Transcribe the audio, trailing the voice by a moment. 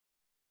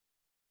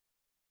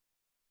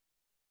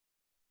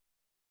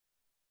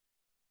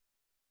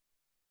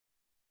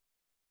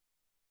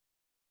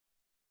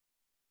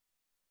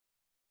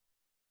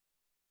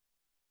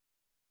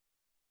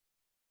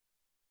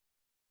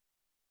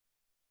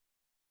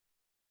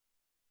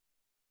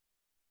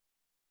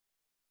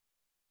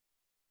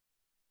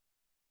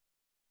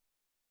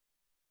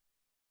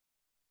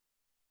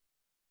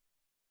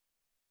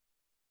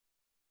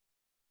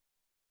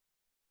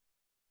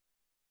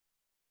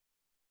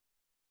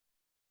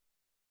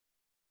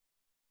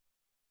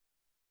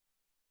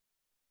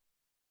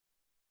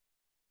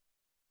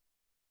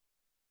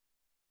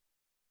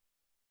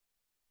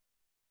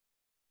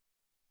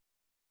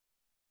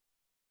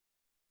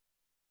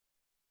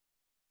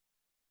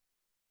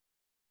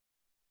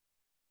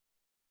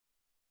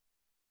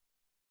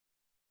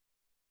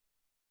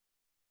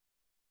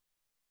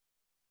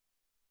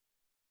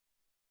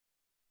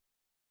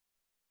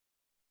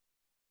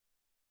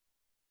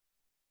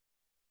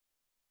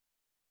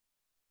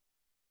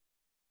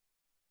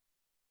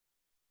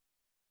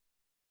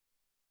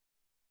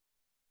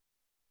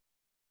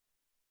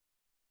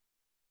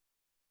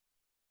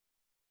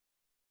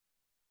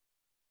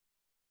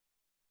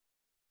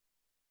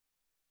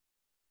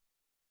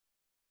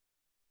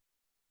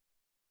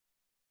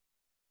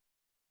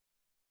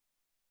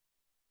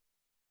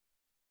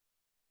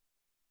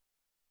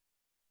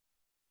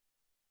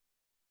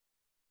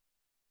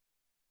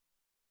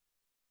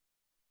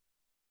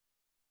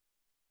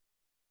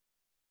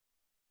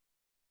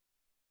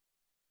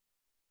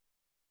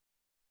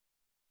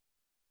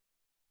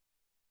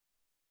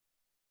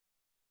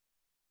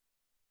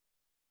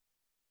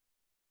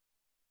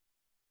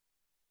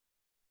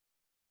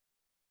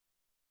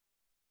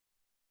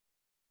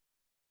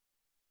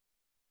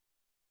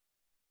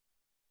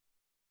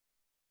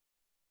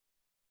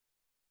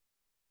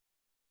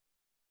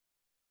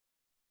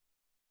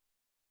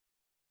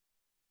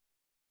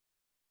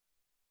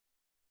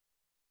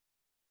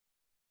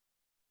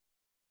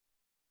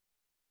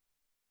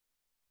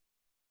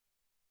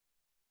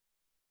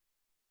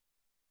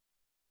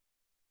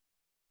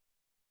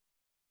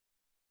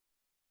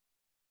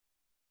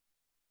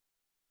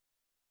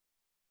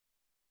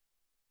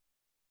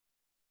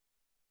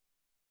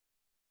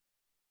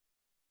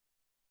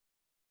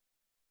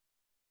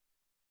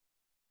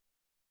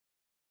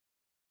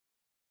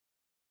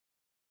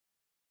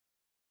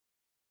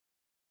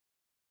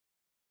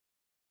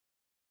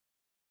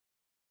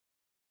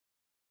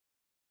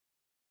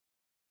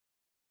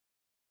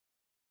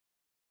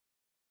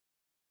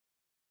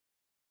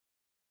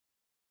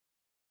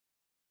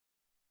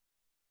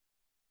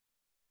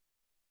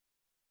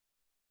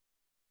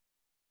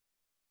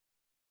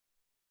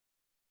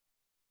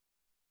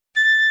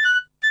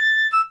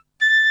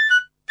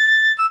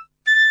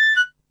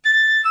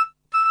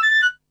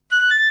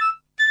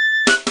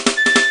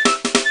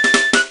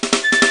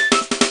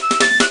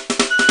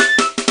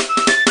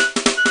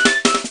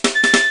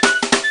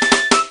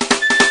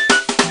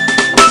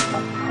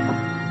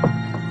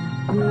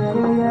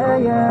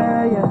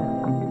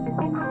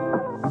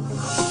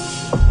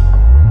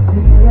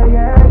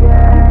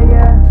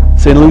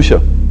St.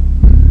 Lucia,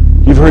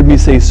 you've heard me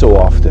say so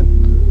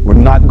often, we're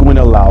not going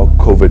to allow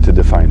COVID to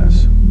define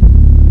us.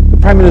 The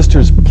Prime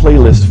Minister's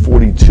Playlist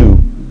 42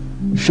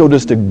 showed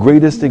us the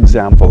greatest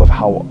example of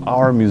how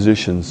our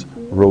musicians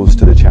rose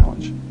to the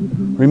challenge.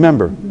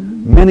 Remember,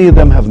 many of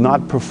them have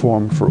not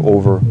performed for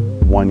over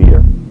 1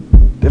 year.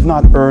 They've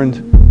not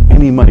earned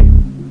any money.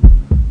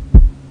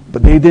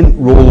 But they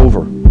didn't roll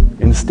over.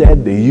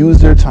 Instead, they used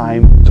their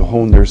time to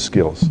hone their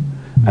skills.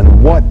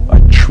 And what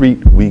a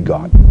treat we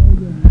got.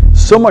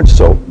 So much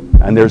so,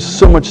 and there's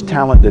so much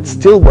talent that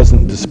still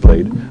wasn't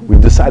displayed, we've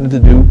decided to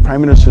do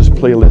Prime Minister's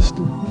Playlist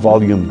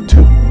Volume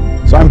 2.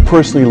 So I'm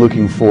personally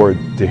looking forward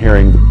to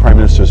hearing the Prime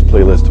Minister's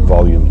Playlist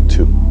Volume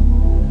 2.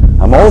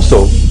 I'm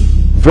also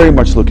very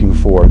much looking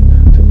forward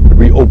to the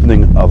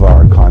reopening of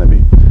our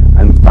economy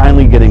and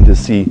finally getting to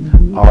see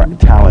our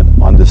talent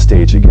on the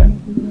stage again.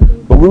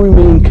 But we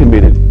remain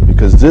committed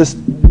because this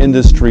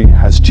industry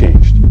has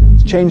changed.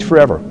 It's changed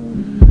forever.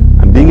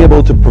 And being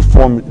able to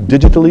perform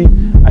digitally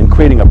and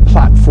creating a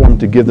platform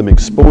to give them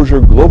exposure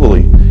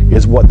globally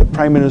is what the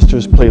Prime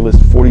Minister's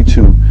Playlist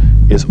 42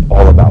 is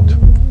all about.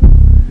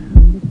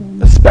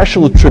 A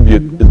special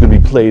tribute is going to be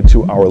played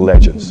to our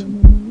legends.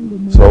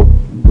 So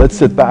let's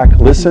sit back,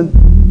 listen,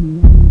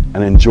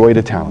 and enjoy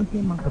the talent.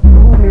 Even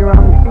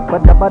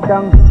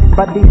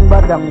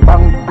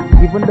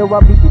though I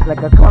beat it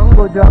like a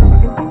Congo drum,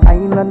 I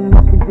ain't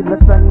nothing till the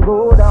sun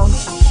go down.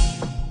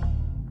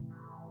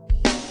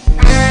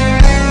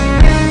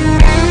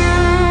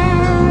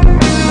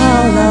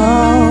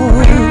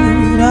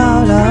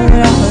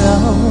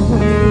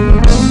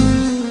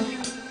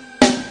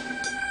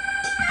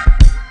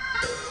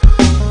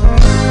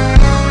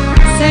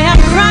 Say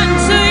I'm crying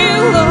to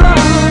you,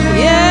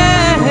 yeah.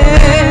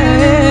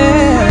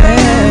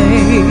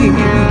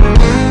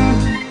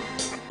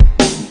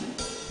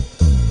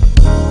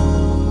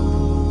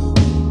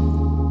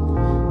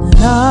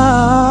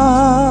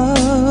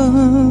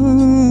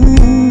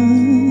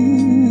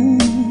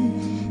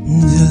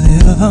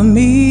 Deliver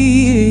me,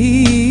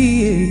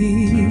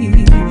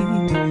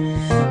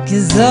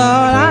 'cause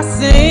all I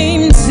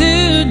seem to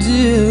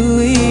do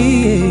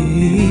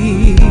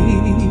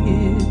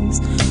is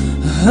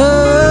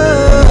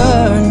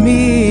hurt me.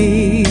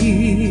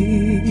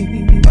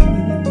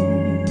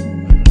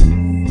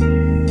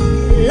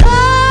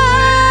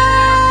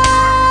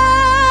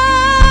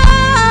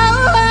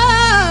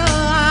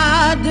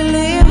 Lord,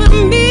 deliver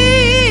me.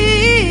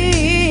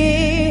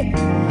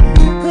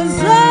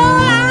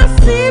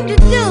 To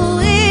do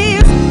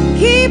is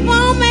keep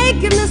on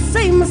making the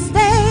same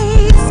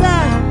mistakes,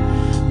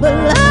 but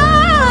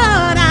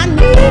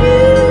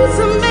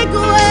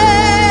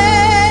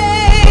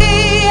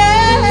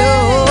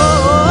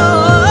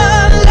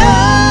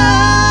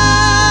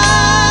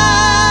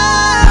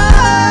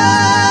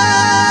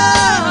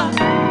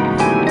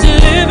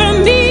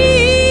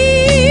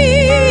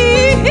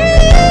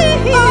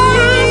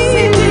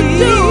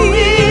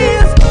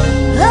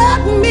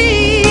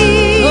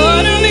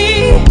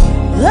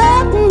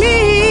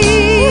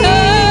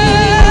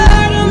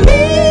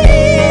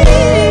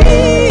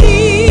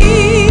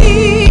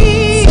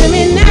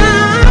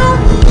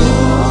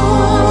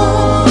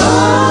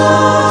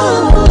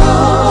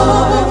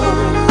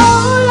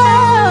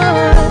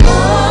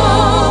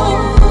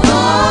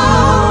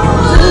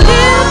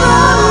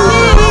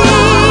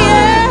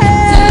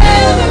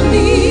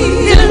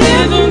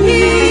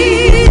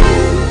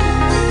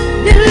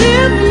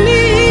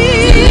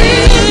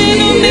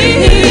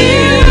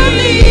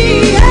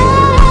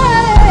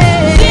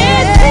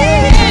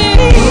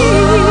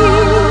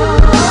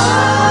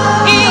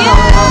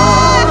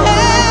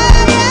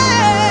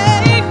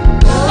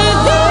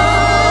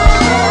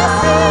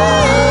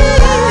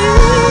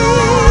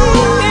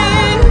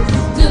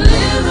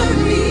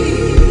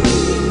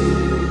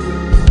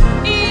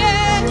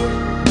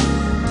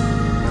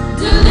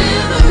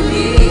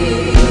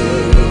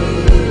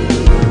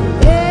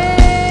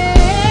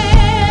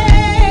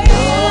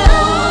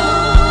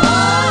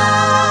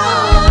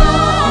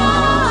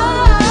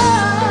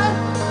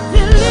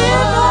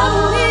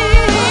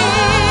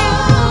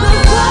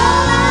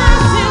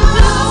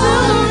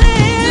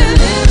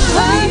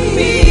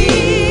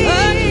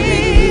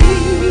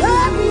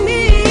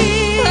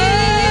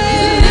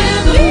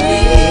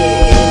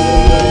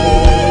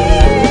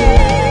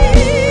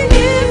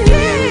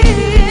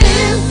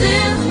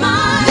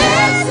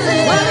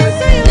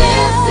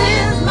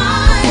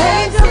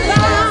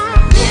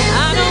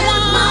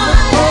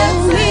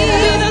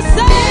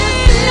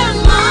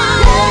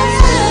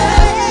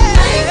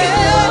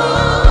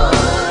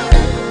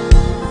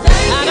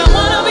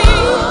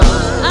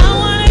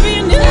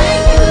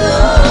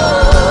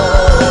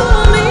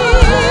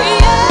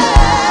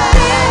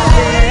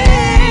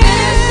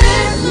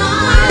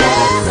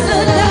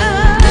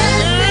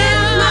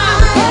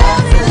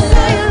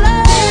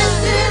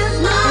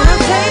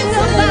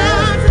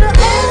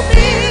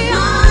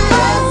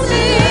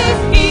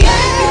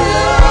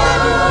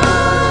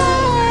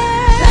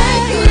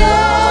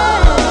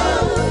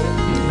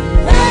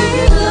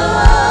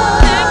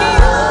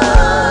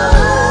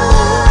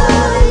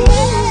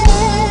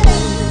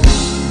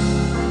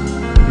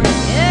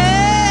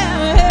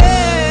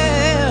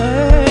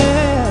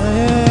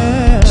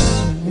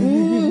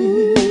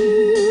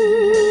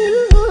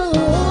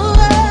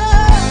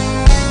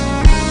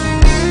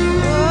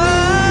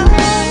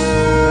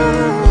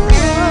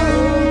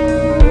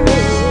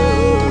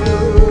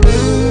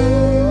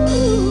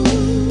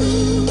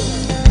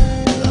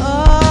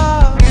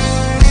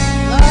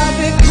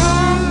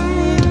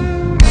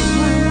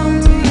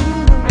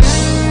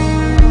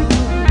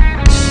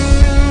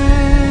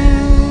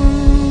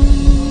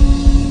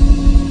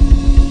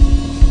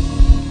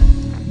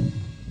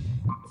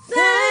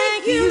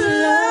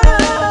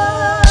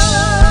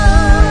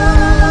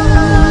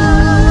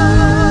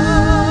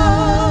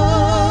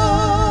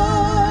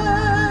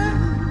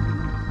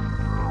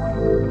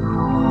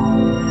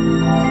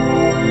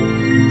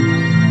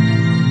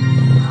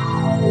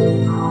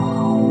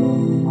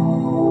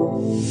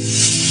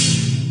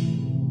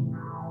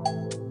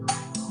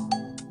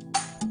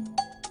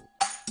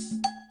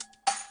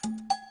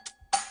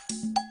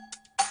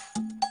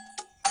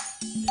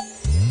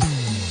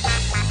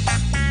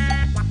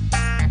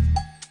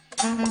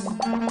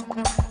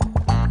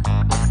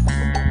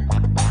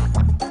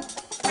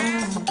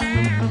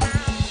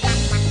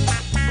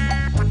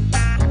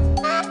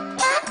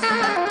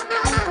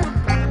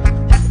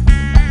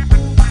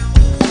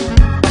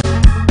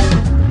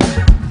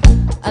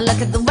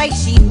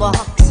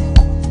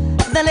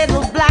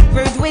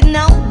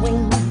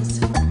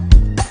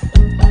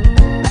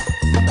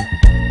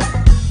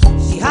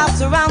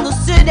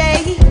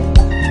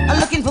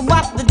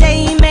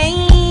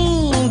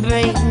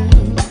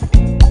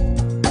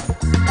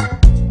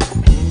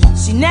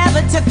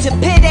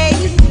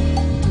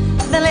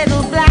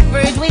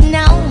with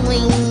no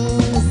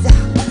wings.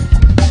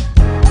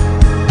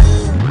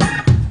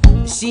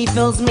 She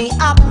fills me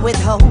up with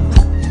hope,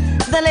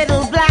 the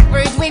little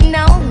blackbird with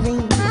no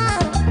wings.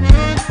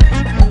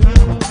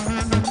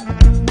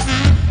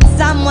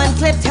 Someone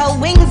clipped her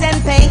wings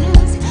and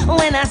pains.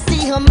 When I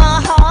see her,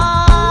 my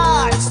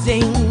heart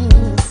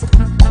stings.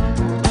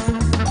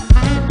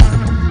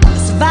 A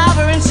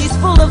survivor and she's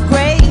full of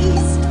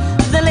grace,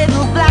 the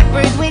little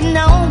blackbird with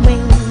no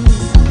wings.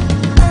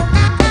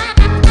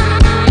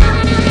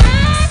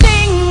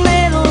 Sing,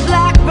 little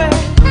blackbird,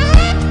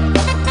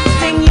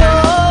 sing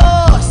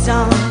your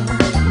song.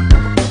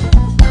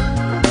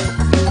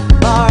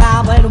 For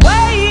I've been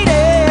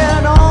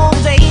waiting all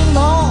day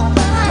long,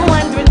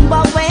 wondering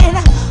what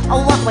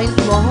went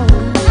wrong.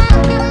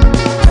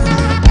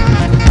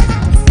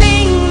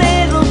 Sing,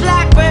 little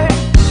blackbird,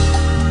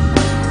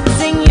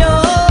 sing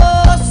your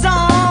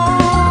song.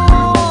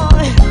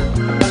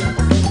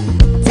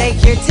 Take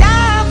your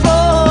time, for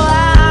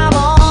I'm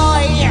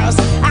all yours.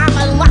 I've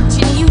been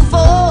watching you for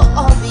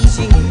all these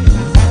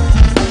years.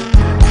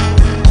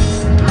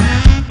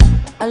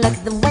 I look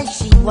at the way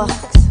she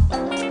walks,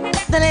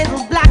 the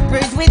little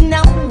blackbird with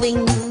no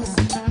wings.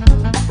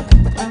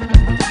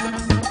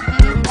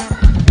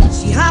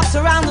 She hops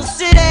around the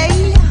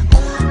city,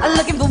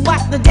 looking for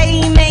what the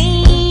day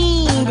may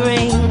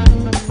bring.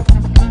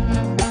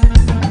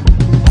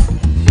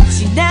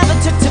 She never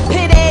took to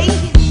pity,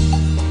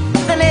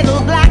 the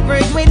little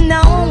blackbird with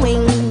no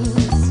wings.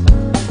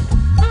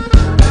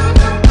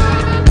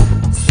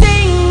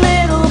 Sing,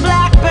 little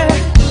blackbird,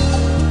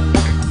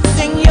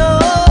 sing your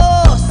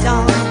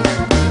song.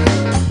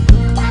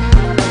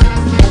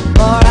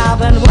 For I've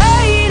been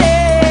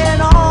waiting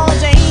all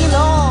day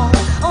long,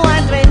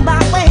 wondering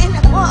what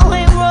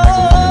went wrong.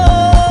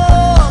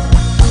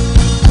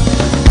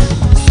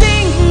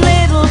 Sing,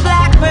 little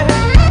blackbird,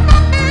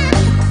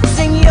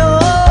 sing your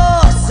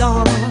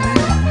song.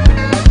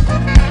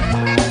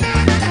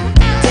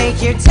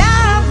 Take your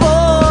time,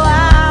 for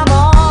I'm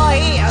all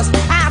ears.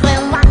 I've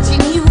been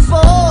watching you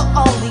for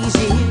all these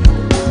years.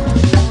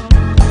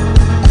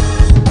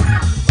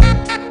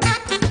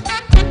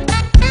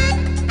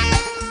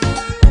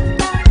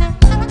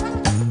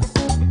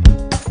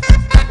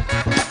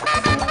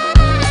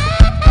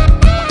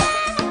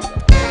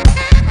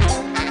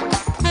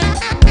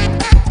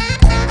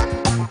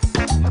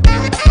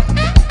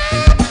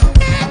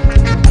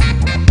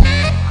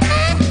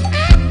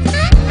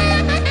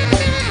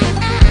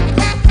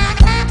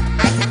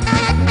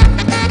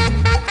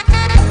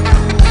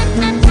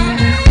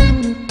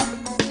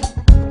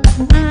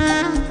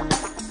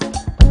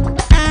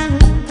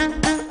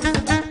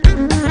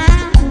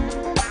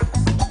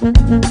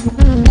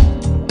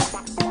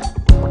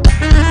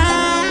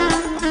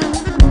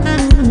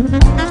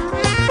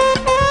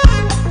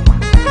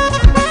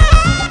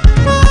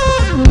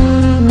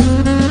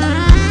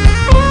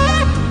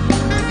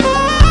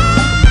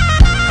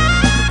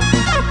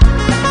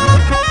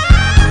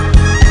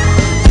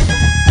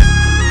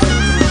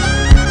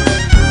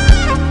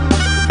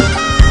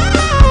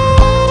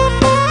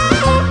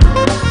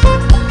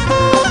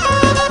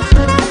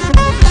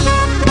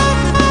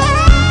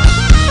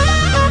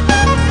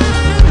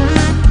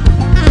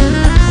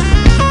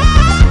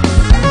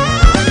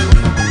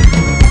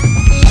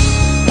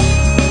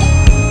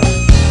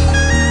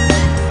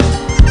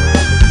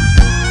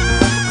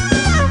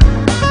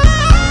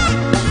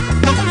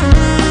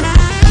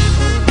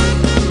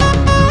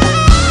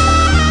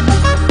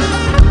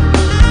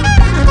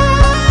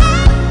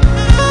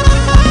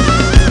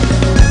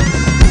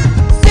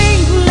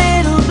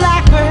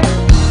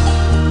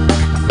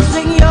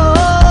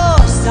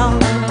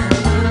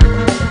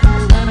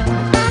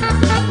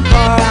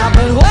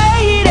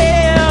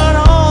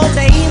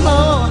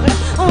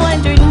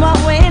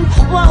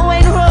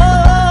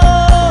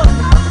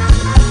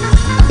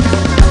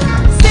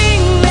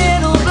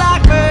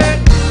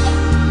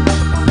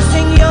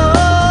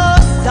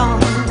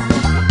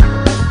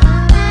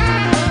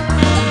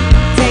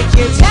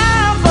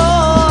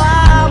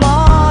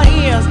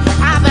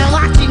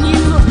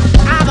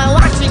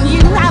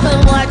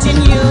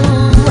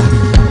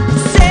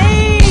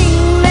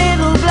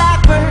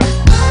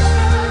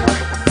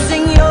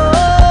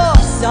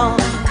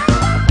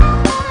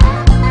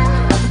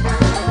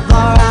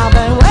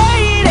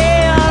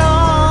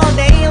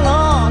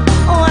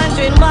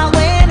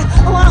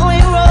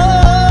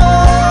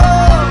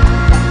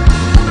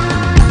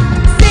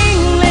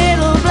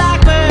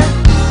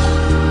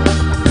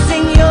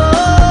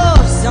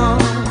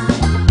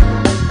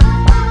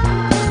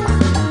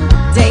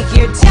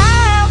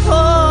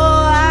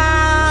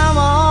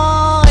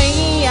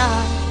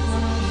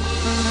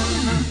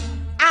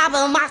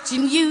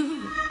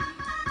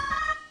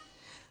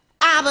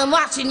 I've been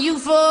watching you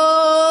for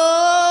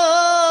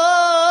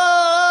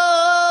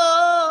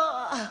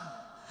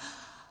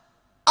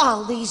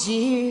all these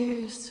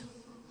years.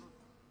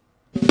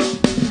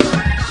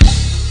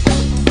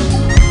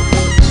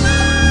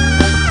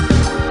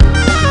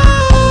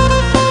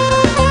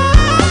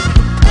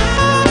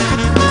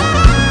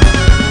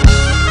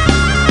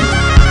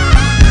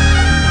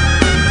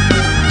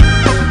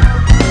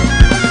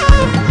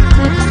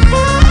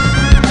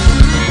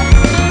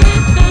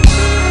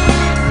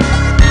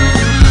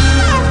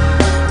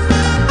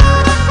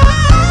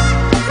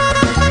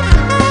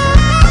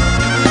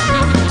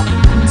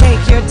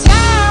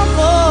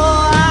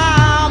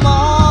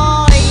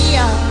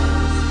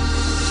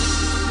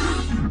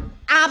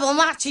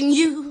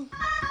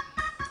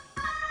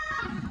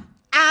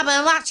 I've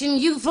been watching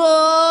you for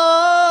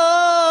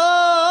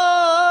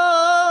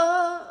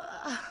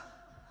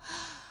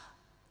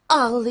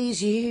all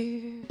these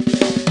years.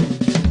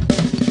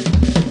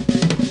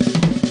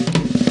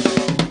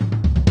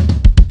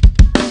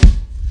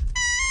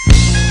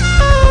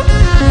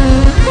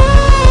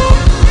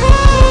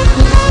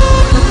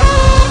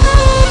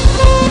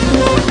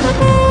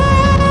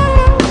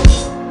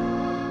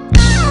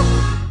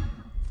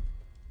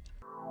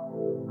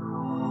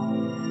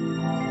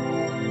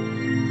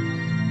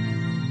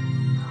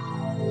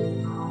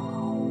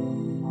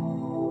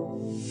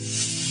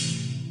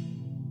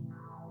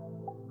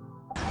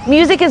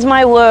 Music is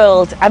my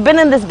world. I've been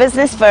in this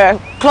business for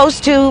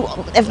close to,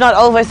 if not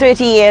over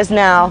 30 years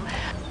now.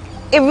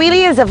 It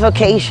really is a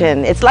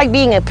vocation. It's like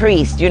being a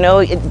priest, you know.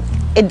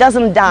 It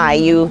doesn't die.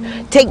 You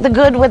take the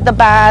good with the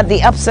bad,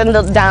 the ups and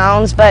the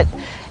downs, but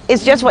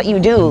it's just what you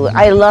do.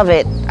 I love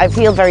it. I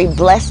feel very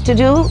blessed to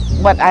do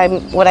what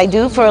I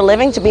do for a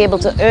living, to be able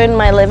to earn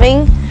my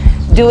living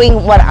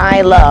doing what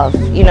I love,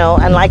 you know.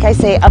 And like I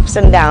say, ups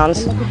and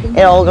downs,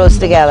 it all goes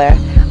together.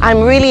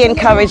 I'm really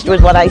encouraged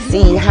with what I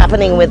see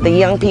happening with the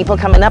young people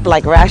coming up,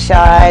 like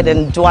Rashad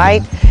and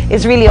Dwight.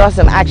 It's really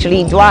awesome.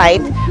 Actually,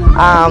 Dwight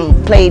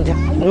played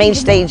main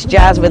stage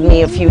jazz with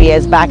me a few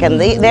years back,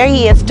 and there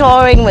he is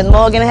touring with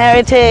Morgan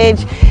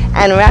Heritage,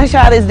 and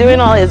Rashad is doing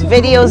all his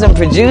videos and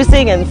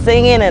producing and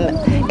singing, and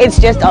it's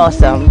just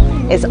awesome.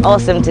 It's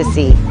awesome to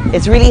see.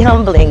 It's really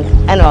humbling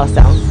and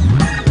awesome.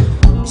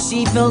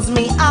 She fills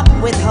me up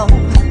with hope,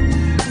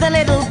 the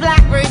little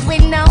blackbird we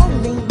know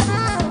me.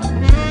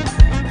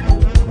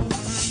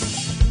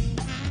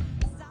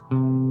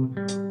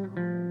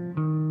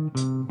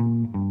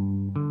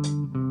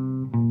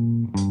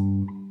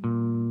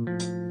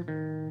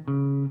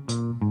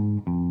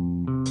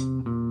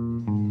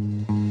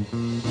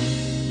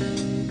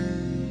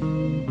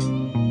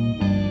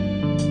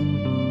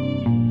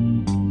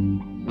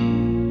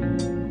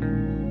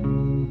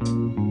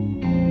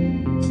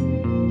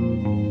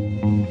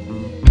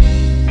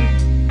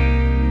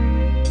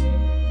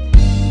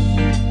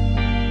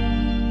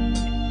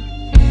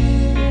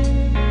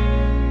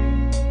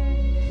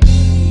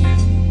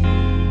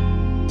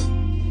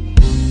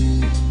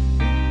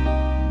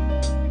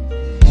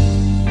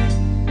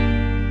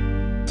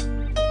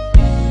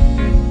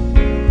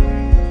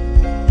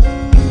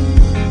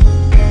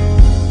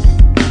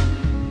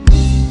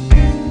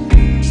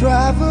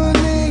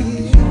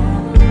 Traveling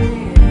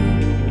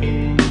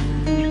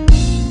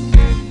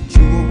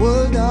to a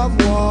world of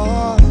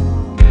war.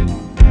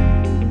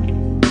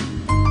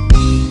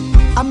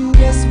 I'm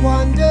just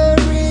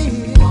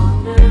wondering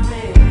what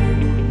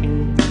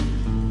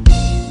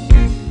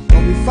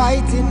we're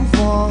fighting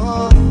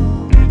for.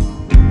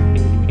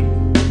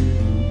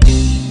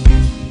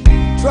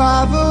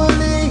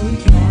 Traveling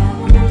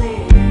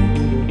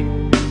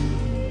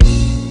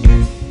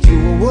to a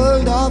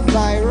world of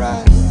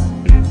virus.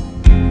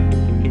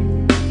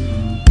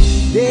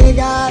 They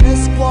got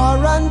us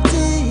quarantined.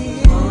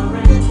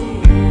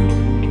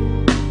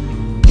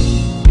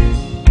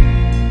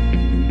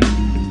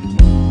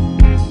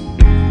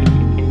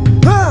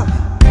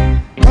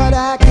 But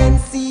I can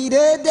see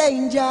the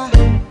danger,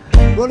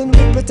 rolling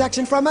with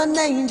protection from an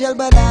angel.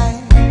 But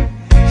I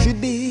should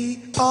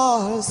be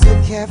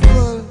also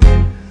careful,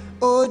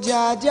 oh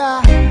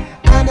Jaja.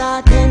 And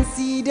I can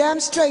see them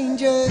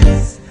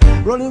strangers,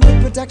 rolling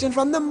with protection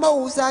from the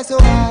Most High. So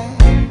I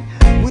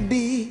would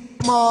be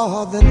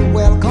more than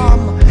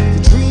welcome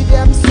to treat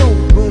them so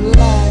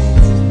polite,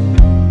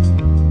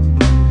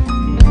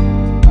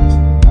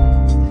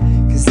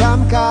 'cause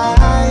I'm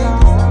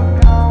kind,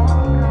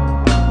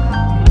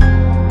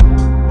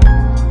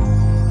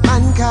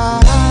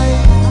 mankind,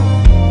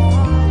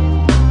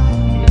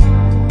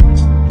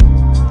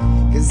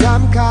 'cause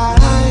I'm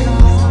kind.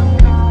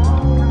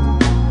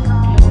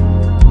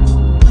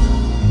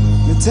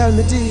 You tell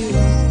me, do you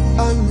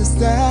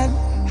understand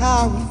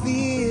how I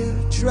feel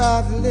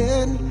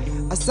traveling?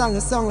 I sang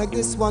a song like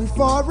this one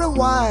for a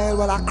while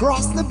while I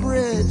crossed the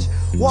bridge,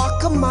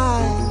 walk a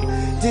mile.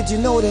 Did you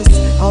notice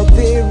how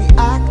they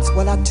react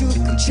while I took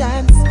a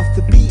chance off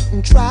the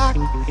beaten track?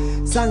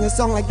 Sang a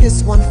song like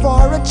this one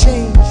for a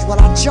change while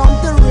I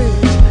jumped the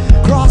ridge,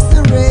 crossed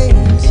the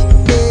range,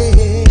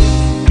 yeah.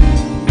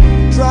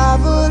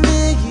 Traveling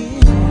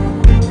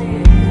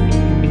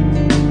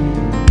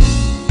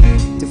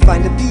to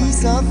find a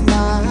peace of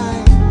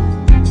mind.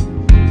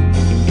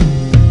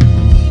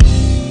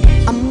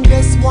 I'm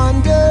just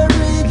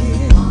wondering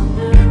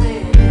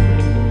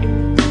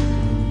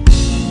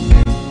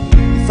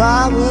if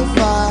I will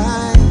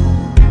find,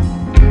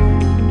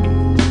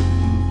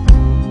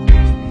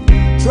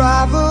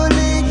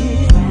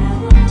 traveling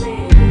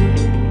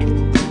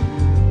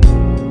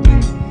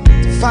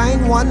to find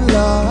one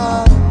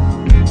love.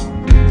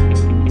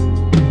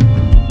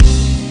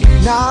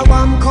 Now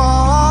I'm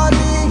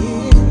calling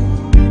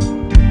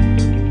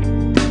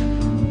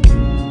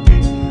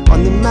on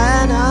the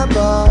man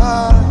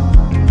above.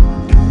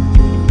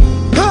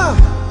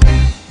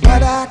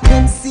 But I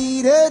can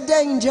see the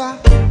danger,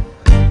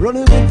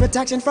 running with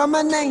protection from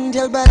an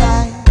angel. But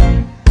I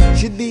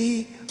should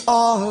be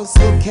all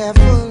so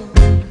careful.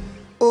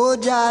 Oh,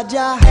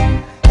 Jaja,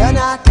 and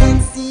I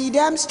can see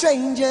them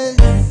strangers.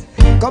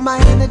 Got my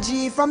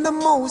energy from the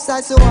most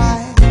high, so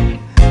I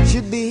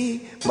should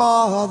be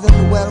more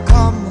than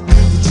welcome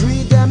to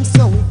treat them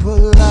so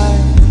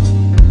polite.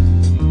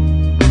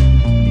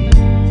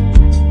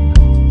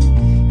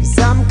 'Cause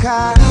I'm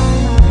kind,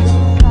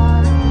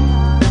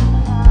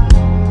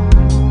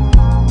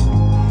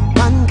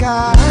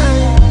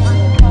 mankind.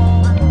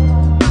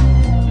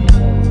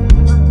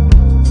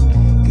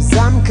 'Cause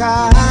I'm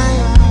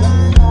kind.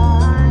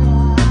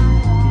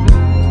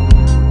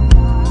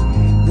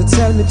 Now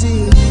tell me, do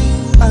you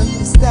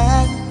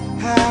understand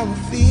how I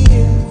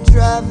feel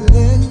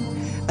traveling?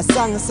 I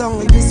sang a song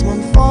like this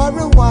one for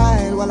a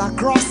while I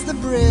crossed the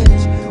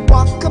bridge,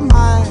 walk a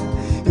mile.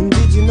 And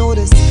did you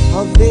notice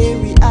how they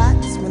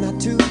react when I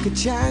took a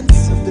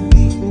chance of the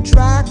beaten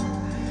track?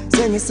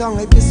 Sang a song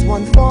like this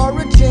one for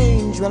a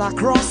change while I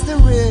crossed the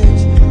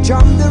ridge,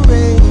 jumped the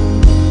rain.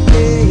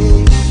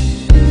 Hey,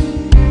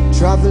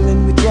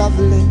 traveling, we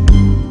traveling,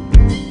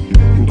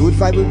 and good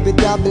vibe will be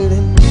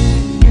doubling.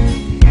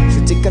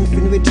 Through thick and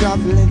thin we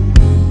traveling,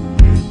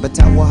 but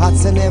our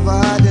hearts are never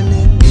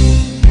hardening.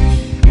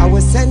 Our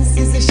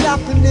senses are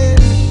sharpening,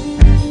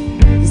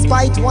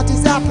 despite what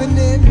is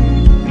happening.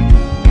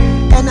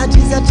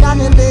 Energies are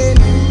channeling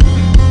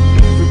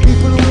for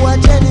people who are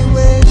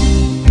genuine.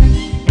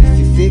 If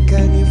you fake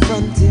and you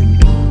fronting,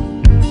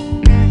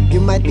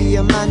 you might be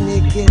a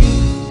mannequin,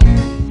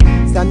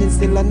 standing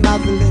still and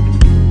marveling.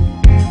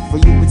 For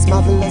you it's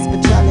marvelous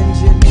but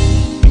challenging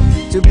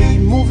to be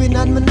moving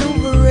and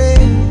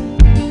maneuvering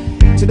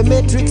to the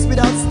matrix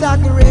without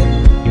staggering.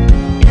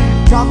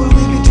 Travel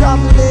we be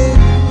traveling,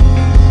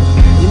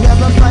 you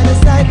never find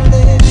us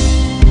idling.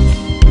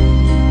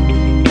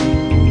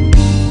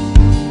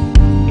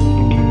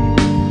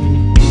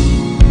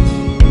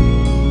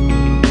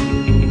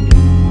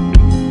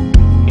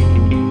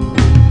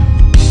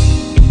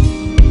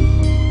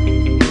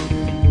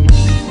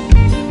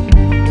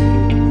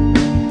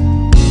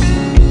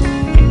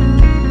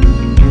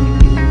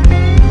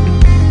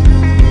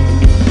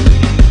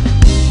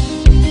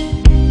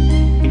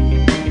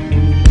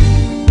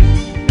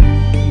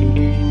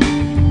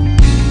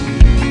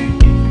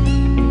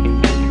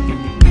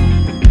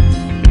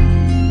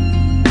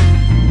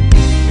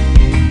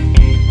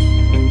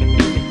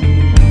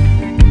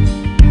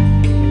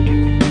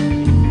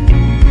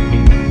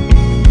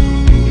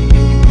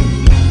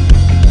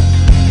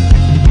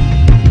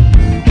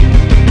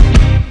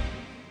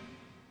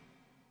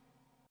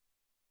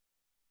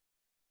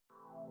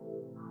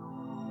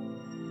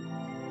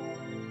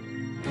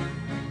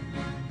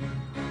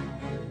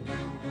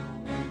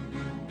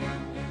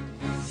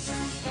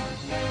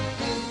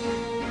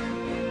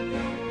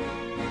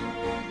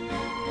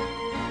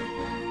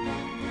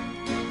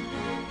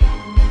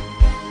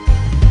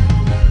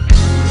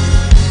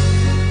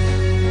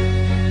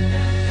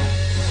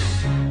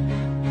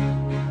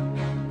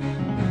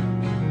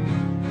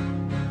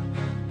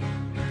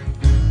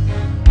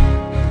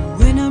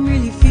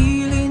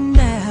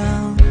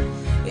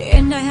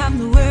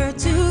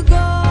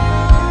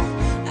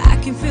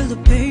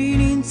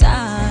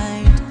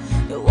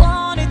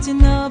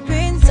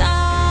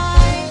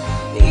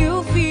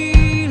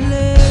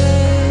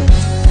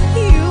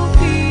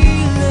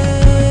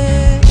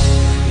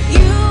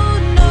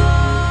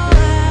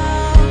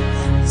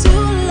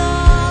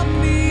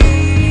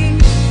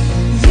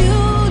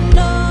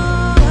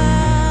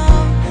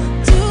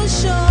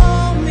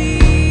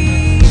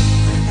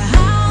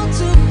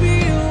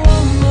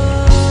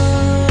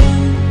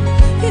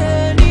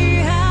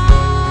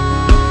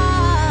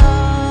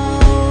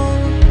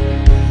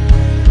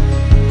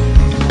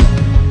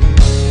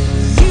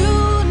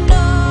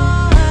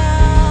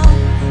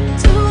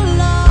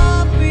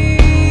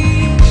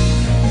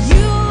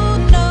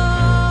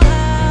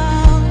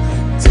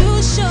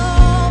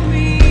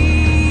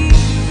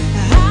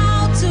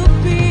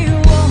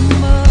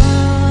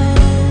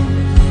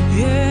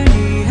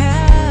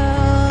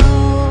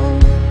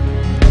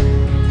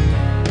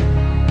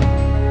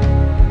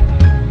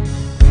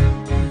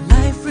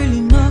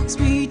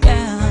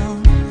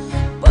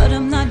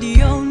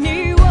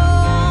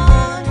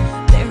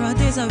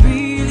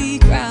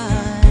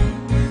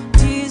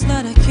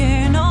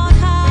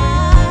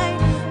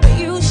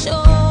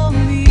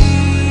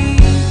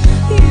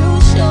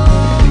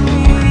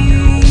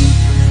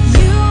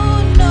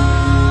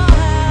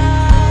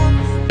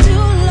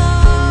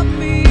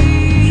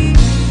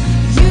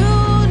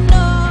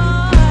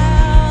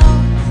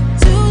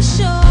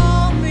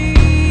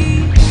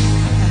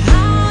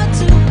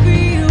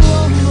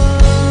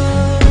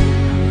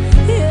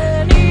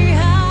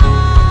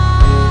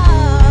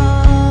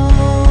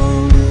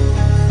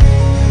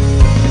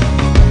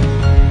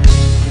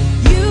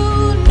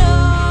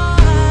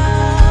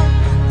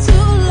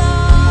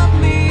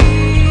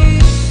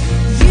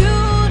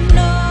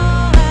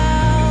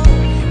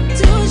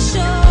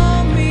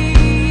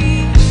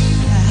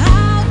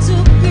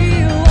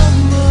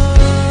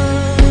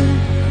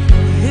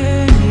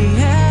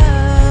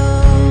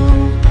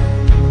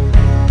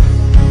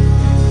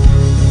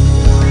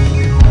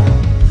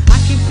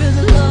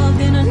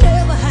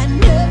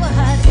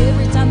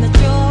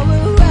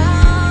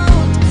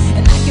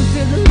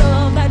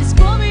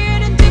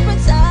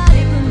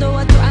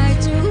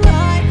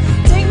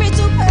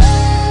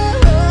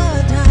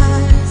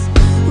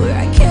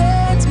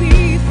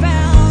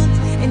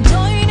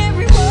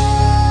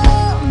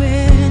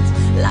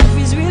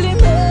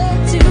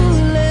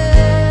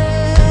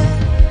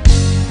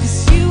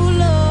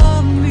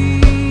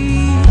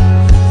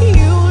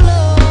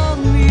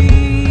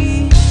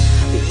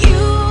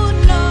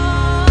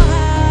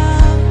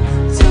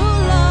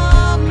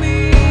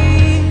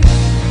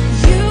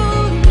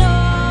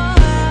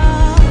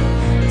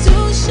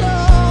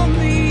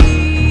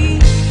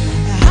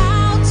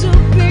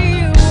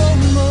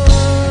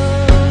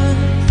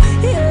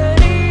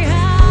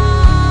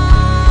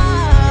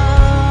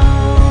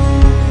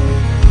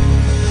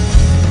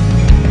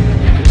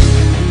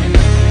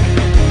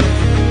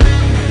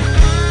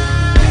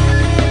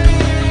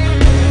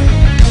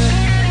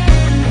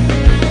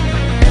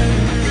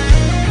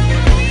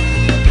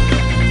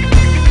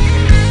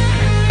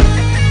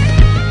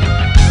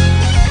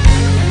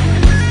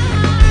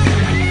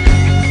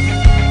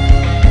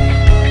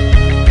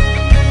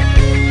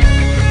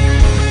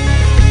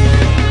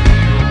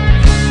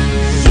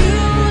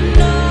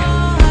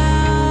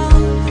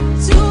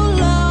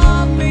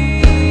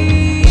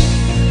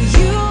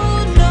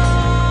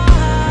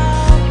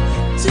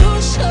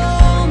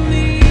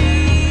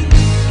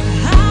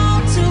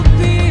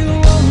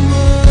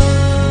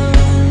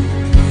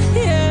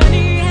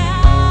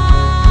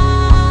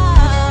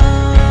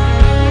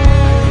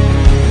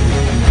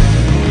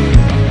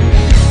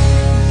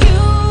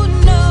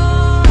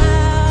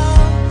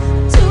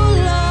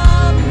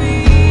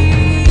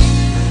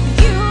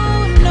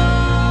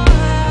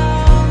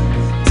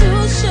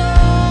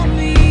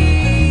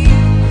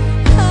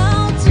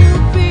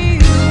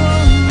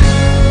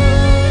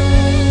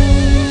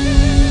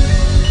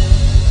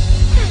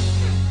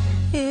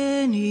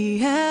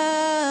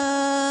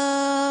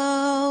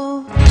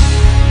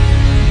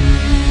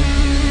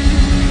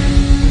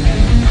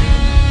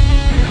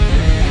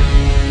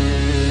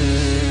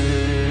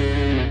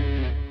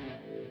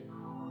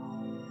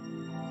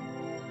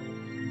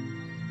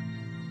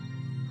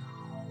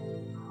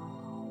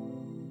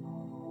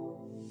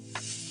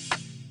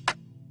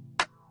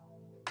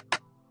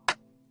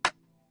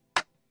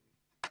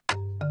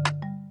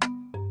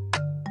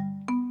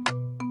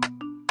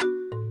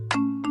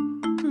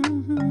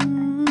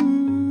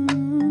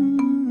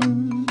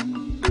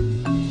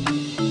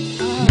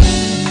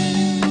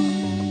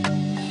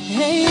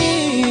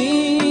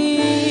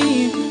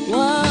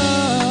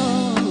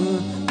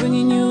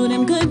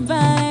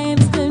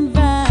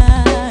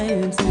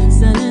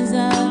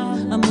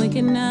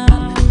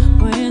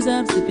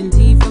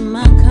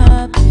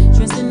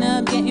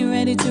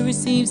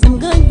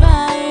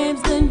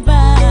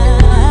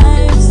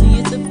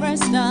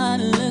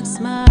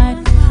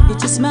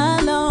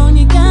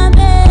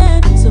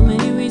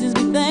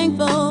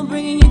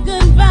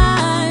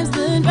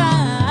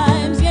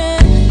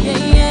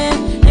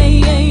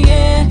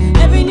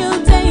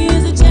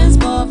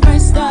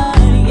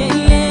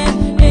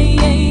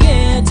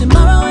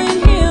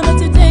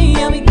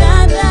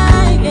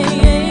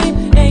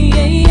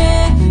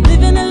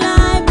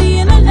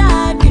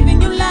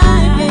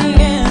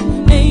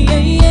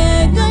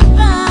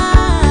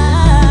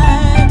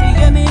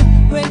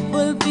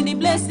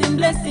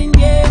 blessing,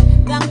 yeah.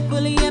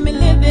 Thankfully, I'm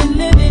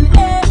living,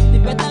 eh. The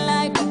better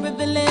life, a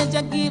privilege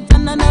I give,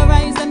 and on the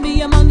rise and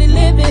be among the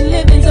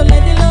living. So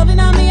let the loving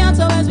on me out,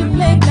 so as we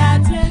play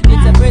that.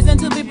 It's a present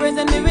to be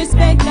present, we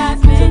respect that.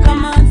 So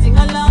come on, sing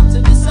along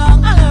to the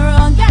song. All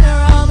around, gather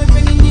around, we're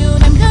bringing you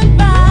them good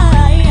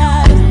vibes.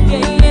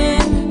 Yeah,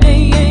 yeah,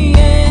 yeah,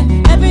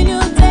 yeah. Every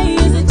new day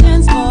is a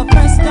chance for a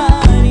fresh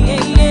start.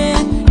 Yeah, yeah,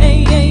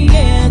 yeah,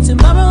 yeah.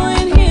 Tomorrow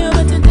ain't here,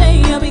 but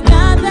today I'll be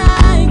glad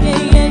that.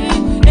 Yeah,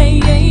 yeah,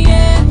 yeah,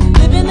 yeah.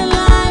 Living the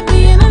life,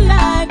 being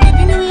alive,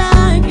 giving you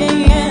life. Yeah,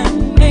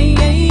 yeah,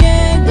 yeah,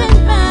 yeah. Good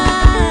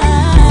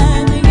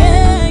vibes.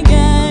 Yeah,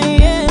 yeah,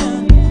 yeah.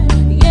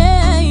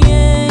 Yeah,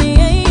 yeah,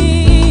 yeah.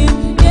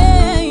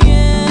 Yeah,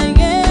 yeah,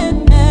 yeah.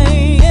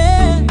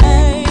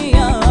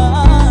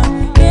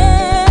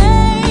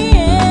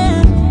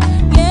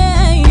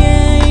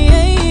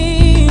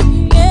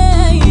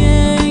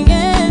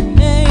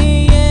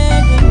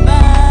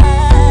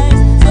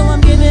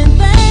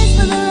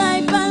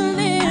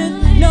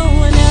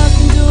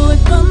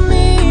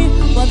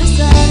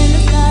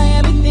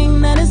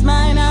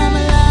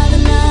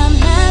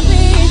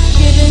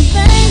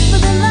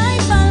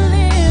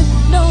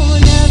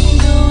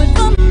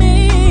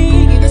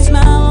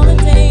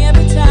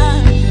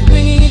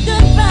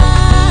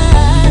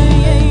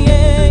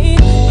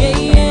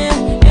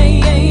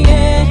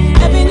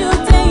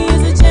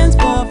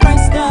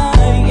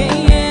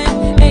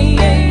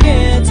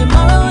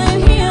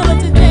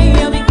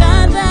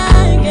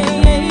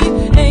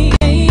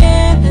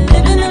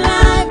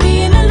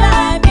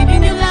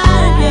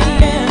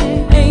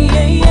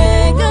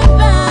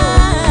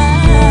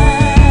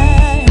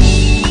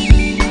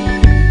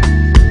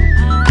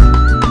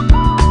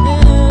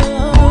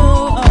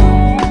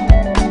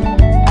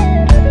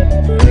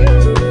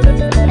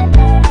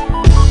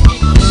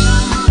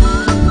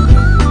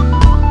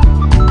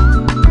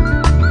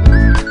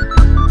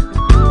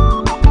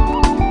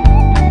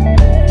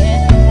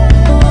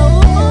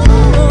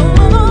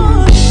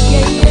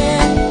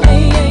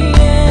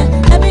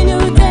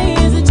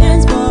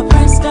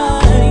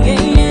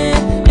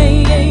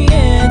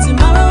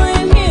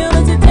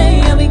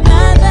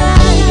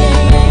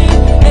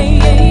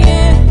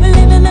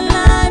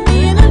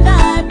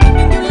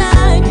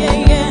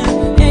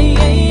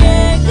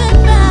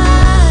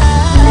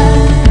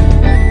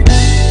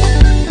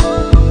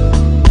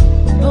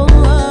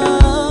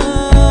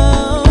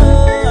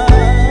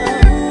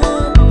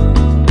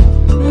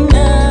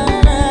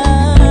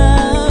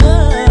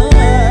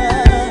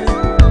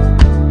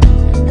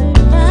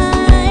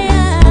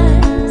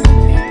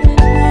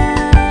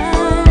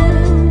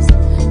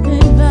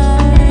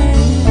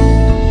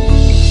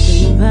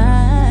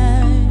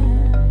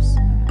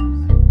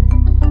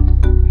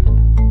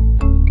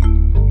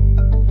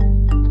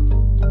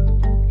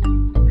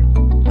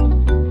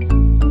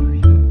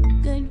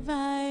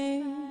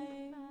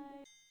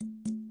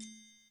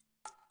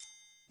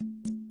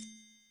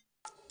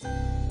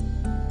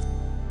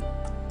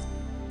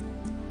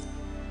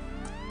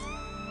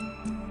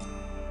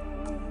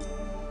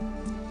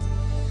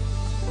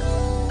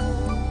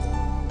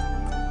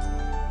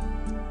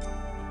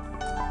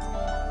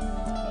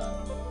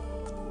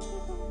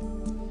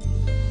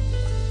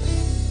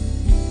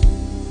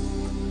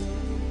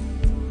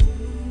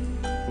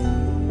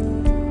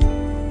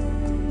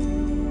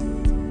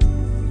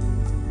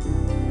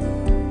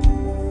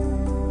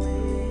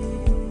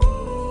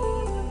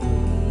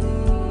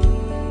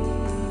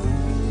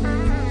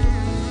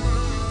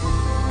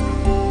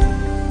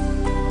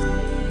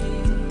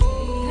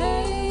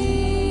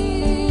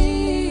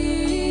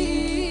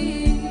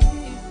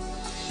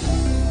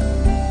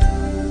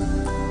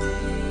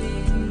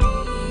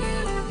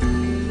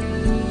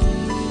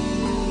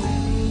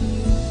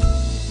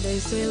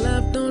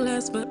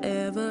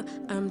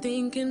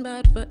 thinking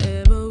about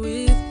forever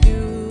with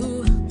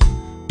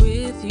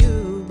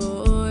you,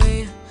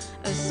 boy.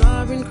 A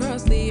sovereign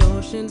across the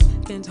oceans,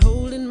 can't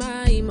hold in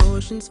my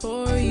emotions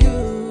for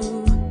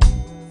you,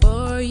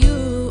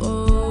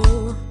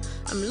 oh.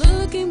 I'm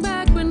looking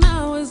back when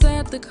I was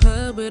at the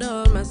club with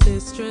all my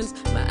sisters.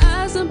 My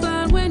eyes are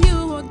blind when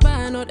you walked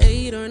by, not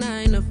 8 or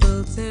 9 or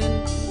full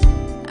 10.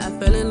 I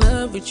fell in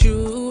love with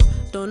you,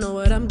 don't know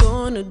what I'm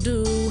gonna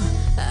do.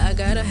 I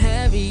gotta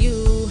have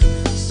you,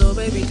 so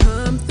baby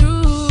come through.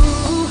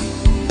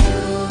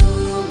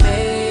 You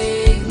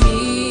make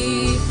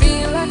me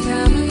feel like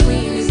I'm a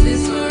queen. Is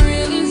this for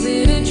real? Is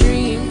it a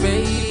dream,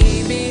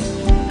 baby?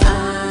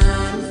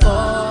 I'm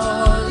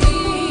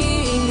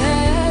falling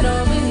head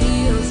over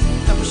heels.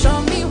 Come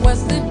show me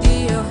what's the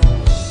deal.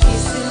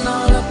 Kissing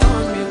all up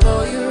on me,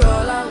 boy, you're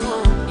all I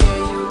want. Yeah,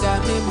 you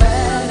got me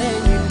bad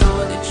and you know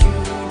that you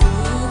do.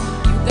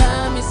 You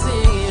got me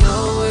singing,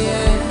 oh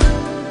yeah,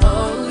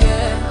 oh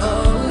yeah,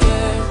 oh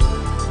yeah,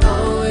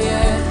 oh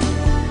yeah,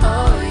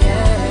 oh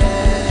yeah.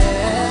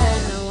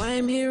 Now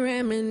I'm here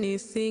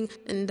reminiscing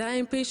and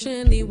I'm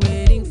patiently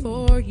waiting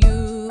for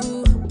you.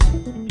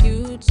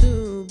 You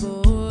too,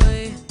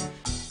 boy.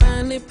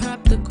 Finally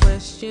pop the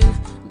question.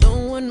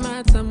 Don't want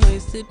my time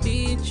wasted.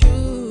 Be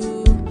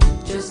true,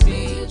 just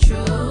be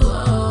true.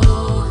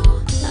 Oh.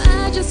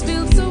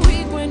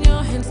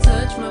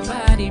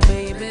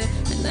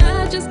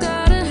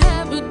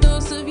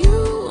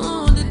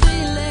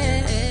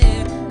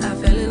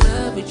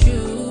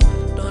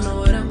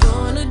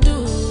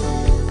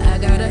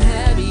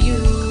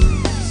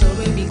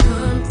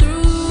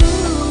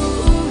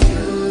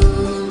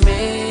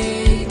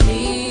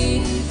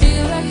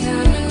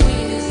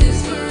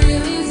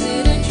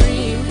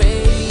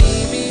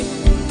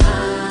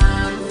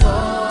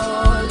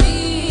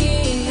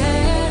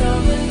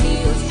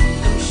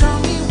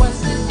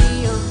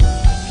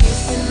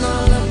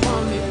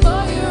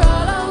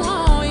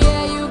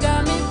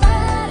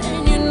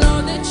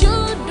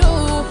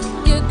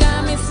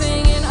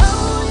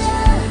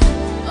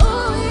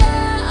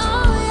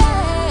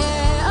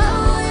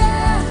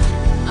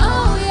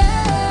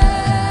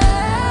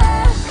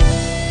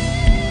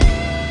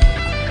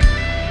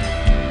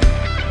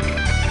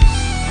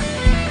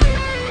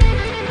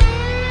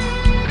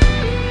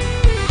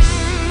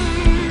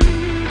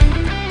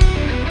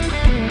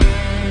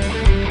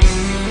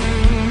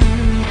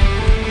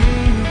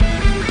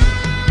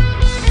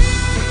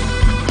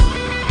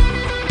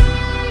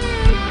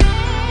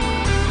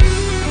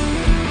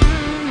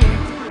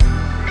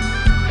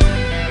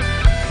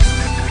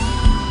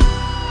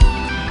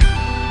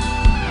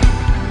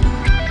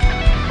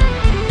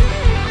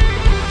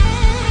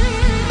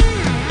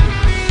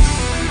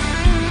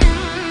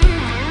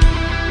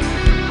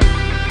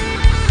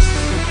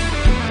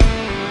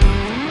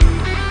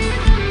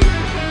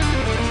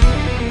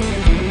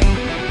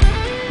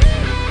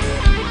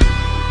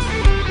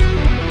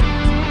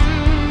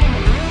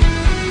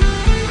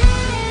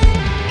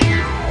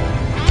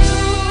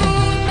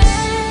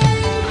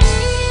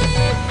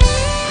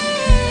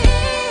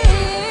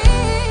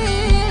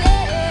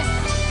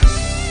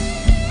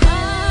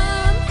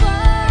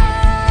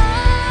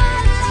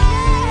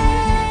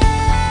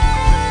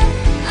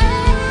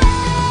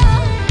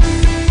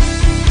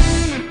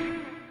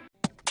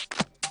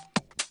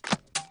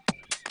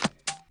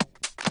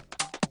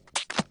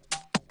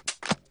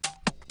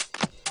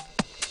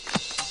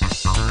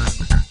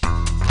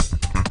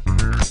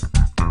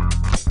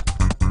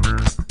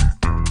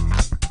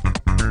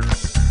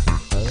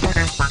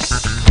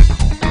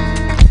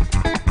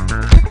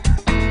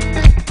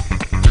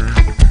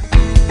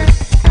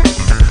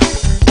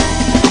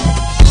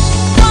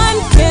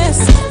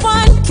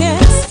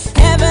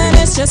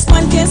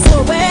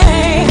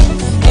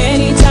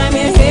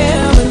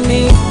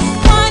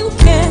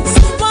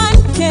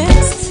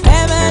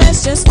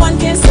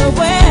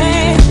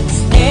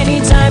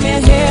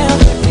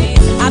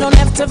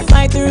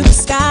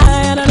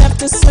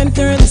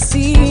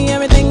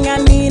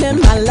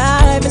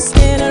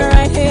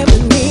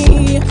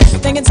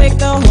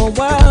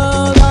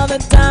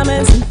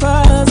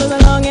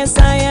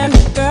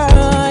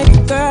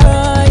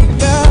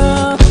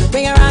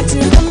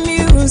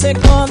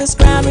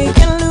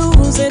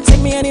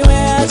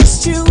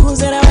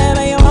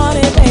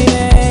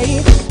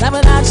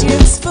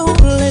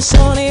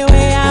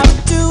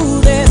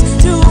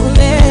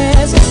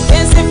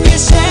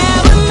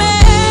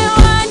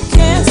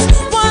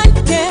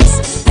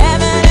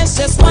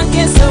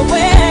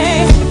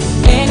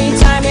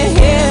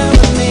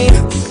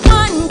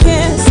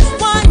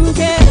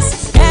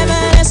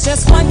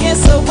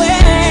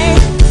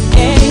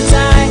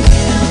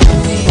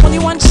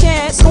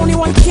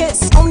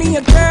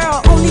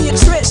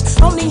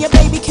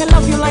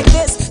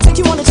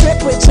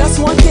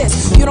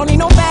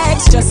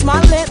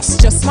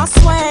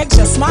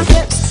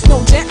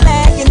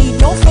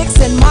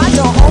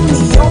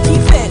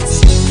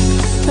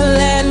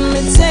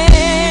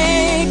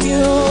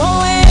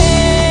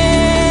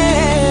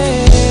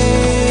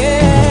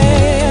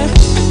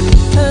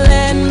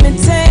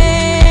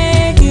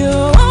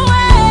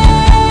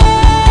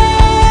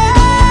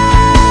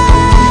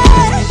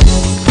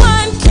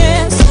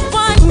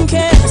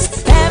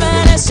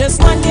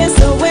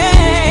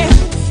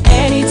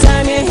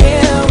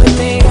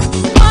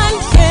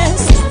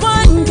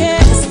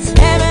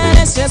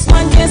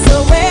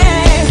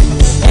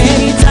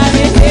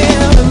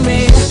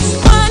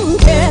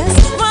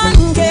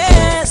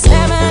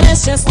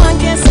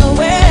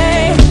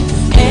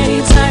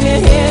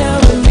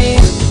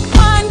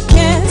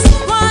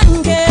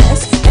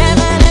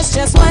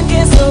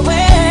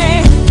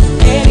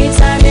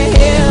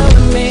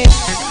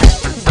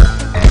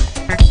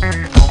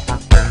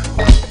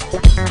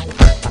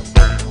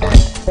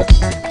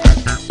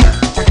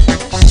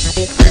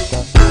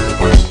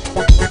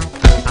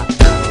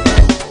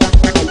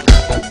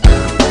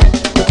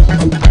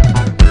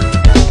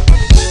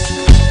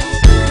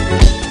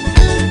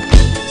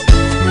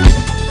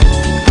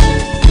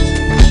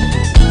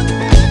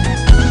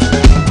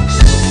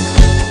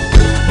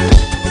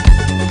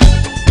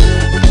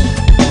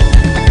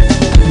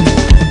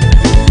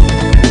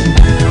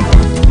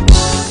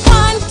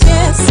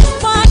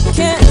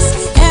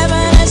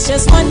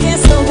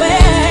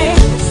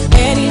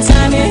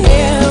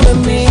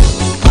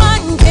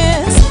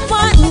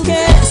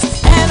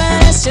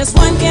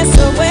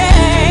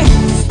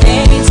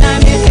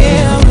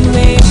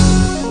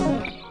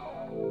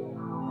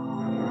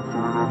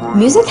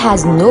 Music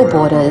has no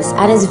borders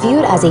and is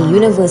viewed as a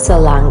universal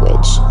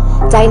language.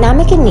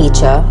 Dynamic in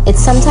nature, it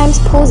sometimes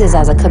poses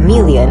as a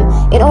chameleon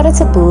in order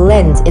to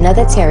blend in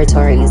other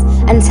territories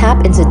and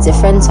tap into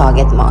different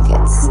target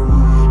markets.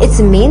 Its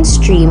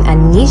mainstream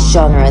and niche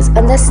genres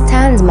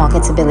understand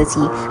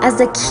marketability as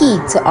the key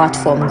to art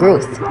form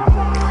growth.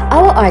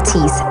 Our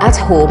artists at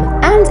home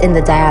and in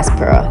the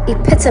diaspora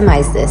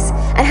epitomize this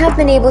and have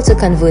been able to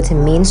convert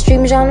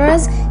mainstream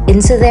genres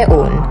into their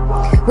own.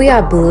 We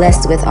are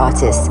blessed with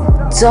artists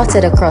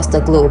dotted across the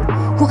globe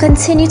who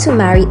continue to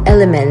marry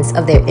elements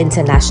of their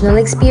international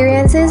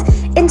experiences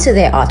into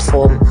their art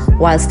form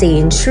while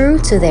staying true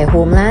to their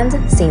homeland,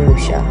 St.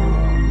 Lucia.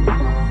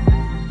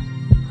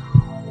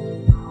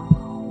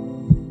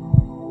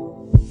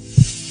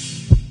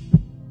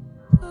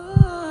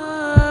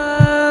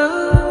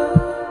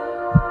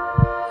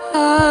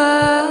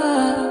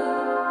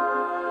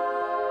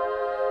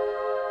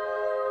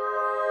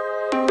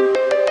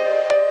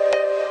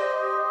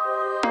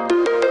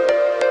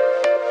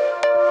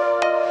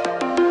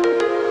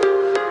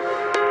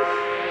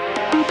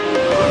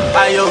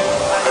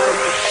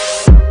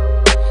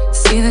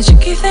 See the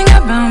tricky thing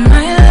about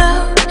my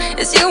love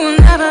is you will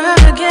never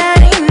ever get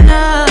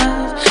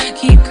enough.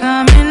 Keep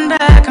coming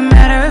back, a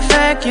matter of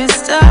fact, you're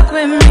stuck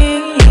with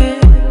me.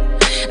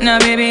 Now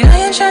baby,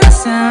 I ain't tryna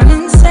sound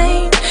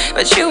insane,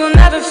 but you will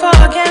never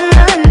forget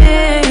my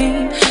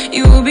name.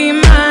 You will be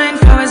mine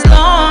for as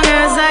long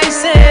as I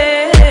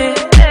say.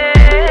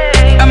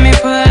 I may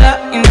pull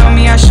up, you know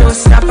me, I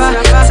showstopper.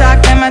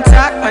 Talk them I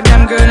talk, but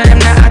them girl and them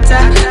not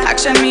attack.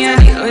 Action me I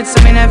deal with, so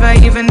me never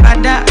even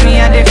bother. Me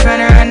a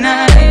different or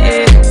not.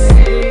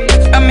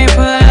 I may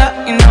pull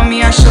up, you know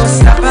me, I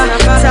showstopper.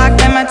 Talk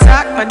them I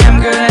talk, but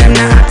them girl and them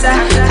not attack.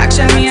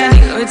 Action me I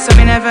deal with, so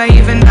me never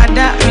even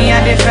bother. Me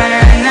a different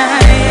or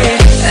not.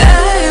 I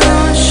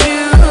want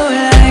you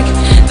like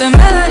the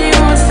melody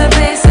wants the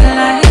bass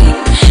line,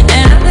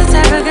 and I'm the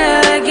type of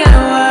girl that get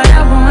what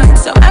I want,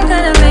 so I'm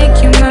gonna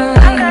make you mine.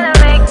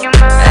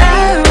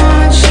 I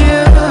want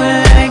you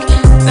like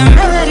the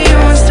melody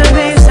wants the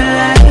bass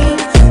line,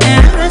 and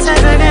I'm the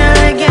type of girl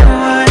that get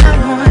what I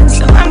want,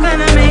 so I'm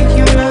gonna make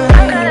you mine.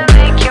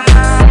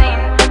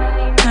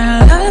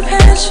 I love to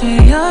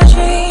penetrate your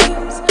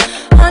dreams,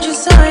 want you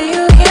so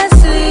you can't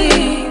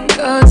sleep.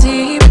 Go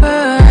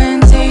deeper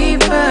and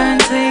deeper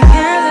until you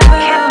can't live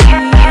without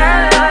me.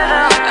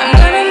 I'm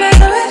gonna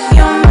mess with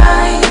your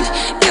mind,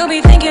 you'll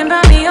be thinking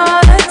about me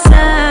all the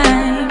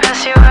time.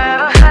 Best you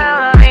ever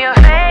felt, I'll be your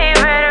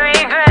favorite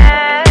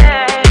regret.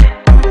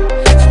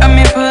 I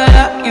may pull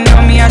up, you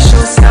know me, I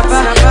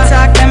showstopper.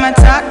 Talk them I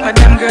talk, but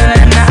them girl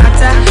and not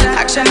attack.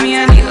 Action me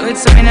I deal with,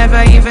 so me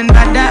never even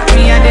bother.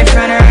 Me a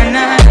different or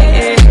not.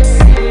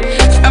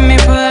 I may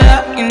pull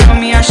up, you know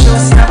me, I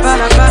showstopper.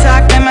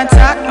 Talk them I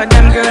talk, but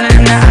them girl and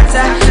them not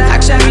attack.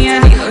 Action me I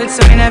deal with,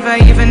 so me never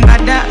even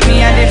bother.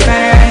 Me a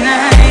different or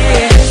not.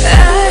 I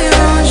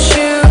want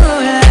you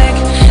like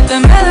the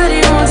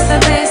melody wants the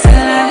bass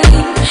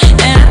line,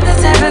 and I'm the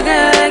type of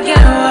girl that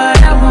get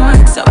what I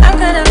want, so I'm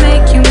gonna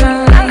make you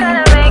mine.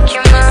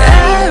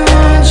 I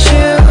want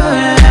you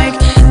like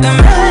the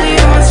melody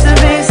wants the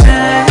bass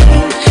line,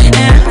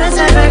 and I'm the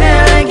type of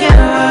girl that get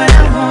what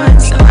I want,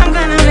 so I'm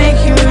gonna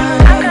make you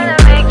mine.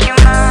 I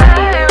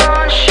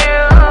want you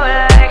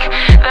like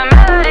the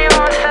melody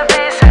wants the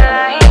bass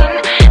line,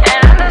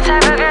 and I'm the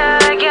type of girl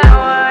that get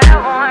what I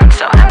want,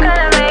 so I'm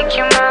gonna make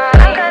you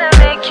mine.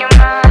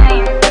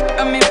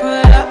 I may pull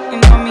up, you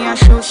know me, I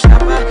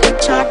showstopper.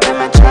 Talk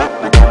them I talk,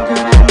 but them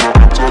girl and not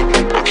attack.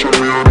 Action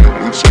me I deal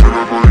with, so me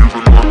never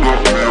even bother.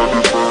 Me a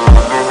different.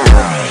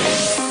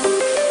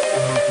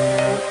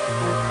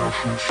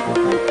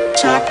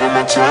 Talk them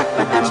I talk,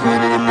 but them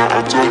girl and them not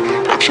attack.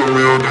 Action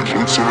me I deal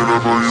with, so me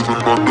never even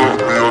bother.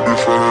 Me a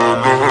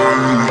different.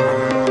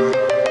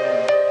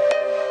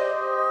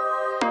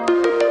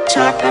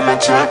 Talk them I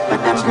talk, but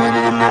them girl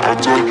and them not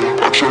attack.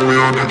 Action me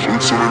I deal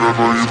with, so me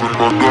never even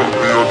bother.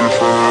 Me a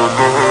different.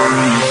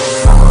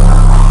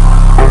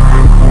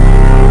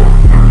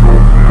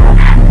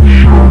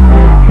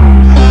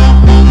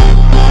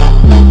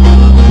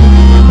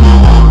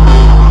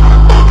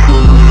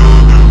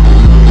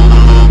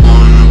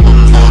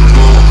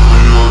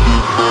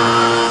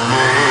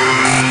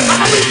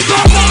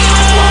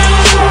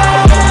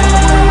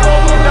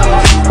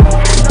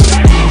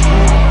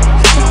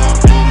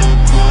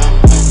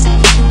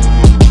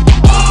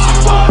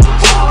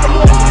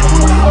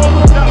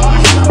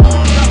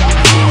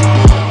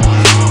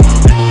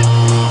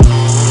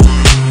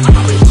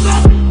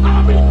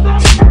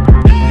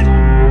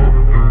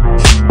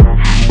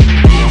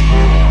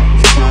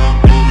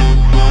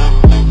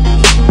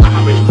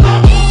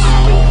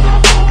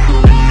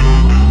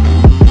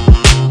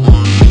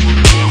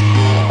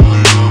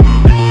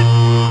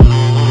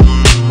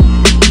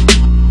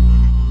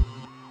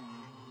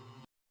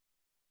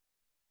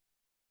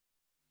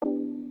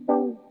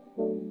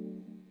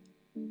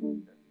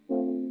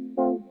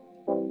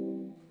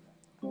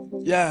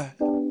 Yeah.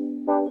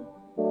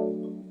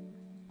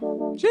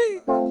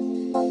 Gee.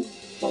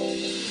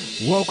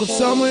 Woke up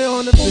somewhere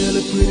on the field,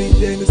 a pretty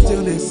thing is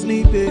still there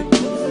sleeping.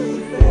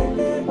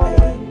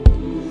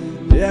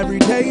 every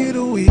day of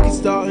the week it's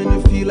starting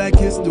to feel like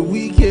it's the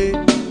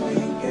weekend.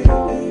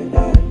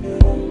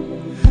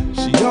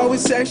 She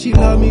always says she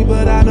love me,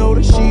 but I know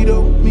that she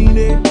don't mean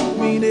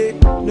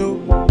it, no.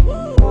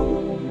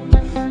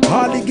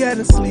 Hardly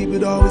getting sleep,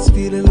 but always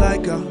feeling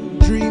like I'm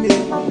dreaming,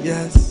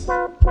 yes.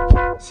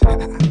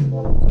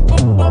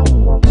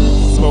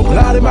 Smoke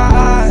cloud in my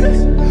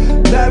eyes,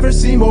 never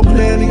see more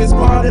clearly, it's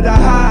part of the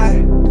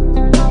high.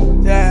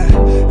 Yeah,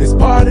 it's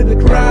part of the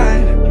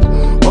grind.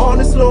 On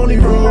this lonely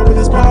road, but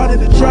it's part of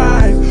the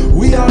drive.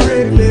 We are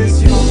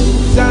reckless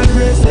youths and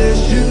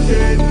restless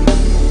children.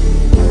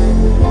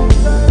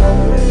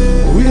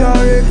 We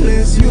are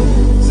reckless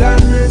youths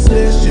and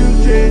restless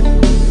children.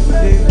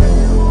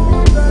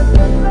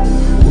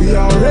 We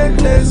are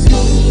reckless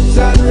youths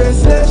and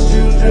restless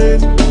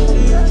children.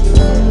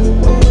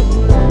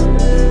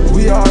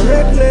 We are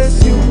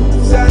reckless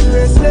youths and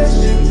restless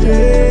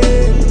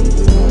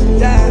children.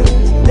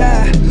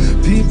 Yeah.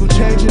 People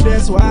changing,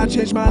 that's why I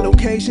change my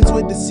locations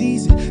with the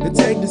season and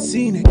take the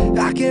scenic.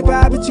 I can't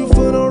vibe with you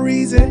for no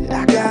reason.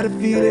 I gotta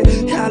feel it.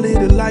 I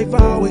live the life I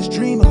always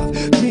dream of.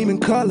 Dream in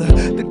color,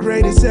 the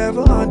greatest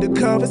ever.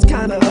 Undercover, it's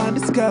kinda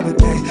undiscovered.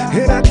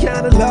 Hey. And I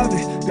kinda love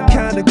it. The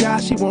kind of guy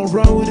she won't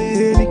run with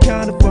it, any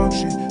kind of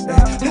function.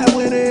 That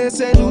winter in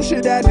St.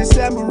 Lucia, that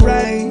December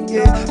rain.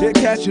 Yeah, they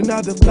catch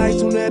another flight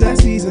soon as that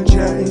season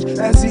change.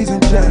 That season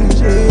change.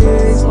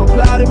 Yeah, it's no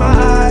cloud in my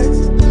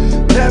eyes.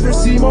 Never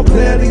see more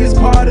clearly, it's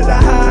part of the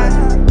high.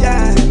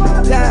 Yeah,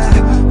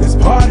 it's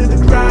part of the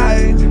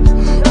grind.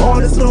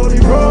 On this lonely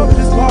road,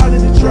 it's part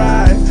of the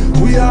drive.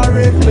 We are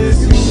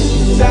reckless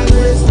youths and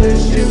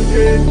restless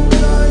children.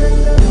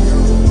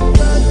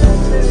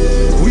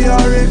 We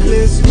are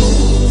reckless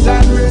youths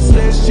and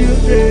restless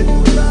children.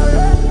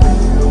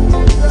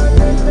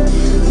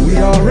 We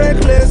are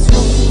reckless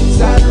youths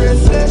and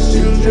restless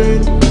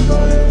children.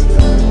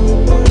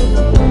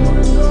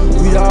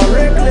 We are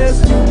reckless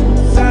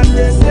youths and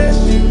restless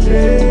children.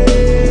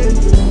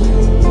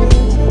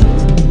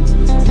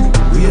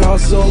 We are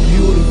so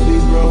beautifully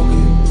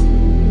broken.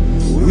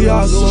 We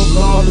are so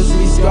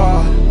flawlessly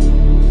scarred.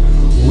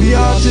 We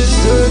are just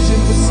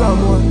searching for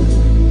someone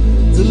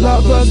to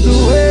love us the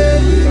way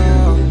we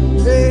are.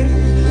 Hey.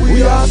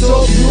 We are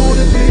so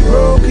beautifully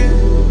broken.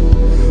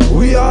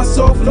 We are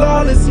so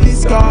flawlessly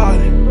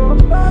scarred.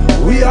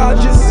 We are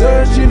just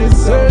searching and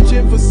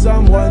searching for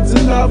someone to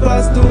love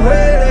us the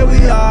way that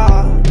we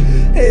are.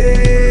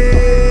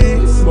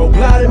 Hey, smoke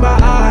cloud in my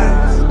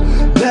eyes,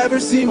 never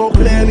see more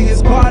clearly,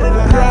 it's part of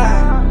the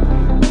grind.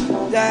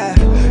 Yeah,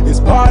 it's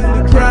part of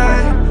the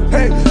grind.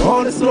 Hey,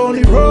 on this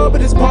lonely road,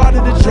 but it's part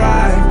of the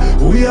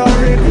drive. We are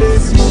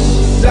reckless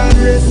youths and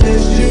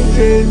restless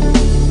children.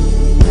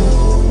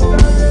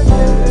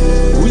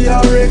 We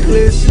are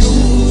reckless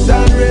youths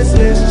and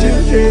restless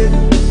children.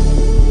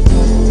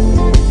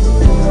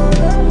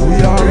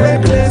 We are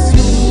reckless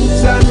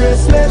youths and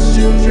restless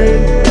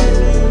children.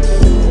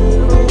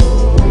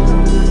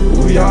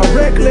 We are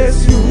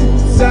reckless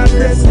youths and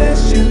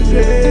restless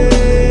children.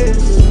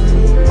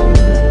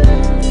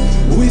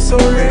 We so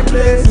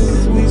reckless,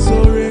 we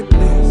so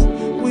reckless,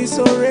 we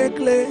so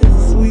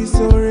reckless, we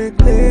so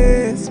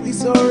reckless, we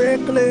so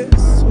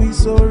reckless, we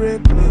so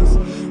reckless,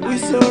 we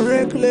so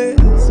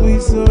reckless, we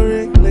so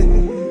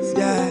reckless,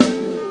 yeah.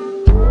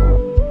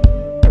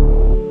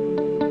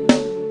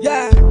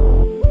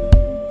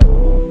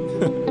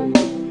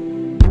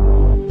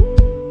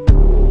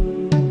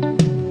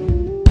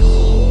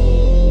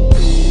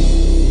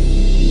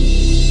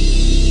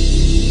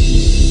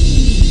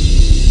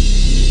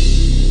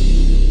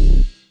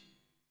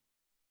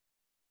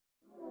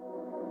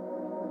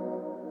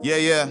 Yeah.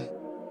 Yeah.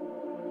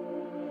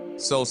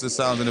 Soul's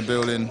sound in the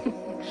building.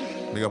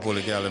 Big up all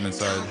the gal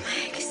inside.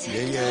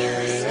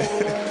 Yeah.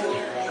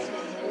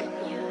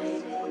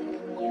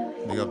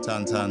 Big up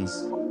Tantans.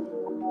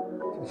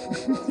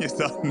 You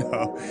don't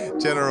know.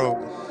 General.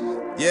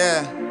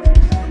 Yeah.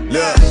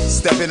 Look,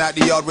 stepping out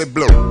the yard with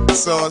blue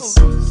sauce.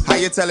 How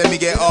you telling me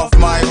get off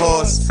my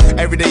horse?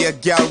 Every day a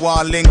gal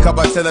want link up,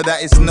 I tell her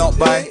that it's not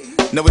by.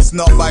 No, it's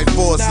not by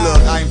force. Look,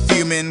 I'm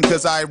fuming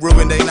cause I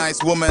ruined a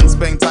nice woman.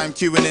 Spend time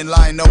queuing in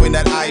line knowing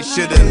that I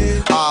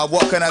shouldn't.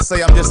 What can I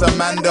say? I'm just a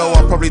mando.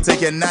 I'll probably take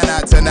your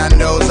nana to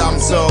Nando's. I'm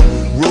so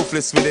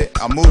ruthless with it.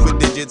 I move with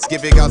digits,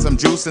 giving out some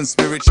juice and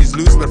spirit. She's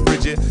loose but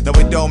frigid. No,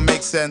 it don't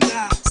make sense.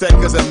 Said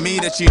cause of me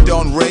that she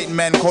don't rate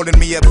men, calling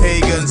me a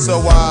pagan. So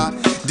I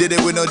did it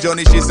with no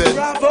Johnny, she said.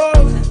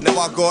 Now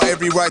I got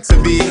every right to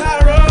be.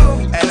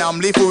 And I'm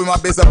lethal with my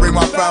biz, I bring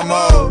my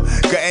famo.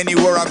 Cause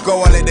anywhere I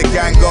go, I let the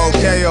gang go.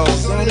 KO.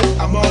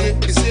 I'm on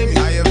it, you see me.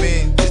 How you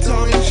mean? She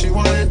told me she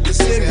wanted to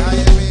see me. How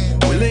you mean?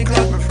 We link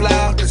up and fly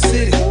out the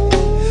city.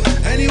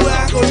 Anywhere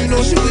I go, you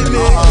know she with me.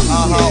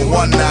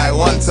 One night,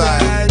 one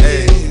time.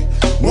 Hey.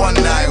 One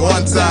night,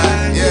 one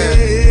time.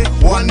 Yeah.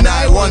 One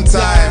night, one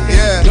time.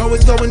 Yeah. Know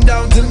it's going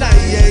down tonight.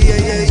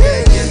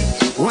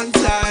 Yeah. One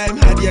time,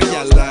 had your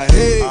gal like,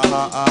 hey.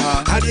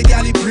 Had your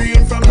galley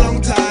praying from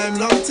long time.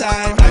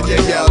 Had your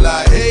gal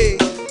like, hey.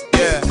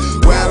 Yeah.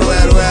 Well.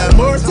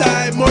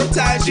 More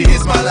time, she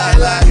hits my line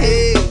like,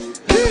 hey.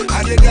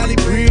 Had your galley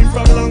praying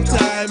from long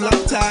time.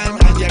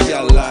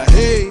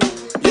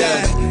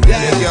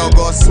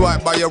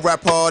 swiped by your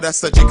rapper, that's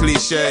such a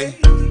cliche.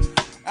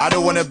 I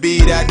don't wanna be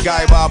that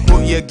guy, but I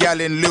put your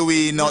gal in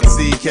Louis, not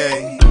CK.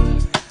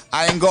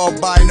 I ain't gonna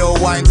buy no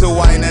wine to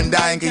wine and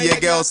dine, cause your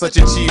girl's such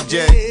a cheap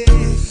J.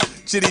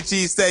 Chili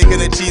cheesesteak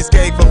and a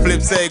cheesecake for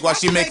flip's sake, why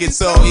she make it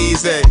so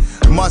easy?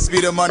 Must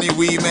be the money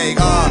we make,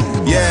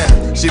 yeah.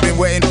 She been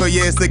waiting for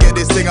years to get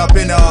this thing up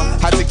in her.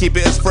 Had to keep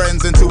it as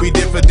friends until we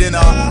did for dinner.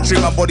 Treat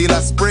my body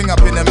like spring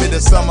up in the mid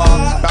of summer.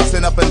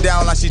 Bouncing up and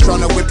down like she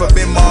tryna whip a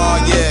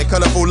bimmer. Yeah,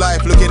 colourful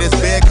life, look at his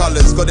bare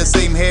colours. Got the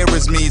same hair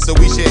as me, so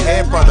we share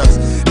hair products.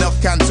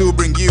 Enough can to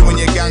bring you and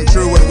your gang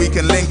through, and we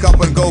can link up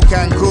and go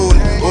Cancun.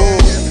 Ooh.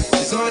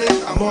 She's on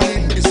it, I'm on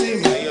it, you can see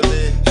me.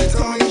 She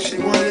told me she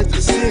wanted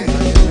to see me.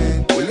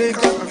 We link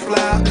up and fly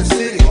out the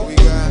city.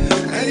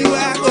 Anywhere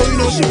I go, you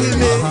know she with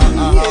me.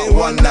 Yeah,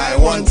 one night,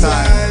 one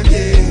time.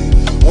 yeah.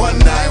 One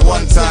night,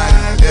 one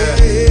time.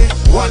 Yeah.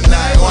 One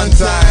night, one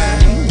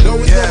time. Know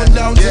it's going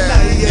down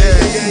tonight.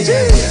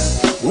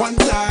 Yeah. One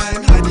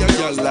time, had your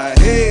girl like,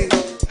 hey.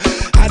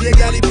 Had your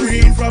girl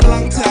green from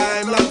long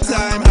time.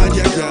 Had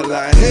your girl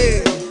like,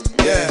 hey.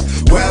 Yeah.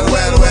 Well.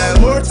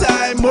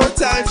 More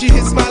time, she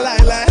hits my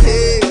line like,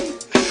 hey.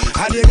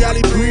 Had your girl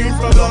green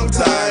from long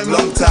time.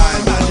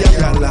 Had your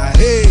girl like,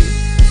 hey.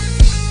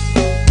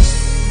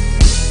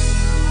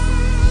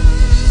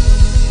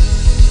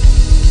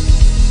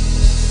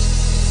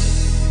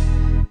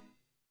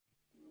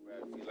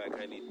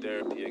 I need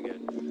therapy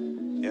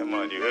again. Yeah,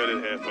 man, you heard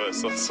it here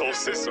first on Soul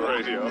Sister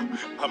Radio.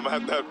 I'm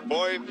at that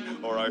point,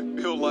 or I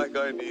feel like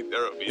I need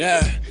therapy.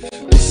 Yeah,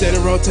 they say the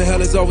road to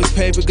hell is always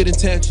paved with good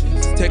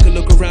intentions. Take a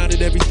look around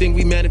at everything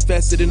we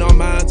manifested in our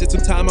minds. It's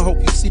some time, I hope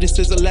you see this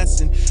as a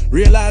lesson.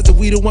 Realize that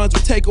we the ones who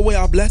take away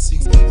our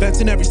blessings. Vents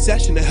in every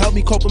session to help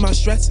me cope with my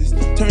stresses.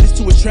 Turn this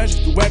to a treasure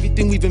through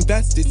everything we've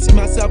invested. See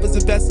myself as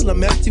a vessel,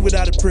 I'm empty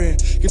without a prayer.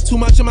 Give too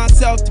much of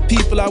myself to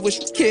people I wish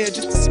would care.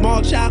 Just a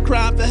small child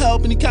crying for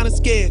help and he kinda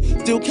scared.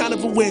 Still kind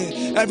of aware,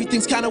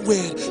 everything's kinda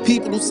weird.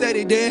 People who say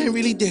they there ain't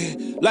really there.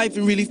 Life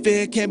ain't really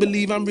fair, can't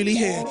believe I'm really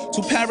here.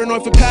 Too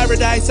paranoid for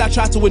paradise, I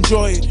try to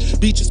enjoy it.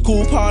 Beaches,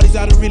 cool parties,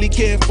 I don't really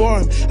care for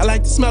them. I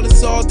like to smell the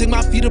salt, dig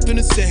my feet up in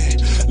the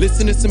sand.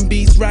 Listen to some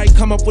beats right,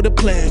 come up with a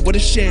plan. What a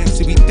chance,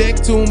 if we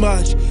think too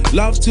much,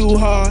 love too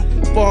hard,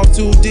 fall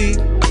too deep.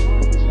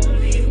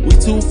 We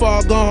too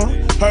far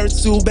gone,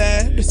 hurts too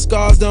bad, the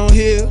scars don't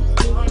heal.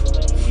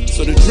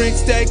 So the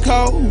drinks stay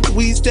cold, the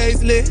weed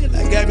stays lit,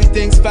 like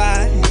everything's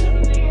fine.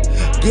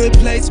 Good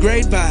place,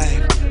 great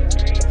vibe.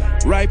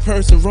 Right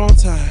person, wrong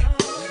time.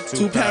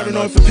 Too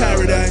paranoid for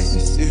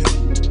paradise. Yeah.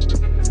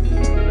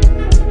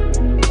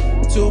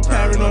 Too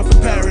paranoid for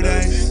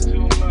paradise.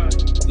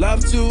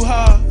 Love too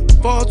hard,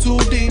 fall too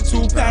deep.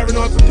 Too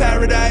paranoid for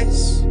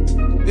paradise.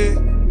 Yeah.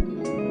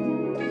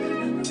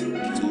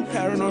 Too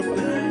paranoid for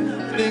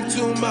think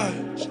too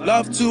much.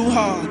 Love too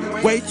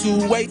hard, way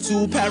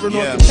too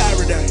paranoid for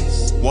paradise.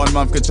 1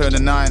 month could turn to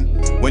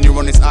 9. When you're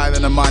on this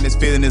island of mine, this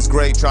feeling is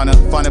great. Trying to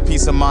find a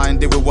peace of mind,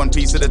 deal with one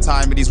piece at a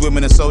time. But these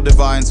women are so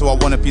divine, so I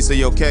want a piece of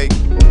your cake.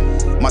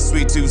 My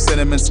sweet tooth,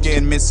 cinnamon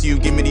skin, miss you.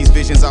 Give me these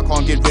visions I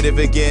can't get rid of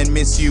again.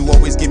 Miss you,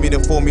 always give me the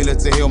formula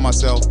to heal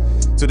myself.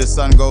 Till the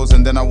sun goes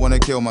and then I wanna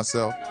kill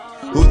myself.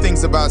 Who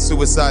thinks about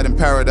suicide in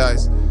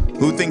paradise?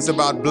 Who thinks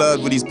about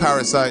blood with these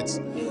parasites?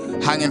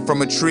 Hanging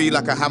from a tree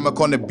like a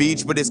hammock on the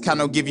beach, but this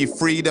cannot give you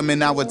freedom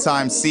in our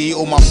time. See,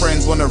 all my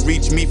friends wanna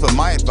reach me for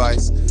my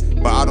advice,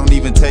 but I don't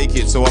even take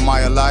it, so am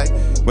I a lie?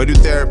 Where do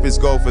therapists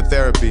go for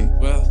therapy?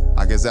 Well,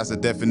 I guess that's a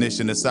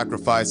definition of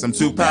sacrifice. I'm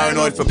too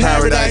paranoid for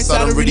paradise, I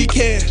don't really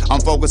care. I'm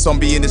focused on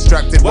being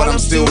distracted while I'm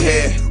still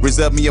here.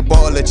 Reserve me a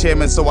bottle of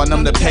chairman so I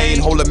numb the pain.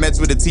 Hold the meds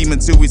with the team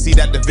until we see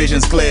that the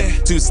vision's clear.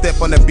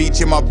 2-step on the beach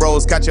and my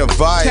bros catch a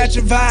vibe.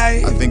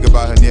 I think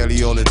about her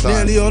nearly all the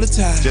time.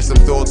 Just some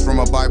thoughts from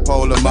a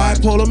bipolar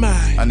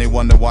mind. And they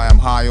wonder why I'm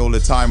high all the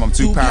time. I'm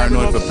too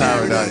paranoid for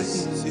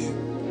paradise.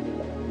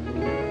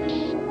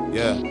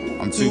 Yeah,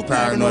 I'm too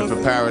paranoid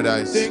for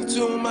paradise. Think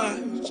too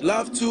much,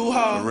 love too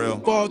hard, for real.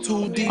 Fall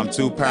too deep. I'm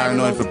too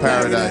paranoid for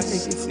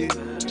paradise.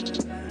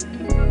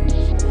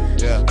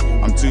 Yeah,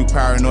 I'm too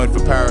paranoid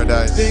for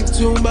paradise. Think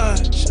too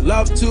much,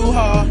 love too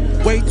hard,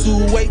 way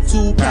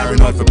too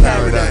paranoid for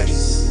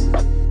paradise.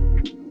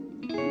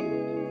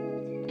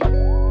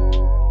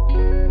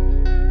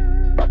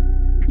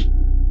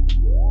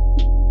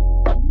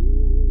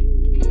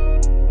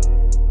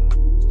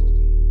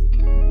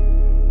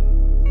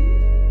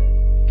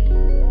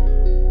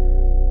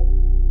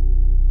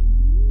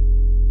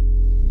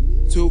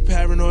 Too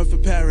paranoid for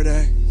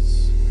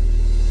paradise.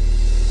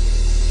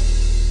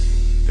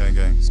 Gang,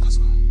 gang.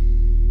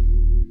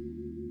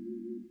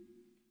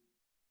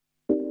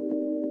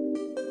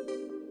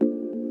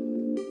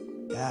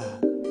 Yeah.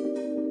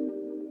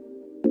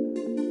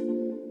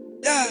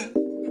 Yeah.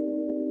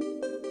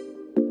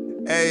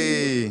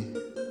 Hey.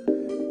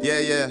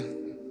 Yeah.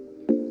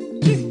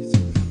 Jeez.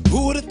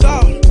 Who would've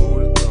thought?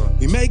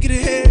 We make it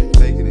ahead.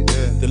 Taking it,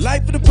 yeah. The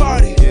life of the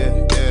party.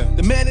 Yeah.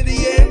 The man of the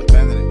year.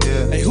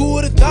 Hey, who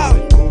would've thought?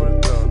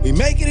 We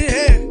make it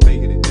ahead.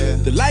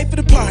 The life of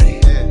the party.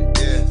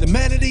 The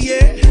man of the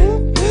year.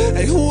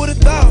 Hey, who would've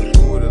thought?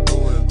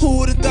 Who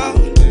would've thought?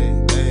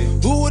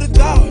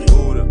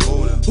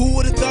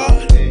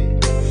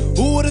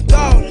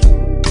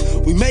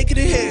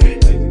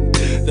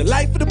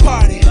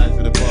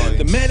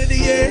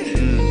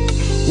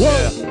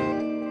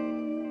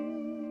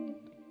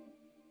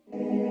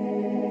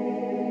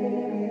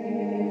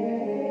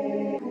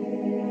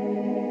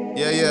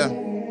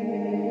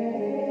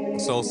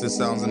 Solstice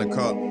sounds in the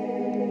cup.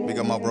 Big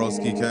up my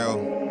broski Kale.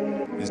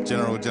 It's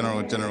general, you don't know.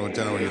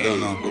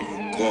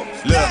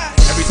 Look,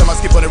 every time I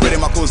skip on the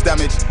rhythm I cause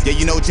damage. Yeah,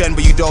 you know Jen,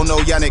 but you don't know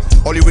Yannick.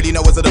 All you really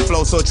know is that the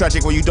flow so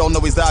tragic. What you don't know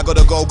is that I got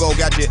a go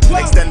gadget.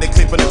 Extend the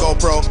clip on the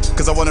GoPro,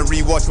 cause I wanna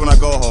rewatch when I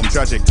go home.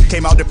 Tragic.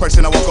 Came out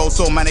depression, now I go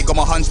so manic. Got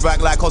my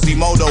hunchback like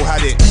Quasimodo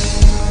had it.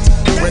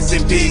 Rest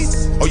in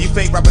peace. Oh, you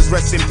fake rappers,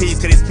 rest in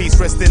peace. Cause this piece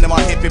resting in my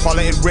hip. If I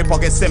let it rip, I'll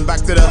get sent back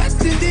to the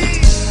West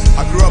Indies.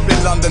 I grew up in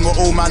London where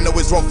all man know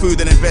is raw food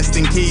and invest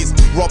in keys.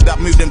 Rob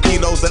that move them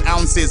kilos and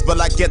ounces, but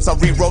like gets I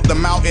rewrote the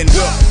mountain.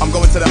 Look, I'm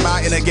going to the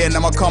mountain again. Now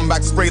my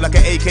comeback spray like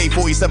an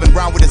AK-47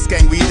 round with a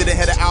skank. We didn't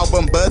hear the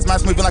album, birds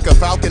man's moving like a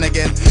falcon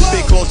again.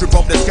 Big claws rip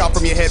off the scalp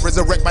from your head,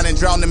 resurrect man and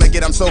drown him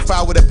again. I'm so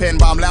foul with a pen,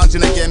 but I'm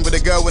lounging again with a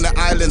girl in the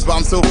islands, but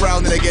I'm still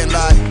frowning again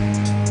like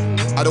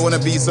I don't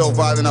wanna be so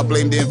violent, I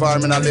blame the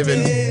environment I live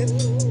in.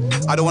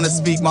 I don't wanna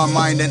speak my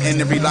mind and end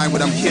every line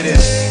when I'm kidding.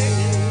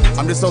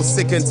 I'm just so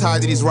sick and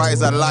tired of these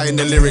writers that lie in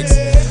the lyrics.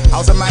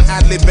 How's a man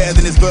ad-lib better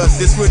than his verse?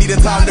 This really the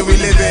time that we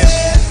live in.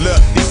 Look,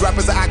 these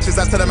rappers are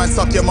actors, I tell them man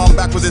suck your mum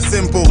back was it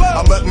simple.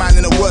 I'm work man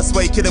in the worst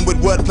way, kidding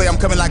with wordplay,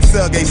 I'm coming like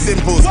Sergey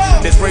Simples.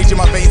 There's rage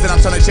in my veins and I'm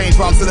trying to change,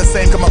 but I'm still the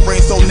same cause my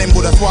brain's so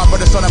nimble. That's why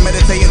brothers trying to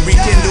meditate and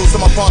rekindle. So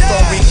my past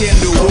on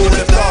rekindle, who would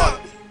have thought?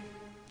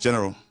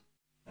 General.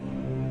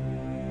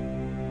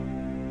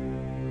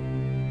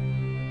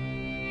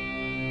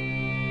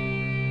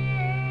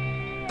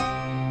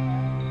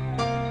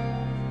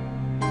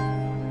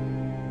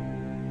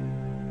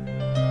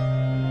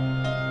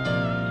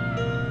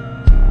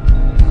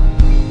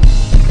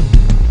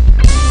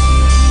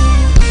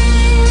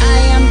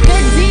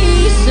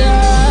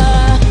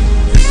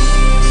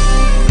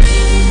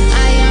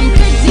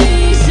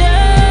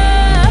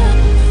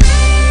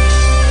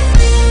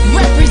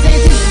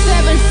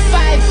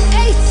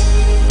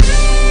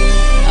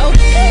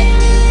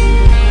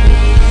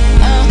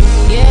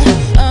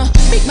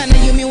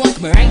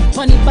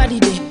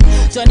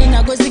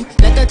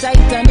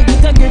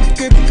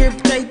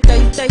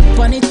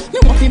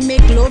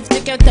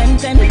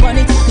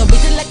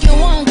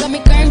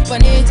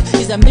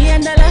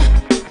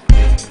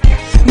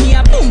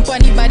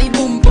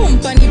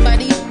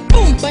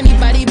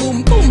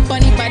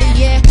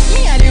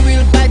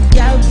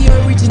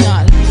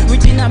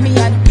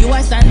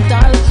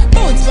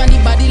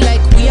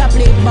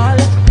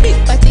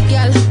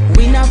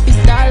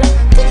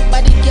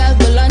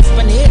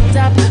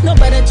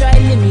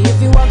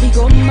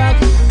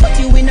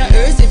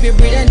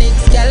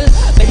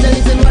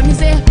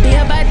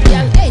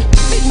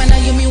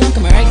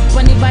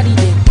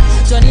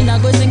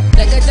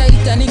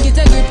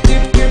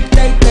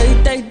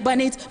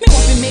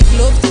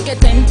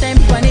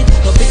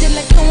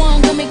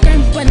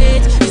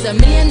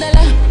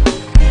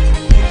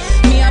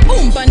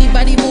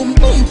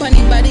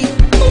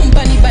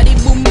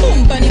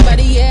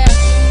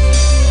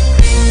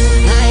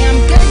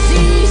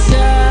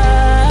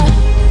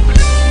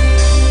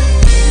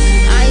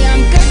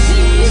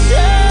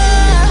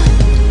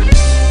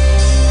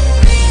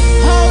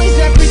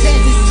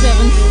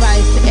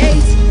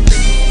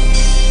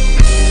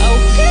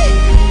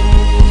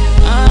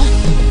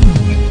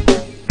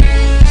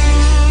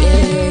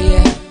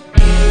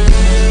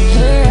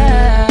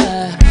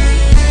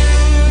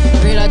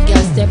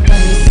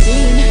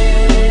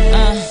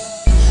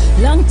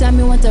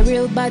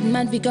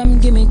 Come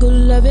give me good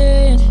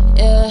loving,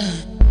 yeah.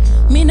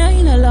 Me not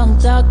in a long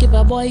talk, if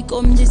a boy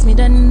come diss me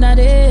then that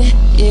day,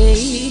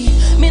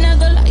 yeah. Me not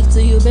gonna lie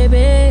to you,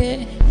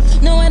 baby.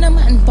 No one a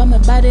man for my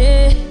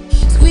body.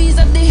 Squeeze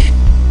up the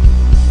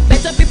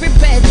better be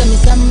prepared, tell me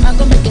something I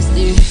gonna make you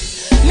stay.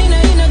 Me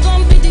not in a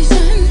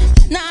competition.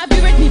 Nah, be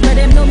ready for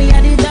them, know me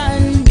had it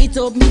done. Beat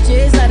up me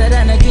chase other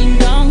than a king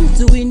kong.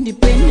 Too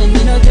independent,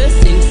 me not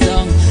just sing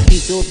song.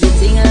 Beat up the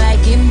thing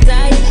like him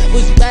tight.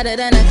 Push better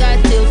than a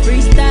cocktail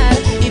freestyle.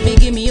 If you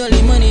give me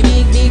only money,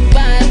 big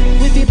bad.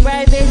 We be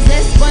private,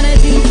 that's wanna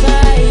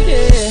divide,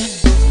 yeah.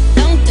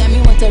 Don't tell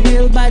me what a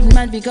real bad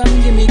man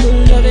become, give me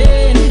good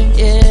loving,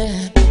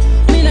 yeah.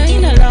 Me not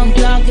in a long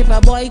talk, if a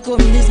boy come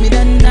this me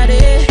then not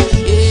it,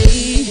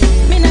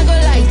 yeah. Me not go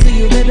lie to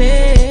you,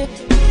 baby.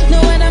 No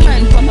other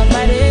man for my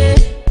body.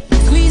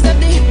 Squeeze up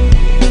the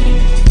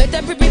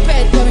better be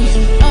prepared for me.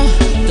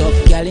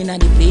 Tough gal inna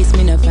the place,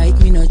 me no fight,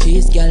 me no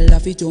chase. Gal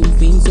laugh it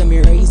jump in, so me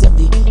rise up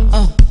the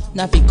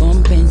now fi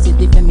compensate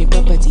the family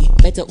property.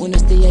 Better wanna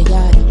stay a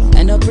yard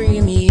and not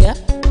bring me up.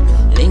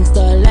 Links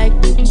tall like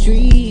the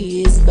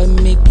trees, but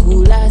me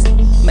cool as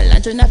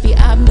Melancho na fi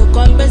have no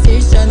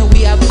conversation.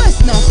 We have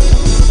bust now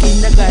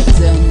in the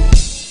garden.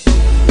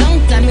 Long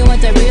time me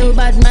want a real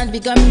bad man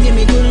become give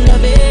me good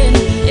loving,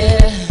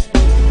 yeah.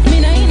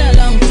 Me not in a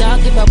long talk,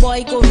 if a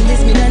boy come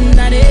this me then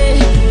not it,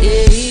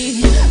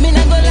 yeah. Me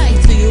not go lie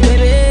to you,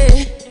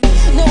 baby.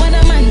 No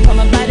other man for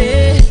my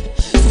body.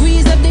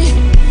 Squeeze up the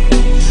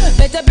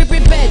better be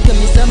prepared, cause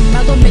me something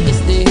I gon' make you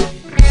stay.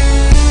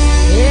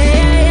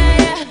 Yeah.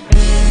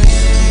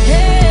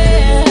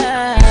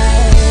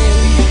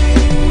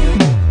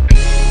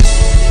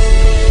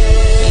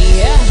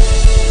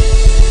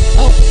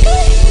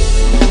 Okay.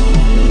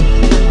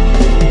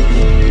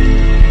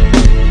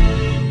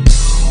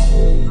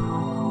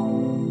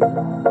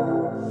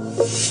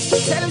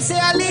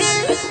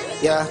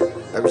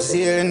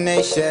 resilient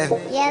nation.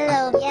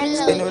 Yellow,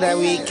 They know that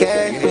we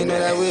care, they know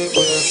that we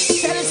will.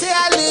 Tell them say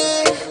I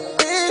live.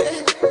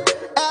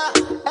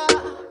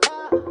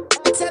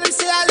 Tell them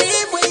say I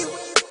live where you.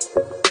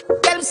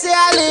 Tell them say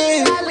I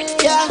live.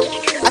 Yeah.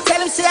 I tell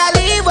them say I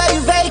live where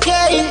you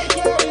vacate.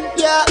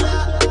 Yeah.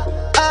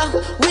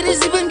 We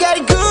just even get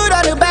it good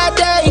on a bad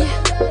day.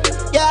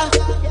 Yeah.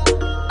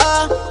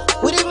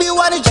 We didn't even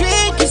wanna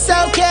drink, it's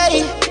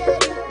okay.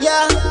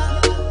 Yeah.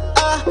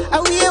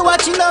 And we ain't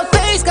watching no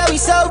face, cause we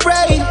so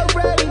brave.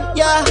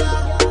 Yeah.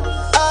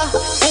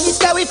 And it's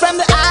got we from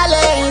the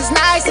islands,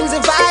 nice things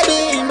and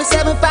vibing. But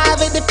 7-5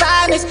 at the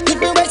finest,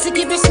 different ways to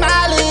keep you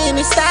smiling.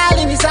 It's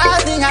styling, it's our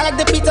thing. I like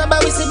the pizza,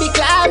 but we still be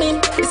climbing.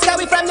 It's got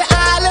we from the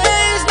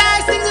islands,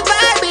 nice things and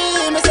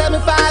vibing. But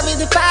 7-5 at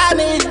the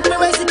finest,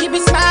 different ways to keep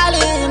you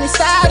smiling. It's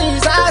styling,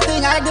 it's our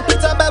thing. I like the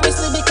pizza, but we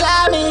still be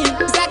climbing.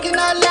 It's I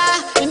cannot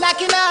lie, and I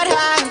cannot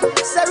hide.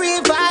 It's a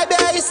real vibe,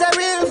 yeah, it's a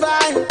real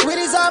vibe. With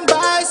his own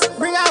boys,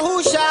 bring out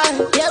who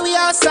shine. Yeah, we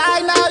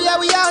outside now, yeah,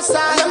 we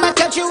outside. Love my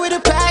country with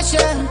a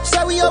passion,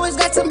 so we always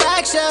got some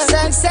action.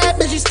 Sunset,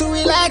 bitches to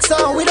relax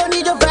on. We don't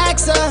need your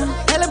vaccine.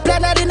 Hella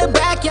planet in the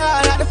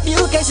backyard. Out a few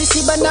cases,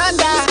 see, but none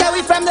die. Stay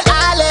we from the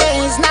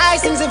islands,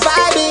 nice things and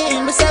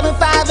vibing. But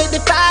 7-5 at the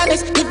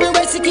finest, different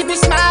ways to keep you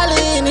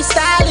smiling. It's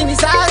styling,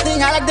 it's our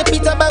thing. I like the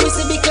pizza, but we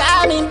still be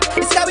climbing.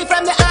 It's got we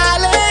from the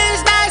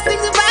islands, nice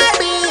things and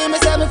vibing.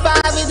 But 7-5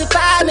 at the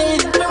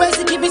finest, different ways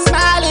to keep you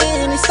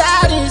smiling. It's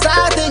styling, it's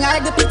our thing. I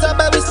like the pizza,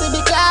 but we still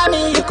be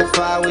climbing. Looking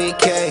for a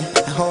week,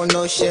 hold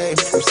no shame.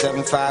 I'm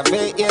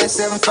 758, yeah,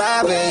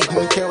 758.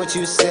 Don't care what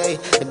you say,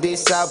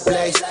 this our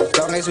place.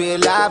 Long as we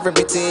alive,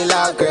 reputation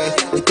out great.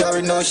 We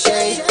throwing no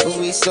shade, but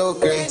we so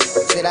great.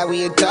 Say that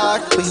we a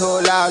dog, we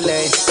hold our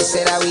legs.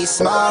 Say that we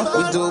small,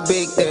 we do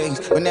big things.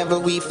 Whenever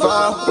we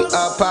fall, we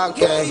up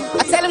okay.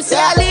 I tell them say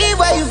I leave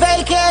where you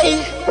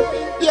vacate.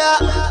 Yeah.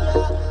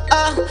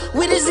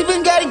 We just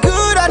even get it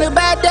good on a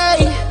bad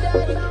day.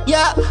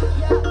 Yeah.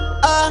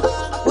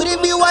 We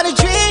didn't even wanna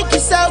drink,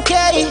 it's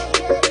okay.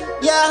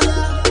 Yeah.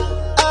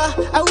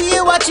 And we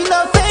ain't watching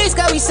no face,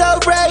 cause we so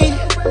brave.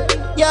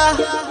 Yeah.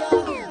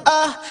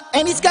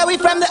 And it's got we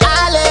from the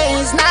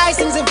islands, nice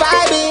things and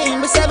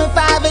vibing. But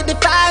 7-5 at the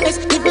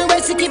finest, different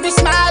ways to keep you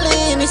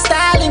smiling. It's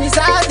styling, it's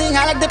our thing.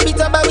 I like the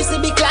pizza, but we still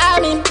be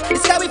climbing.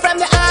 It's got we from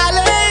the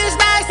islands,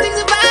 nice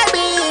things and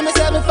vibing. But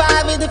 7-5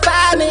 at the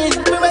finest,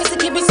 different ways to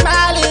keep you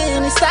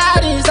smiling. It's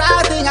styling, it's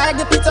our thing. I like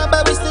the pizza,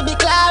 but we still be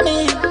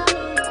climbing.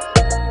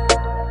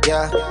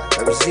 Yeah,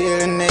 a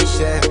resilient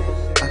nation.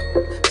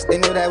 They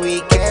know that we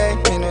care,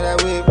 they know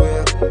that we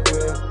will.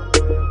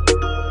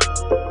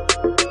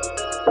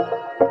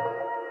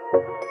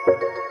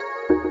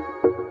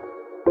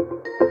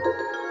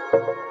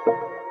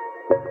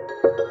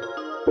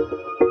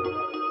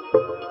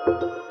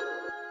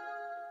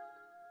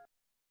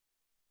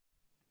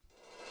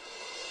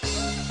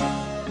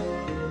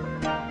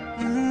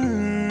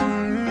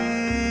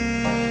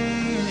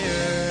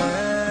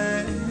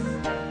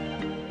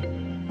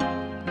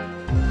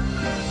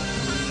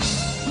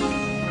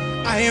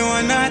 I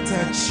wanna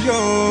touch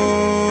you,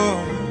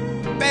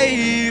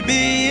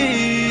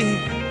 baby.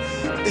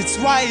 It's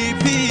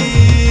YP,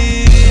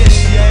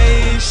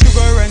 yeah.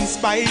 Sugar and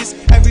spice,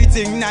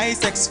 everything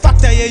nice. X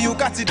Factor, yeah, you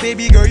got it,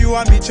 baby girl, you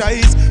want me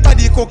choice. But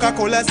the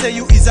Coca-Cola say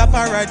you is a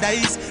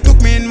paradise.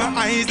 Look me in my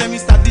eyes, let me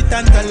start the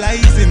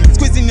tantalizing.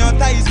 Squeezing your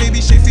thighs,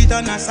 baby, shift it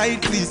on her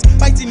side, please.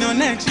 Biting your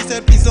neck, she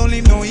said, please don't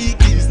leave no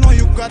hickeys. No,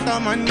 you got a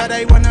man that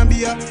I wanna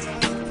be a.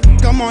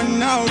 Come on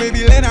now,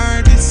 baby, let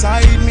her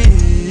beside me.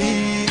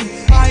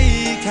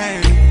 I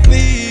can't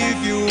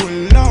leave you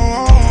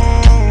alone.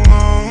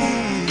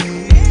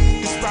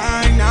 It's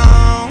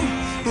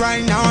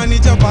right now I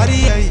need your body,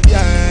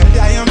 yeah.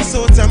 I am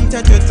so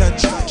tempted to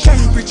touch.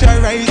 Temperature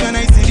rise when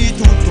I see the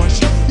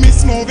toothbrush.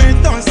 Miss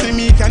moving, don't see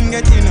me can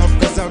get enough.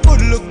 Cause a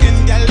good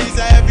looking girl is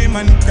a heavy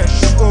man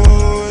crush.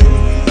 Oh,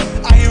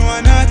 I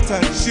wanna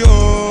touch you,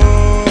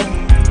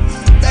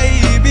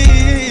 baby.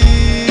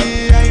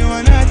 I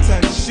wanna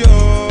touch you.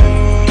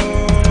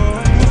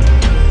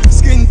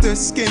 Skin to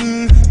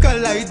skin,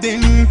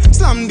 colliding.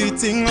 Slam the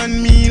thing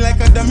on me like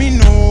a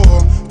domino.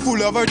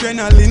 Full of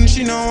adrenaline,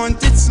 she don't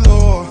want it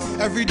slow.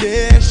 Every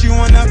day she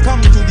wanna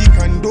come to the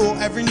condo.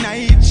 Every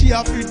night she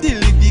have to deal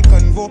with the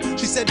convo.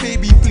 She said,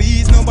 baby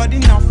please, nobody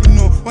nothing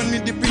know. When me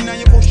dip in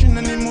your ocean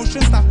and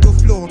emotions start to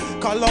flow.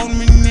 Call out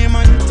me name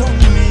and tell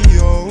me,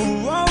 yo.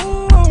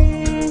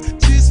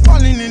 She's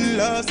falling in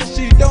love, so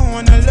she don't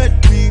wanna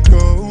let me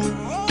go.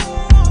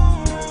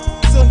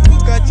 So you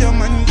got your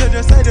man,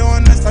 just I don't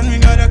understand. We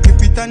gotta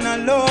keep it on a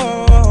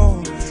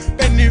low.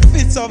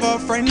 Benefits of a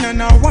friend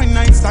and a one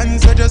night stand,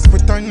 so just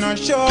put on a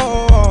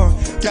show.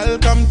 Girl,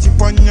 come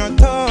tip on your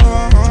toe.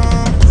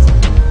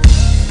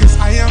 Cause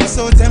I am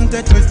so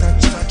tempted to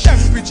touch.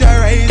 Temperature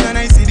rise and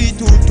I see the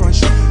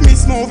toothbrush.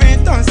 Miss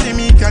moving, don't see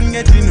me can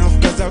get enough.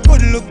 Cause a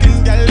good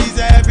looking girl is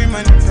a every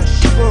man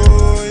crush.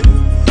 Boy,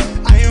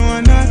 I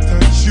wanna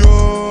touch you,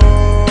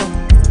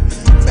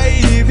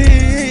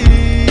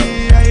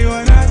 baby. I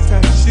wanna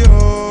touch you.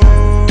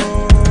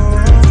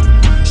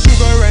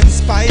 Sugar and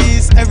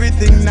spice,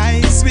 everything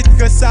nice. With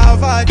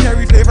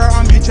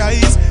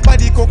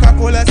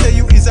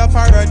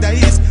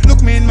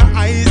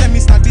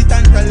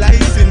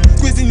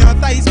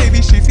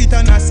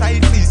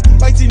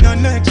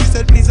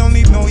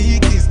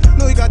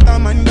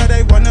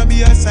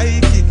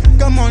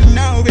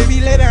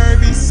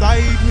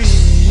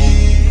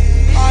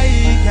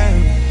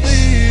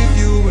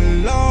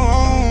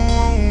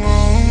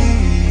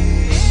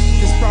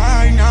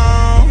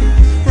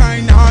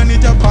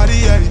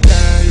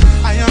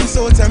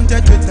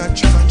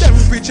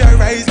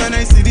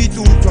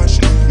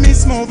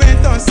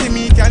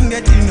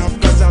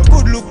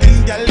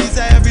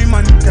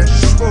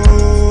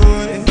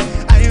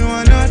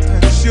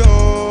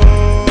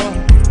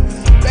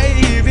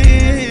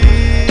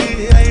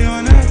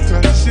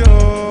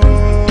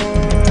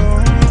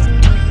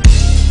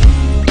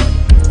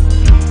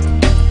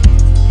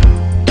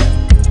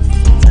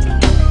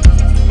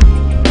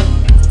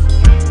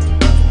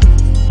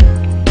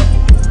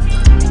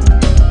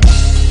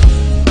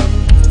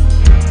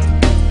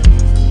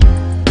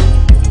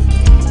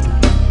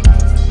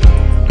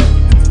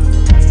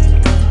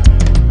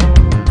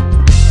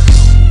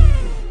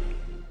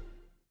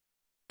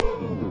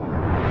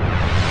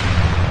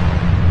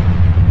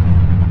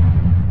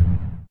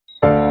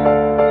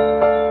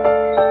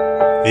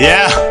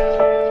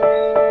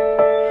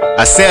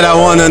I said I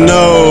wanna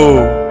know.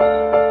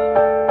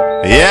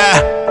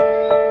 Yeah.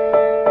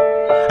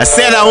 I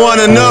said I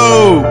wanna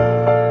know.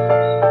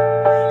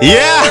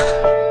 Yeah.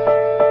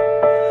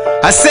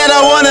 I said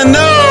I wanna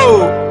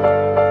know.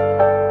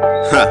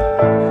 Huh.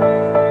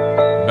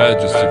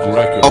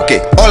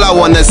 Okay, all I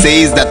wanna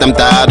say is that I'm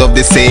tired of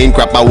the same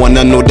crap. I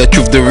wanna know the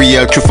truth, the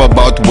real truth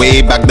about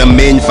way back, the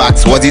main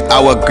facts. Was it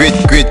our great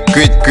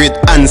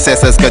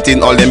ancestors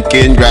cutting all them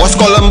cane grass? Was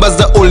Columbus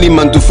the only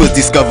man to first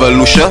discover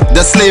Lucia?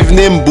 The slave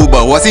named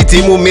Booba, was it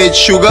him who made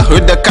sugar?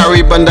 Heard the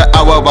Carib and the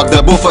Arawak,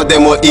 the both of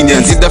them were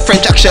Indians. If the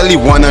French actually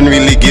won and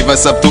really gave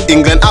us up to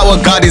England, our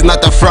God is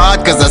not a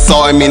fraud, cause I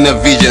saw him in a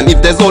vision.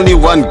 If there's only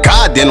one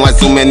God, then why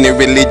so many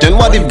religion?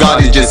 What if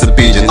God is just a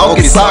pigeon?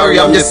 Okay, sorry,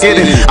 I'm just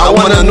kidding. I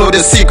wanna know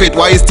the secret,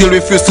 why he still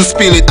refuse to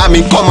spill it. I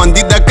mean, come on,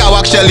 did the cow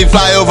actually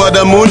fly over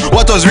the moon?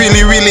 What was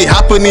really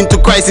happening to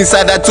Christ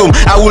inside that tomb?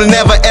 I will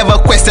never ever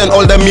question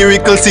all the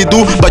miracles he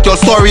do, but your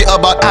story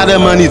about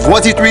Adam and Eve,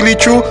 was it really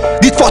true?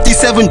 Did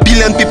 47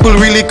 billion people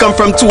really come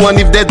from two? And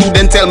if they do,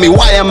 then tell me,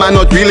 why am I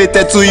not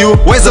related to you?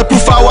 Where's the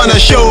proof I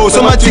wanna show? So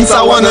much things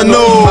I wanna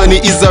know.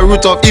 Money is the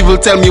root of evil,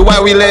 tell me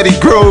why we let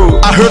it grow.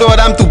 I heard what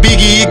I'm to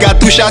Biggie, he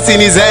got 2 shots in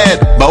his head,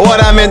 but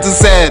what I meant to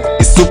say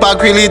is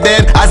Tupac really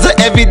dead? As the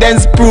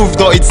evidence proved,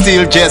 though it's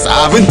still just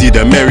haven't. Did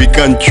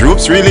American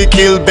troops really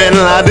kill Ben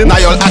Laden? Now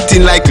you're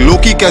acting like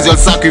Loki cause you'll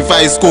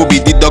sacrifice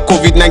Kobe. Did the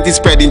COVID-19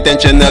 spread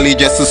intentionally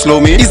just to slow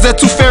me? Is the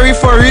tooth fairy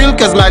for real?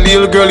 Cause my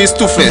little girl is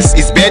toothless.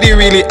 Is Betty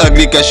really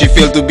ugly cause she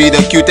failed to be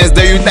the cutest?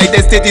 The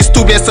United States is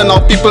too best and now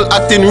people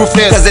acting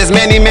ruthless. Cause there's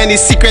many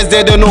secrets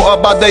they don't know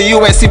about the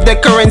US. If the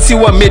currency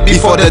were made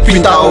before the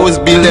Twin Tower was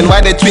built, then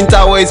why the Twin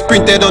Tower is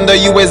printed on the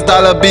US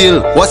dollar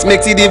bill? What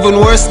makes it even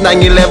worse?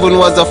 9/11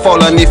 was a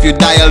fall, and if you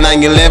dial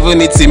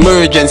 9/11 it's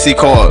emergency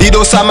call. Did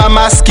Osama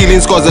mass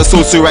killings cause the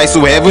souls to rise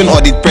to heaven?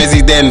 Or did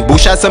President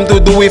Bush have something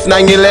to do with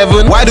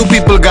 9/11? Why do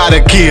people gotta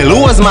kill?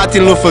 Who was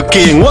Martin Luther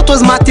King? What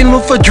was Martin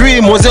Luther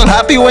dream? Was you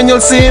happy when you'll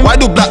see him? Why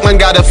do black men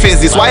gotta face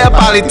this? Why are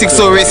politics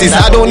so racist?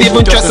 I don't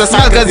even trust a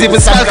smile cause even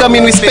smile come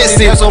in with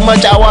space. So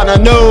much I wanna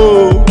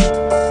know.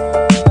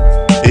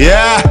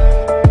 Yeah,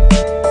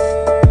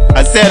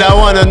 I said I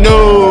wanna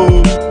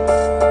know.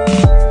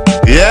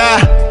 Yeah,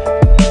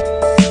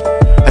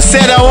 I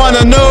said I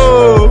wanna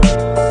know.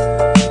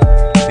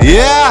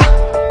 Yeah,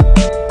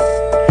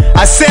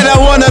 I said I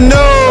wanna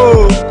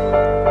know.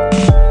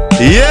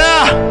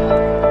 Yeah.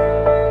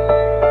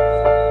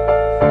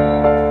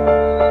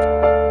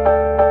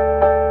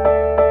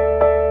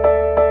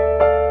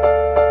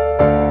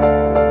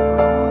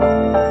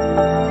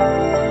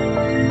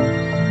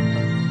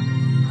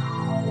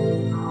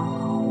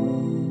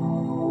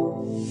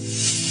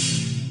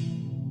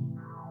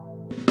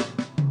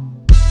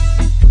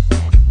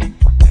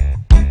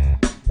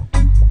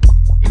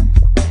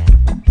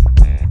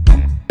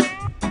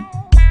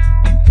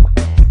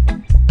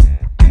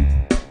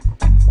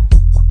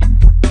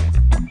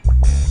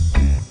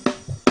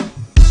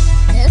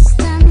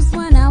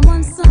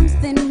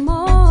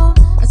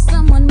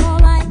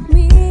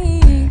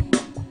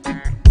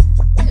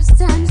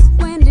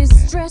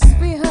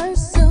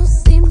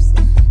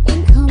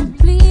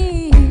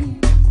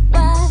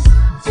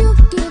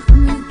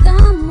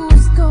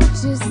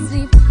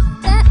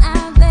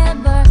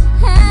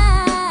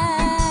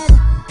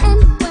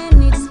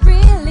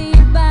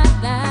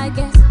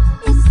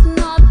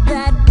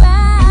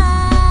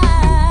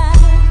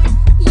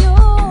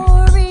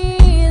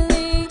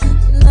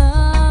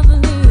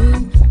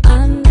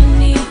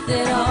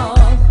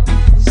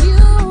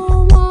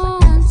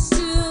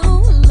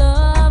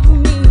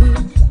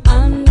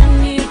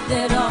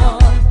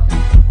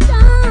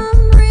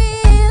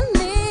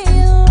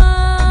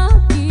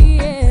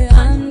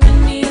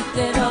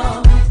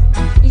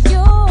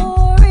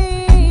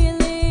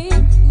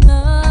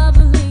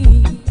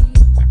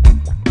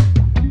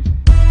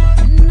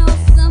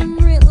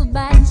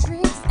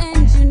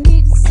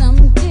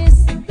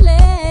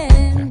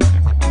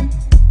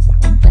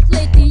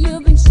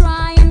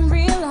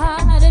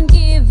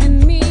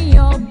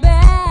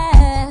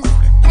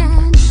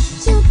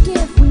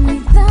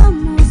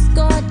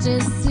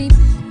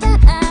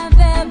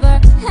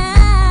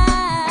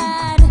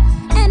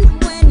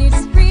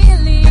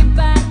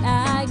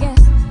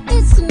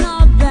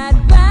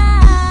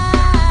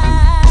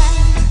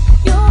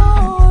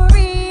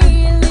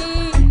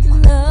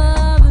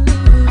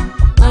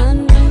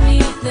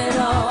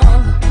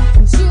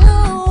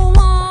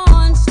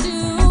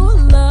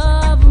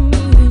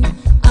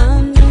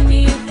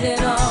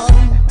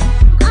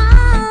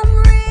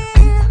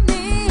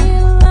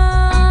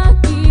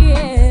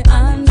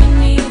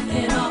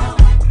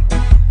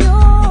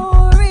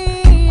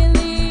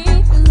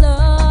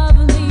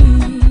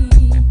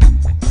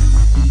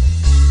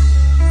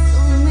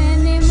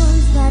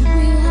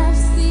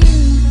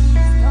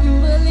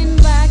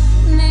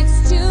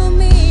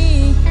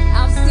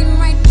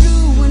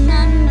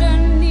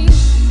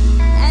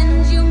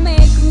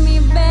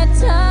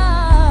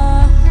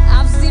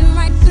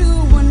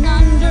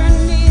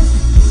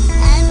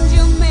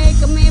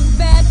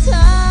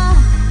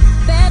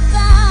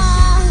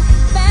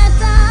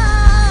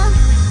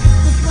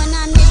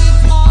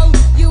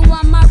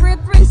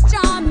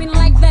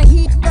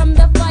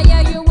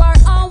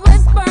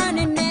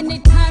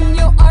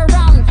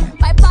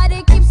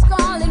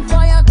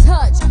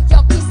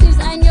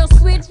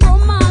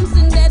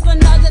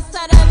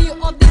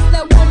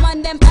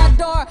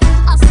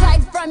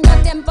 from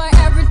your temper,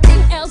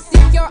 everything else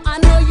secure. I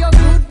know you're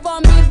good for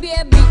me,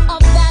 baby,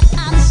 of that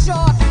I'm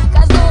sure.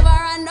 Cause over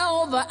and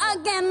over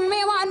again, me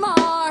want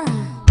more.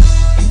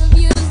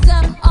 You've used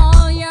up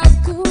all your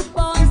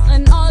coupons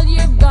and all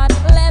you've got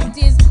left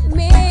is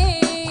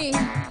me.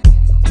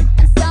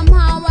 And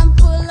somehow I'm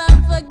full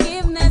of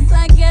forgiveness,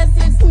 I guess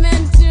it's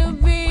meant to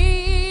be.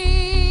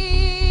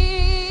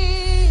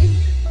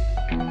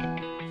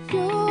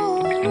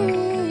 You're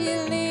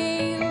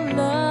really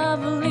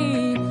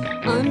lovely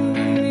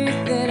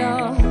underneath it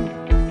all.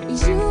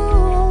 You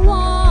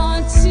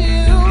want to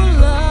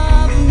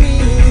love me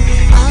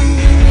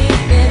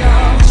underneath it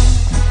all.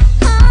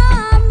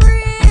 I'm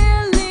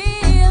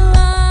really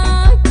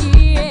lucky,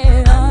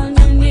 yeah,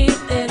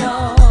 underneath it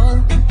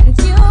all. And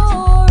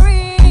you're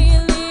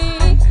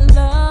really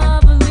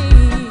lovely.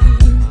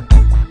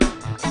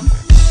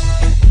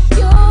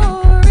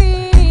 You're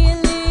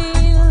really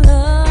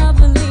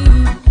lovely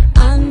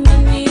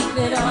underneath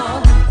it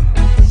all.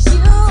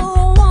 You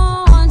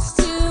want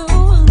to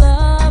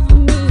love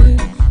me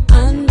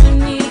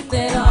underneath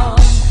it all.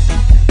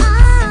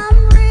 I'm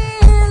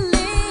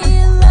really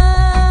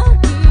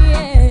lucky,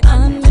 yeah,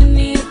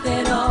 underneath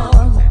it all.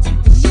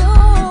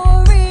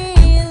 You're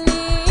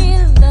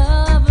really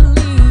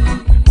lovely.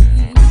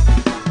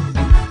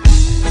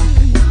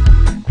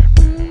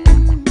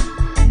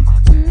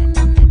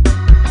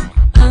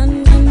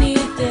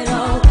 Underneath it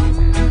all.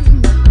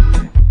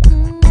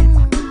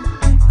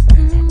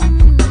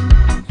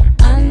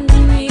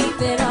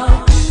 Underneath it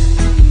all.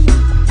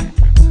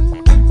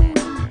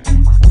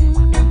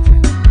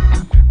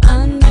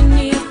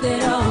 Underneath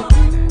it all.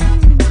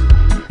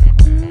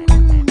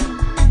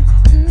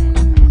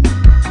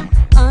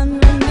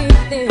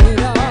 Underneath it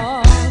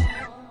all.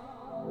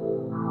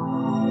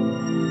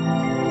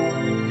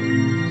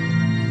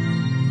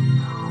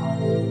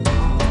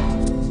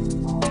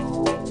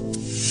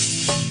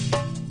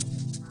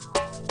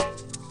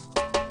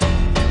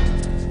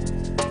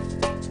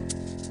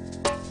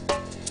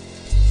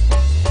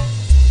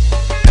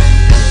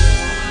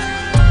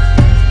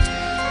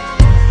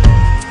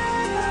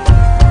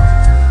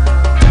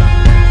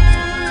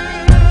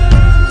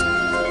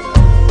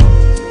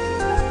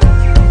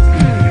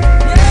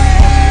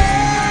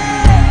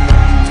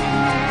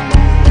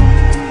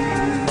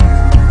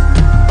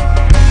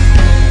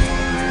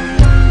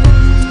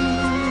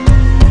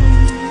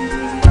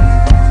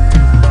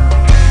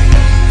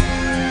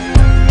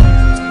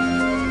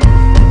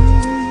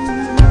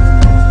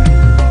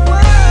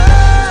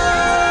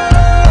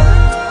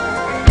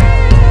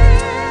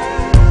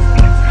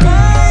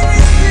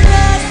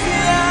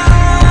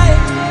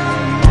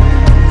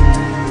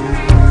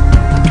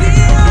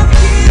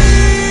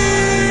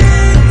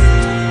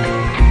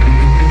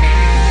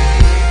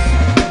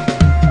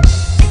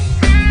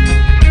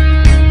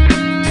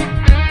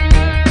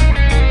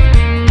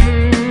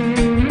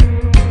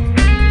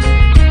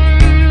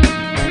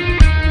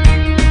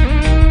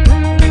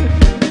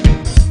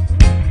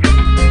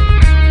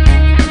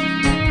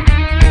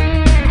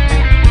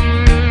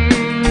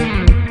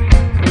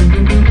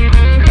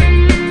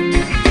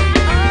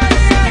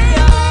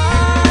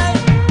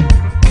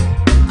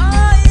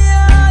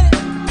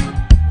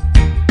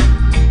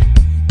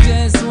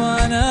 Just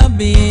wanna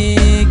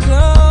be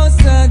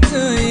closer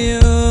to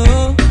you.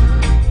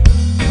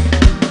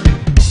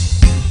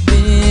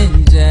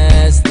 Being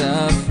just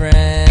a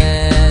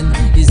friend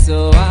is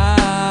so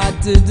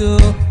hard to do.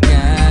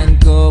 Can't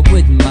cope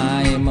with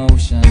my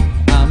emotion.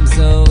 I'm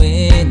so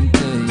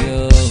into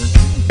you.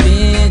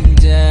 Being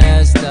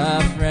just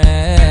a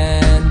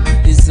friend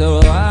is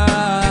so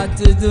hard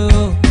to do.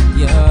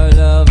 Your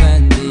love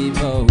and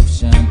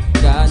devotion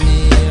got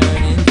me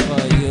yearning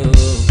for you.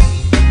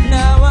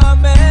 Now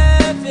I'm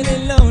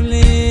feeling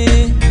lonely,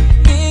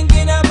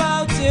 thinking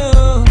about you.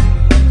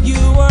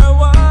 You were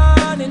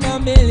one in a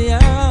million.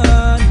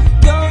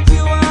 Don't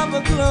you have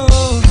a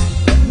clue?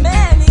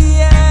 Many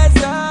years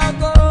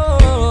ago,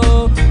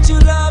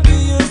 true love you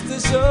used to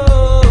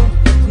show.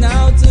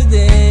 Now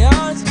today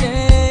all's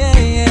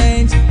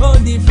changed, whole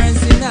different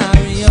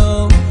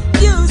scenario.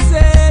 You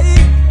say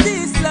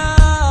this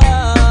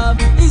love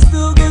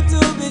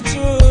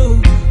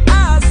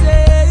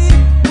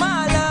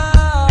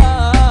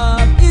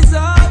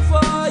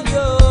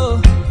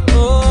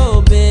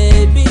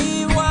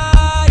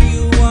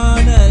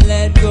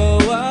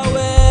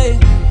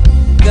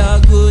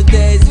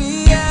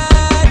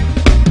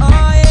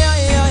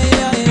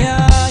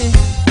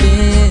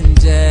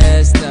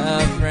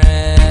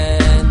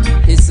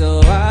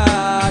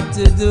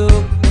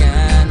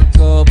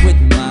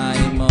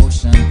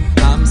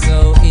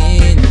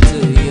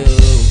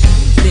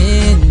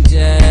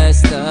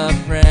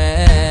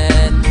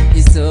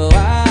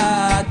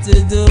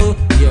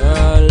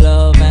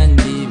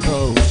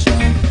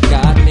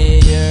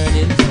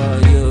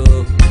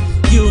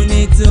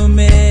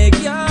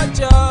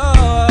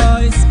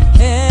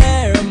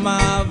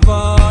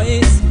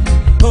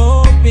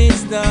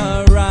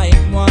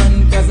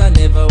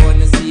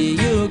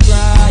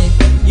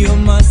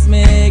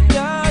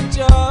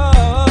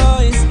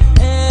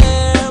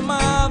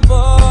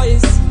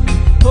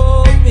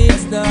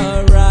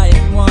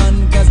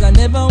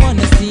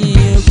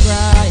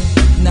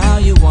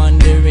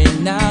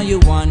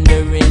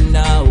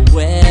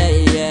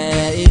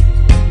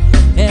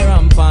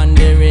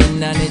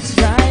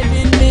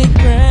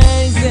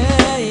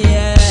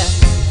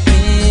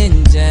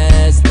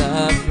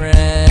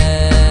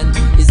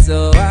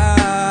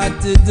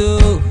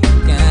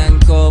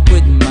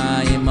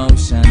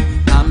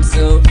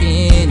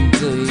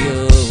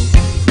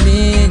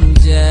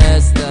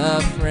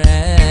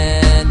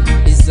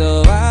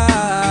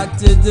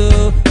to do.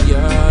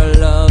 Your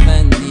love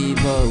and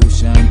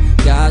devotion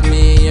got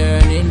me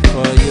yearning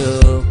for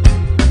you.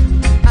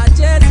 I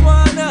just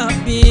wanna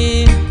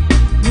be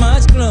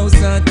much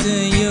closer to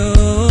you,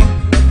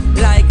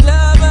 like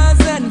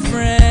lovers and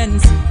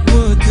friends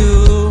would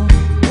do,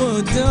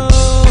 would do.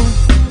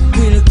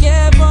 We'll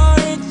care for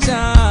each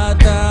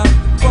other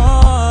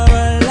for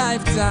a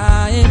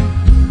lifetime.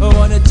 Oh,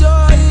 what a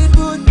joy it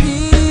would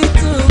be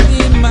to be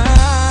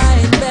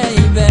mine,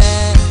 baby.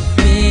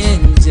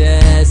 Being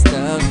just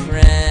a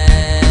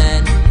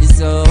friend is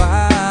so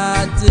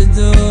hard to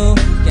do.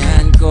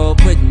 Can't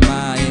cope with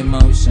my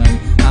emotion,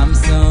 I'm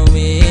so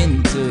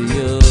into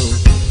you.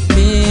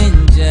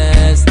 Being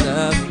just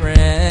a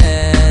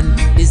friend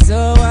is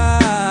so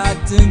hard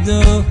to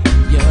do.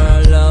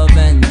 Your love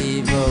and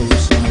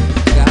devotion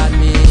got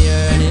me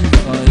yearning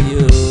for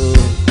you.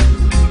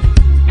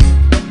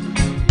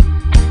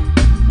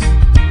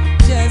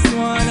 Just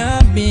wanna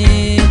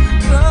be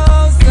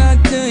closer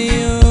to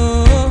you.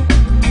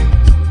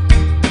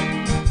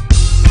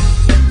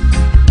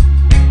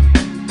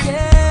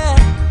 Yeah,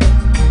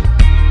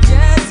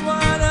 just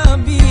wanna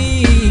be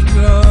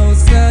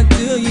closer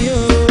to you.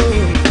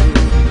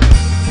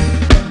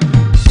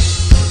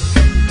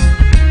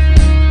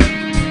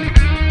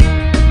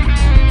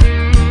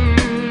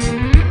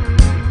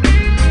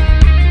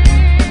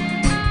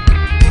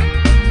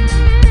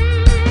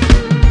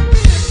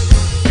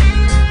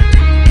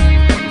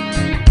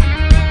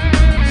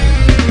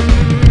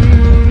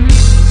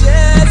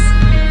 Just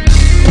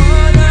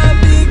wanna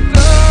be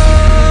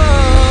closer.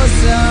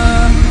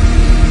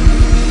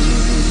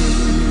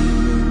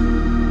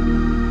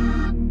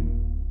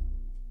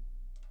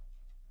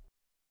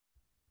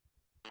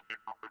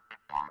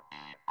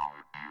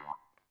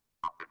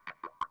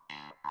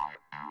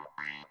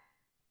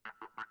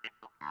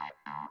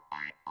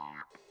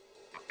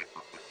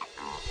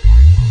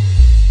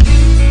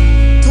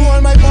 To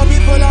all my poor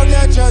people out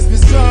there, just be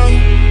strong.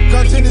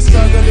 Continue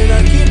struggling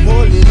and keep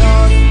holding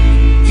on.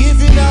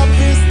 Giving up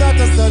is not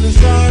a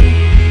solution.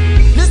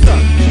 Listen,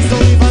 so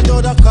even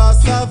though the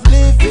cost of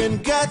living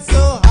gets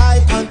so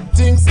high and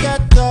things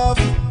get tough,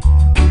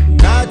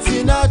 not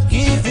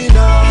giving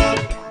up.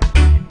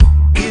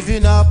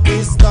 Giving up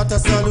is not a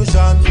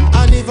solution.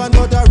 And even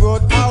though the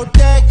road out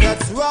there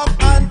gets rough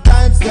and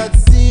times get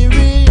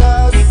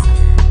serious,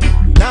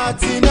 not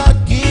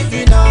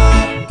giving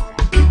up.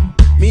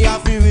 Me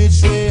have to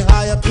reach way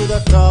high up to the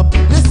top.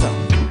 Listen,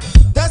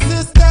 the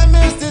system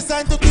is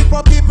designed to keep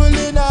our people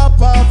in our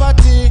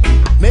poverty,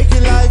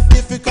 making life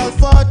difficult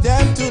for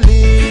them to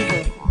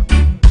live.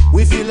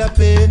 We feel the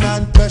pain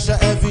and pressure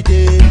every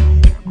day.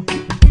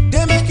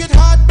 They make it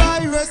hard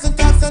by raising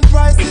tax and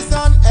prices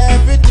on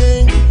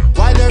everything,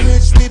 while the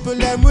rich people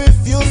them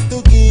refuse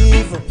to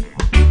give.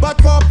 But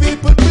poor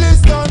people,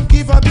 please don't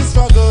give up the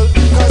struggle,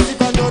 cause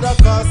even though the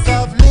cost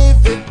of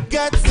living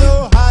gets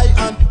so high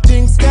and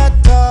things get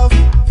tough,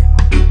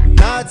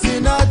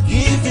 not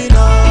giving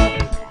up.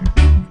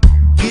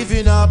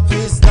 Giving up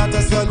is not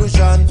a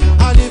solution.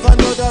 And even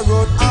though the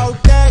road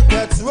out there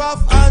gets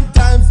rough and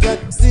times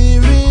get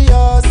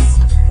serious,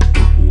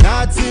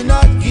 not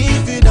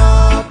giving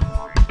up.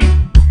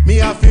 Me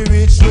have to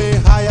reach way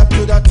high up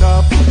to the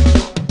top.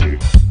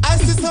 I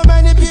see so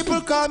many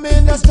people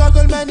coming, they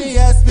struggle many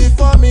years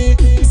before me.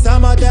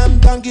 Some of them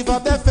don't give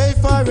up their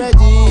faith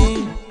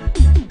already.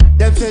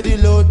 Them say the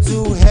load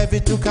too heavy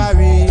to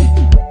carry.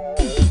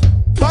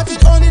 But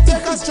it only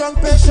takes a strong,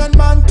 patient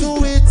man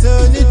to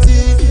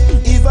eternity.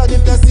 Even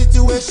if the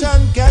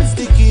situation gets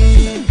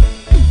sticky,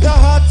 the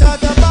hotter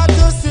the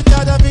battle,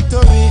 sweeter the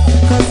victory.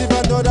 Cause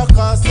even though the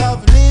cost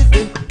of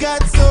living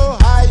gets so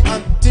high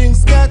and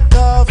things get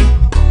tough,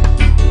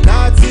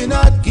 not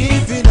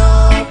giving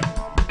up.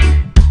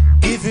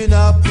 Giving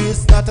up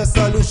is not a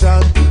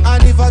solution.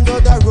 And even though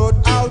the road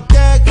out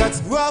there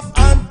gets rough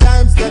and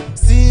times get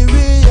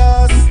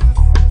serious,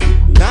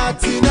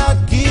 not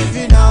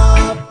giving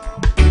up.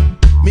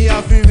 Me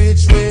have to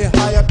reach way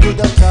high up to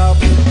the top.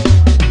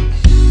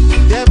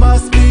 There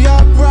must be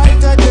a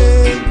brighter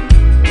day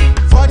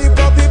for the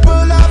poor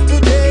people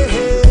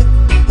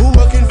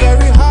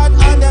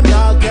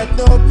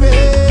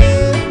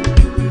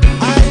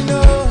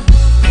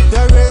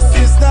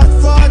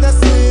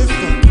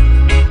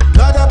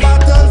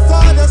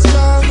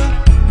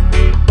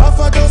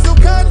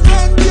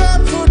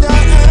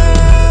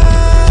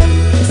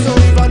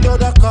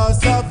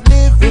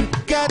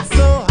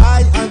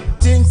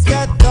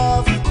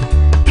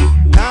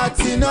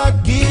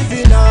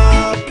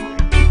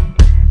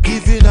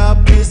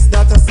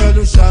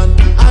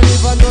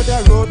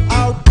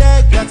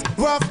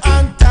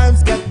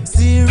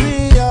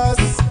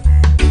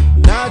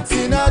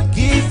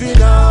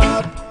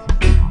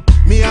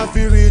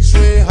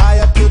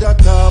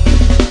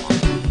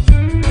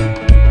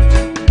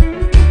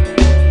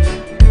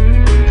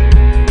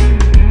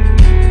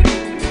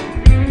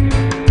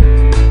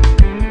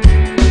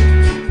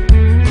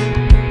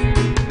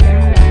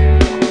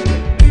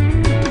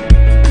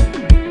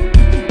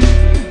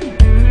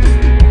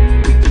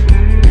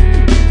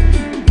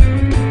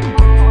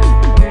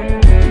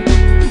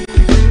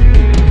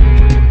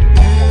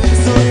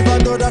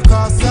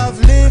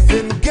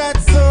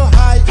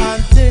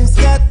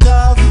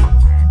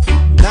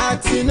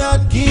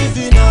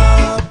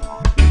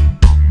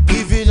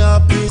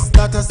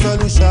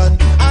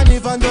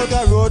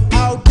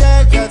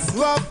day gets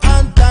rough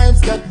and times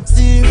get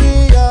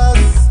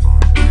serious,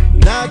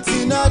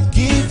 Natty not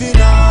giving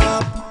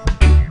up.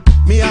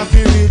 Me have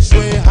to reach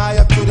way high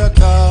up to the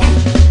top.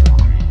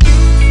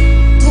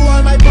 To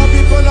all my poor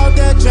people out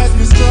there, just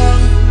be strong.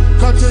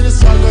 Continue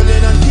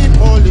struggling and keep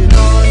holding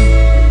on.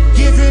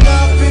 Giving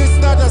up is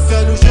not a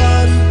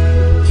solution.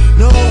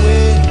 No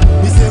way.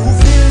 We say who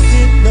feels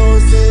it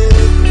knows it.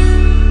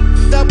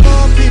 The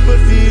poor people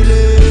feel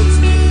it.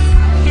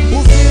 Who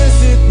feels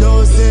it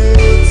knows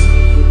it.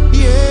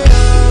 Yeah,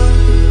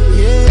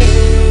 yeah,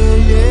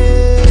 yeah,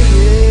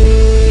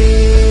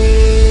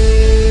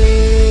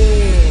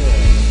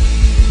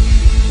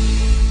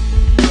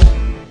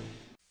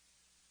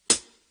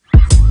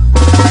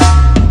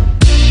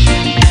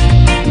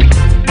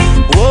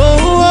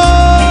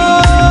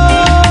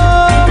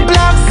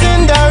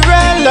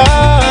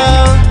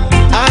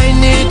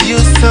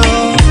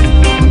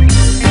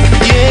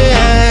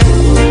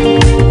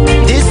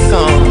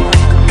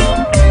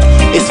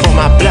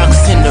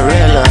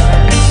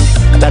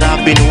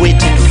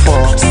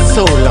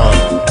 so long,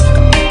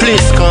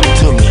 please come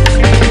to me.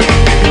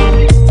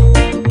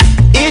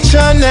 Each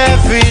and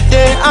every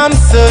day I'm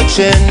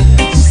searching,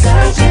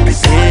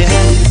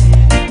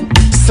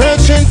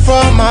 searching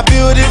for my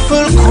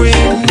beautiful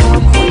queen,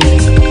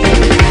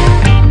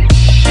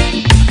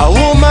 a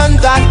woman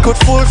that could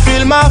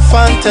fulfill my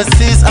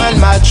fantasies and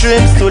my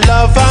dreams, to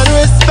love and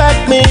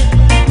respect me,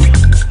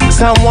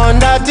 someone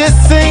that is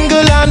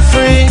single and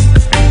free.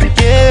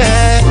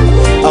 Yeah,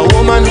 a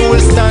woman who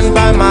will stand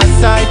by my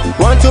side,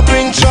 want to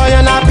bring joy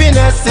and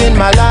happiness in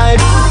my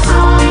life.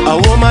 A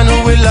woman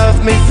who will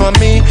love me for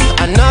me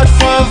and not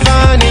for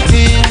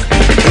vanity.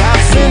 Black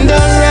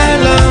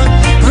Cinderella,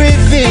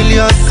 reveal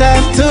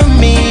yourself to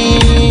me.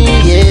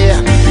 Yeah,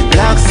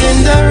 Black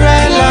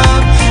Cinderella,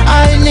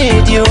 I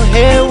need you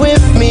here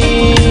with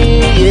me.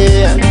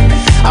 Yeah,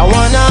 I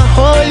wanna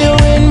hold you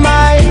in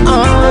my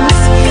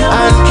arms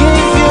and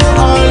give you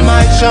all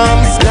my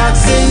charms. Black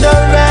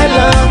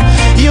Cinderella,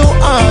 you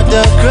are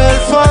the girl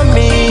for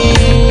me.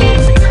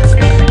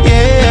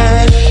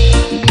 Yeah,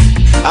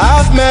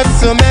 I've met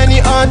so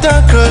many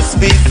other girls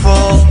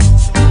before.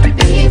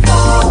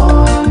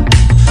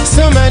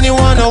 So many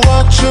wanna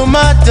walk through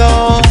my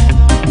door.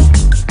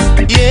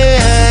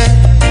 Yeah,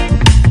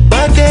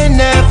 but they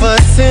never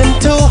seem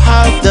to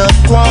have the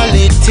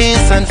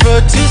qualities and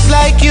virtues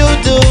like you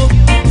do.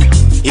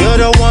 You're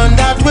the one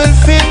that will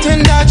fit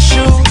in that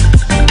shoe.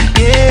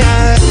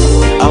 Yeah,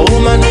 a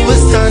woman who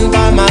will stand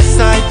by my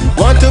side,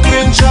 want to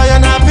bring joy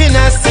and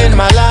happiness in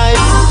my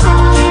life.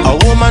 A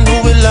woman who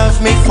will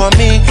love me for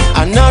me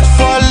and not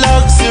for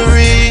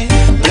luxury.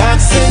 Black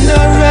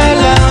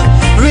Cinderella,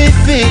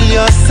 reveal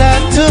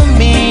yourself to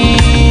me.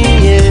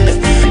 Yeah,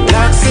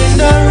 Black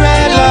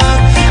Cinderella,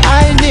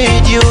 I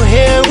need you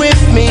here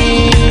with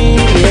me.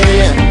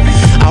 Yeah,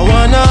 I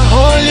wanna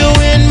hold you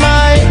in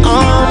my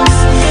arms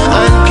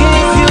and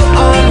give you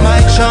all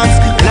my charms.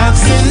 Black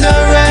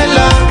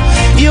Cinderella,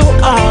 you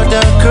are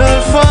the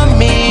girl for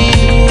me.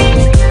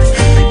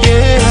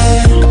 Yeah,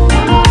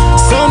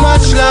 so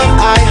much love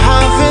I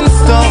have in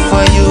store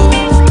for you.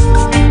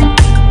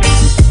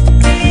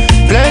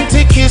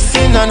 Plenty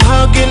kissing and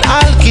hugging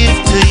I'll give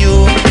to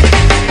you,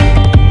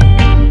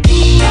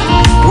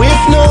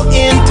 with no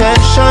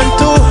intention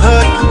to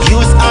hurt,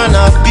 use and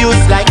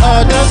abuse like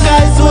other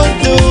guys would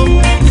do.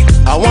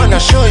 I wanna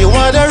show you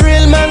what a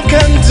real man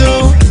can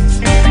do.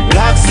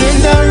 Black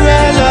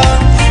Cinderella,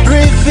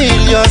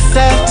 reveal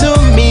yourself to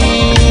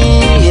me.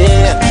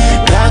 Yeah,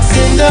 Black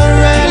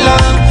Cinderella,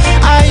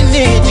 I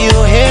need you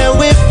here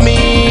with me.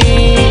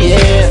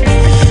 Yeah,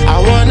 I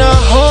wanna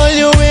hold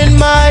you in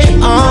my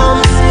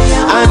arms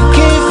and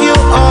give you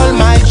all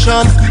my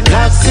charms.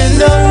 Black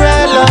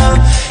Cinderella,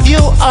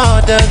 you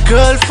are the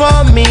girl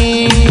for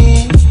me.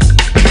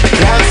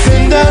 Black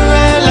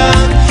Cinderella,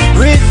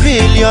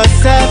 reveal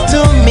yourself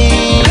to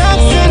me. Black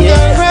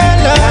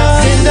Cinderella,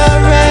 Black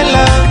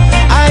Cinderella,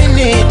 I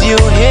need you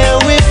here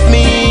with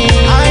me.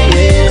 I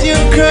need you,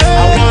 girl.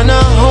 I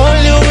wanna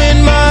hold you in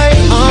my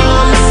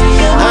arms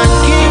and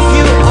give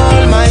you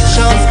all my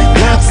charms.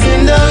 Black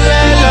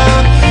Cinderella,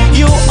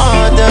 you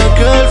are the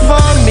girl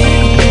for me.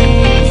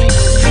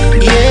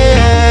 Yeah.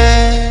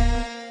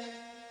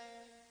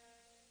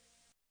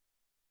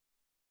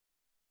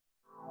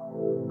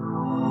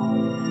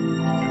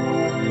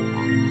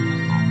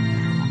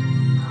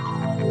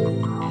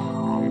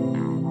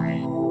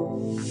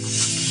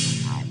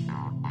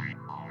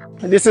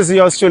 This is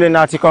yours truly,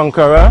 Natty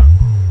Conqueror,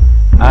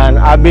 and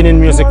I've been in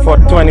music for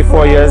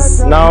 24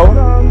 years now.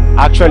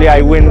 Actually,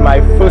 I win my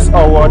first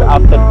award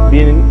after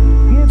being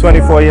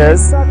 24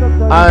 years,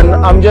 and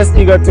I'm just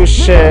eager to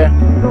share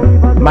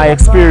my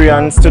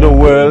experience to the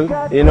world,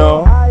 you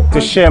know,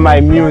 to share my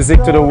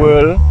music to the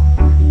world.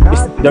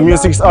 The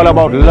music is all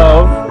about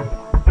love,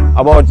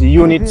 about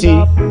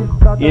unity,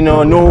 you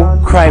know, no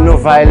crime, no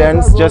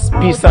violence, just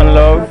peace and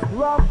love.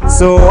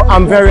 So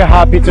I'm very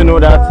happy to know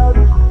that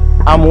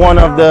I'm one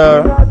of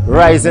the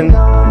rising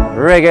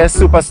reggae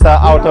superstar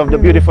out of the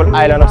beautiful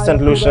island of St.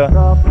 Lucia.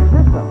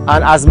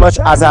 And as much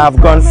as I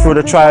have gone through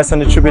the trials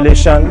and the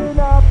tribulation,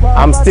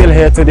 I'm still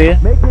here today.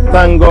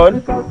 Thank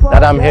God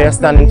that I'm here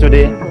standing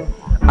today.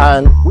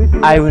 And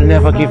I will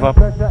never give up.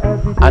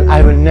 And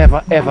I will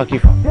never ever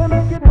give up.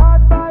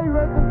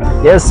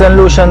 Yes, St.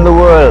 Lucia and the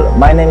world.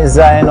 My name is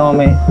Zion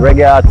Omi,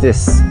 reggae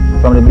artist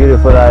from the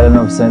beautiful island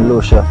of St.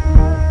 Lucia.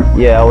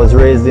 Yeah, I was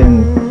raised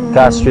in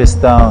Castries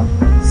Town,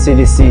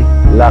 CDC,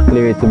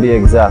 Lockleary to be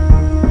exact.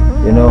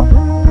 You know,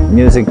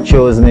 music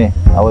chose me.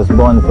 I was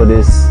born for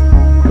this.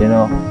 You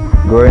know,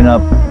 growing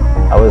up,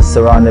 I was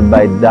surrounded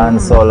by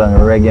dancehall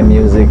and reggae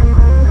music.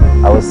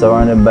 I was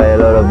surrounded by a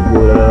lot of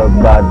good, a lot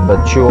of bad,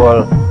 but through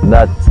all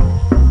that,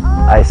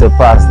 I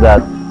surpassed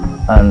that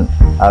and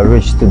I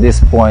reached to this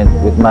point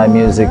with my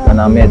music,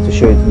 and I'm here to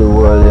show it to the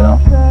world, you know.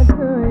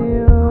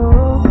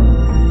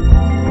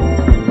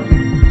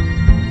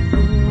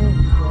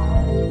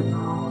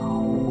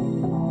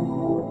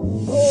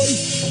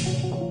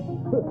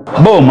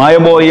 Boom, I'm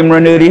your boy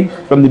Imran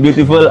Nuri from the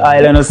beautiful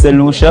island of St.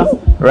 Lucia,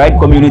 right?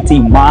 Community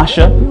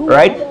Marsha,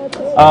 right?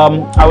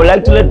 I would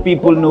like to let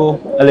people know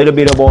a little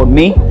bit about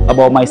me,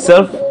 about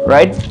myself,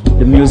 right?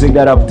 The music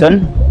that I've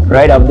done,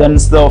 right? I've done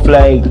stuff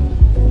like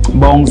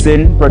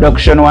bouncing,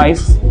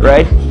 production-wise,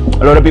 right?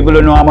 A lot of people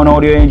don't know I'm an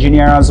audio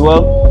engineer as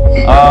well.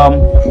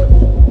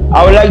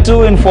 I would like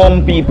to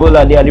inform people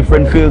that there are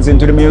different fields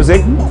into the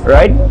music,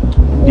 right?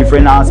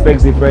 Different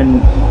aspects,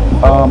 different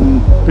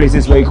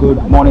places where you could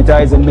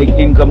monetize and make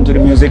income to the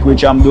music,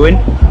 which I'm doing.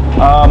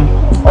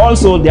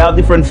 Also, there are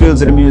different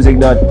fields in the music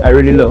that I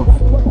really love,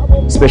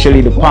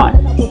 especially the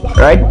pan,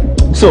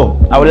 right? So,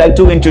 I would like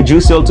to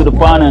introduce you all to the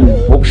pan and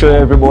hope sure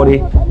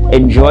everybody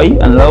enjoy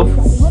and love,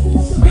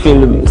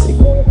 feel the music.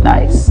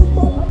 Nice.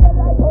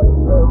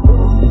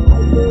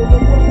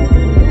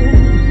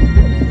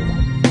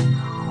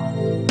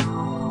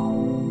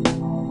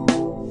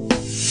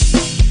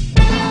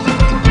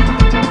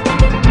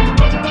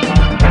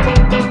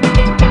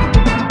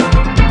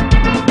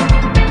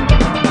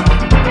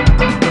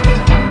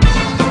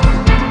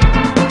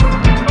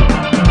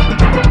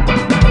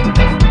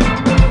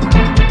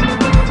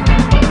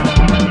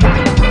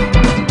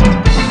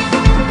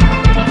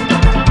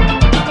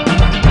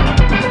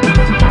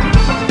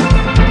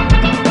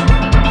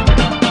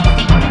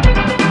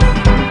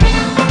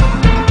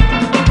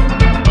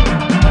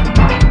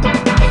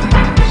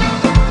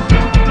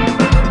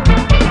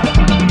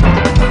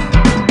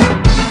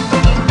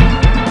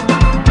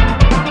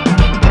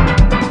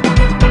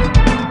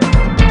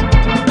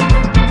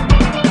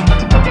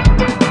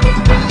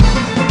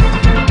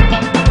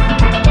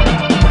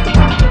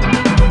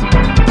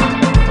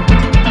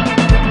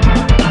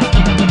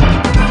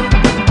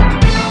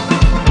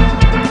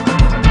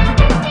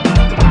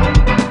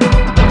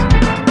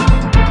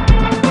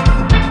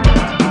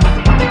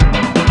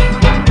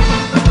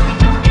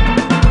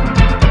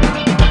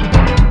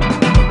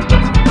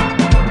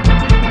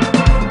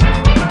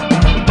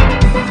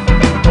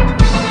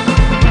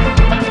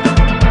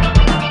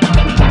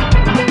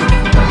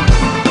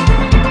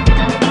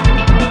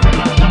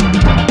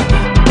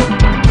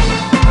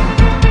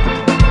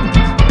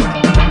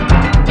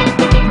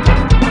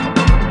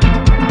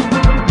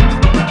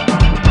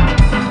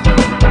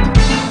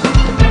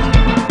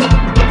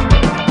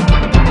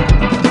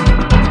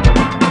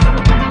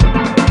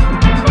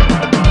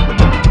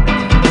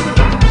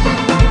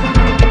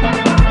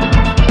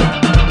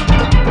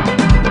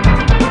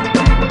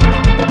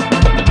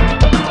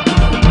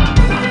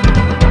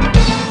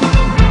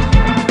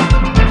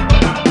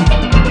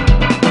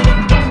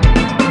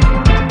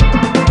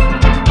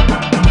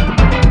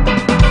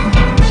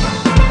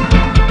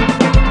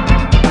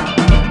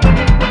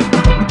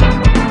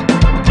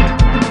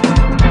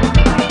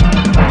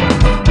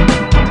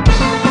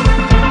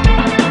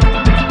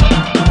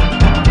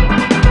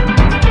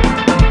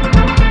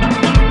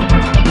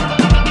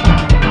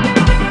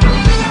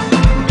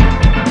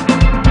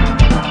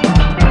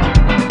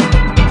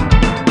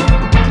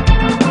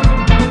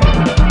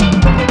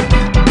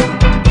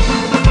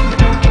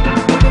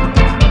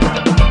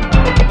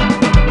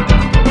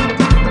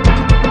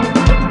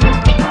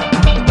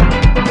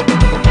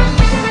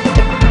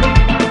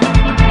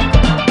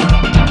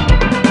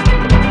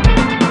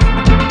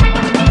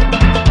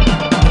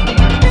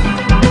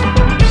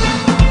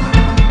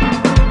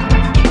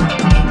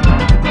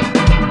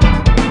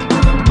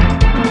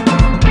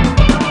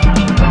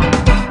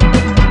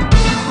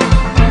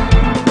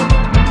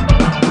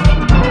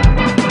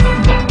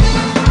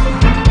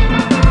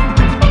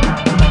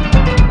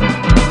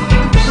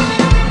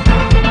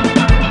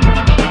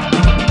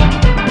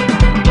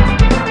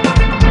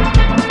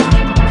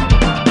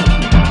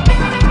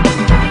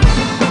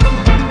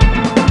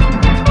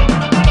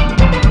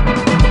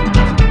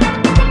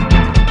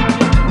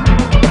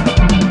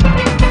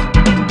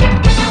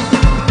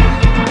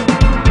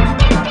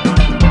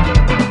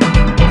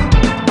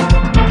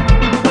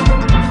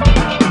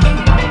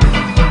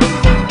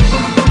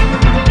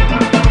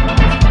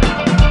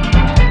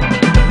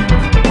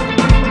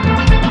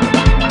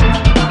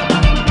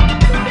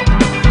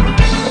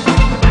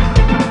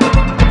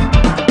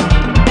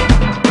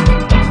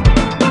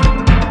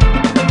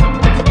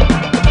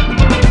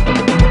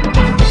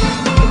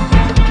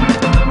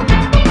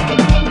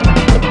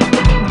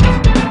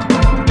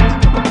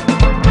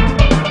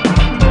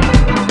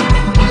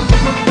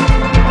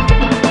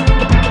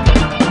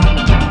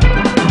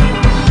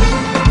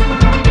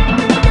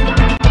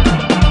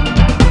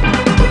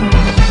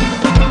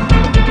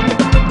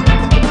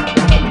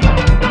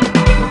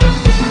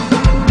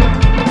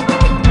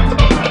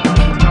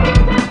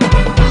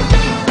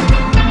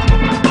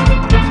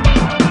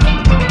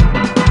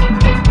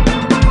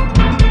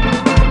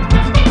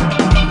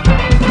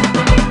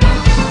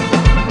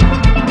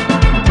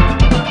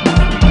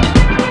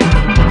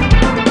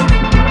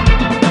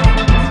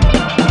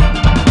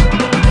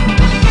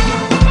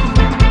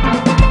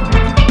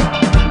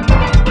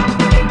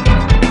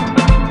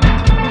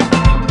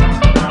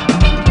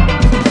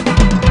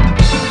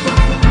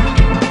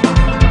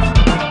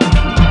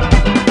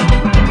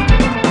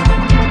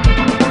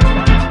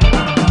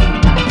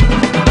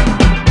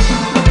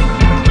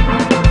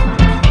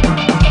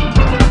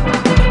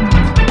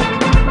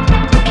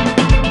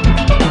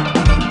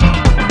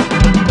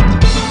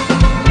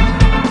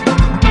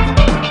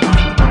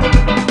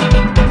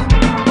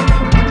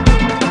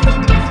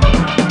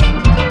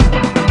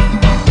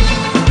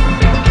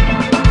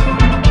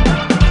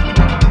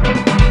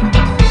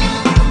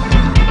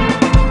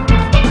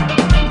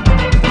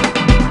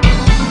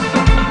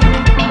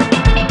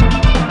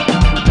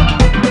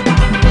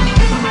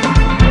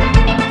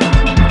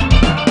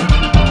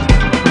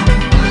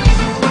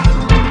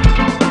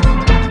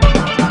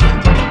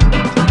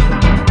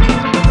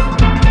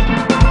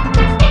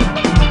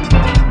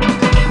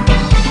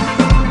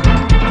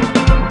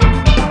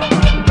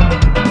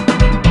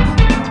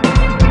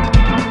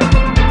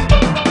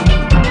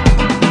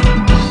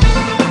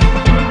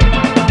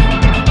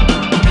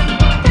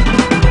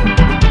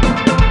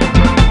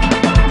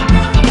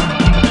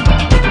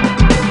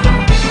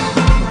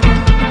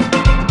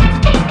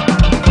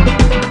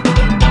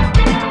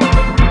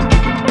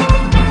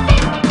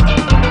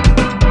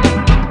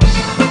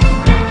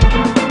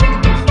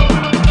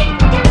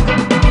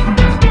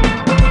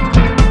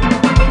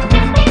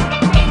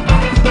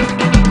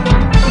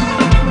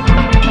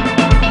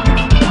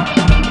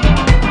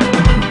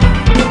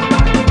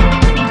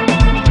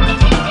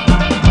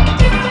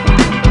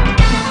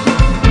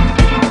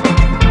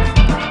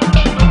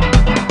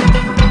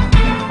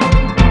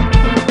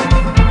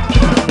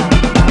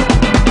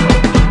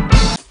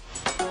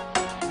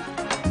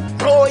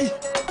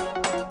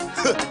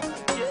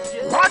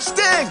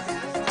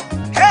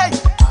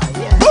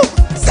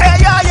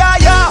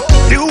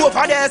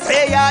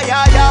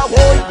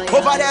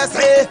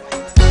 say,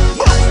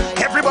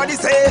 everybody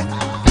say,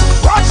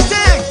 watch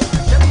thing,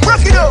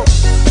 break it up.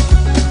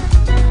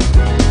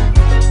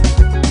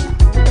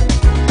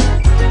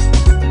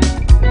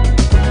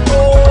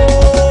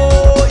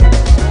 Oh,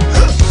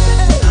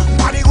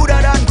 body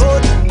gooder than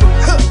good,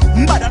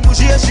 bad and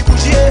bushy, she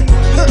bushy,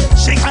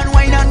 shake and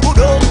wine and good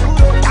up.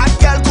 That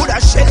girl coulda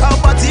shake her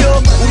body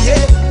up, oh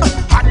yeah,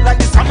 hot like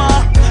the summer.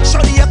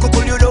 Shawty I could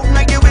pull you down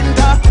like the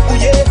winter, oh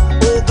yeah.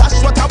 Oh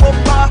gosh, what a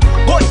bumper,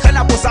 boy can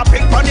I post a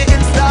pic on the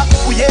Insta,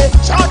 oh yeah.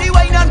 Shawty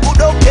wine and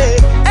good up, yeah.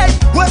 Hey,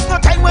 waste no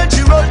time when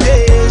she roll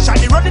day.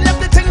 Shawty running up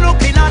the thing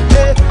looking at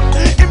me.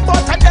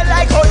 Important they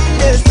like how he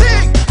is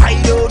sing. I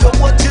don't know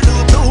what you do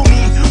to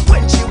me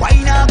when she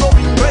wine and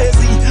going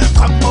crazy.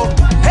 Come up,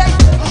 hey,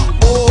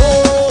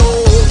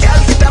 oh, girl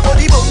keep that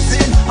body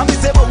bouncing, and me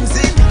say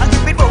bouncing, and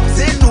keep it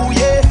bouncing, oh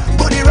yeah.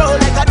 Body roll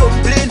like a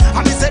dumpling,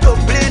 and me say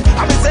dumpling,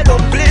 and me say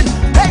dumpling.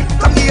 Hey,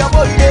 come here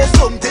boy, there's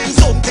something,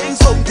 something,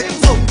 something,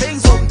 something,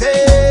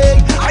 something.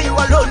 Are you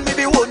alone?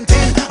 Maybe one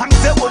thing, and me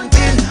say one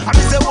thing, and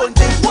me say one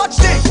thing. Watch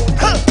this,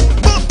 huh,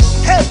 boom,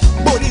 hey,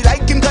 body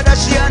like Kim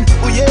Kardashian,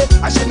 oh yeah.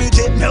 I should me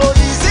jet no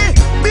easy,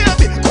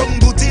 baby, come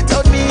put it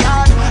on me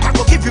hand. I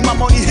go give you my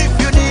money if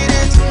you need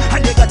it.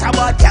 And they got a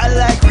bad girl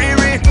like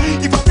Riri.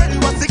 If I tell you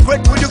a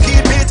secret, will you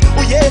keep it?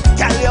 Oh yeah,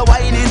 girl, you're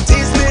whining,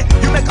 tease me.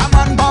 You make a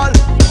man ball.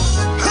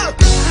 Huh.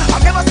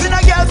 I've never seen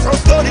a girl so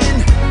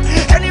stunning.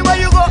 Anywhere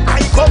you go,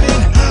 I come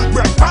in.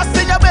 Breakfast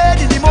in your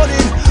bed in the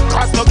morning.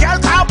 Cause no girl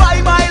can't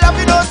buy my love,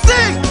 you don't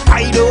sing.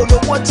 I don't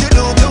know what you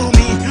do to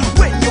me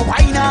when you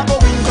whine and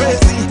going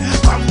crazy.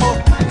 Come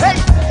up,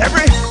 hey,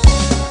 every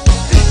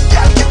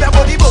girl keep that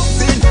body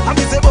bouncing. I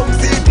me say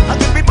bouncing, I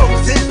keep it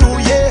bouncing, oh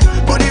yeah.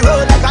 Body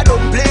roll like a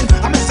dumpling.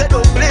 I me say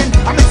dumpling,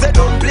 I me say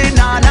dumpling.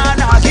 Nah, nah,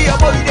 nah, here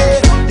boy, day,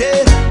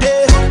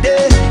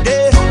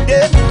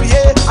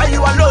 yeah. Are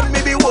you alone?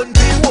 Maybe one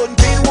thing, one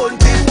thing, one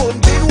thing, one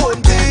thing,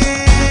 one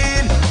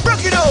thing.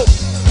 Break it up.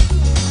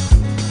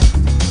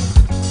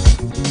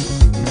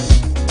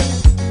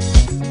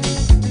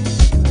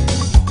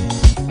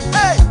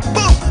 Hey,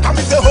 boom! I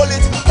me say hold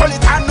it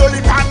and hold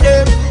it on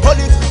them. Hold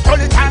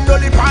it and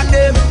hold it on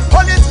them.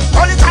 Hold it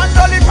and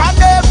hold it on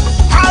them.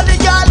 All the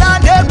girl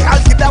and them, girl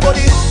keep that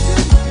body.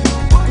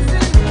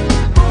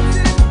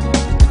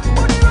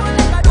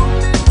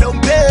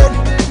 Dumpling.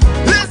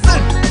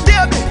 Listen,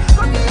 David.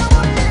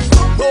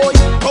 Boy,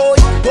 boy,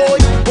 boy,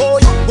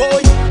 boy,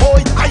 boy,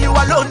 boy. Are you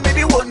alone?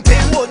 Maybe one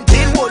thing, one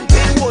thing, one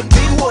thing, one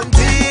thing, one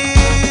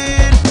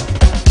thing.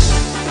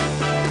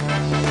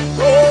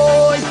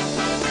 Boy,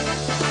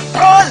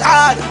 oh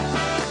lad,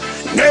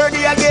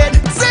 nerdy again.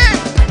 Sing,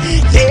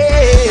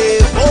 yeah,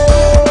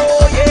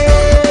 oh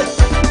yeah.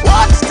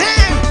 Watch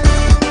thing,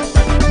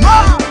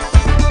 ma.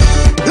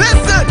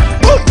 Listen,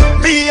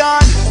 me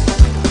on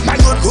my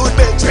good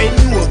veteran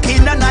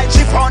working the night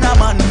shift on a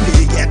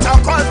Monday. Get a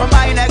call from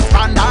my next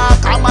panda,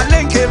 come and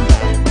link him.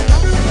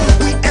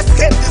 We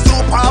escaped the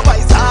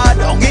supervisor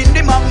down in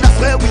the mountain, that's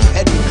where we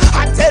heading.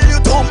 I tell you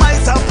to my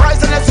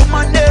surprise, and there's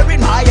someone there in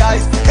my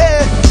eyes.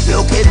 Hey,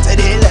 look into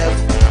the left,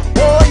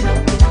 boy.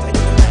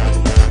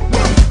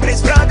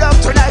 Please plug up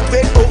tonight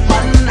with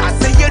woman. I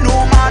say you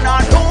know man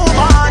and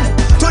woman.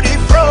 To the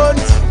front,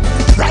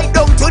 right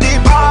down to the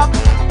back.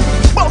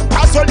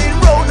 Bumper swelling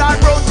round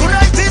and round.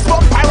 Tonight is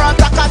bumper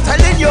attack, I'm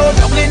telling you.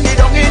 Down in the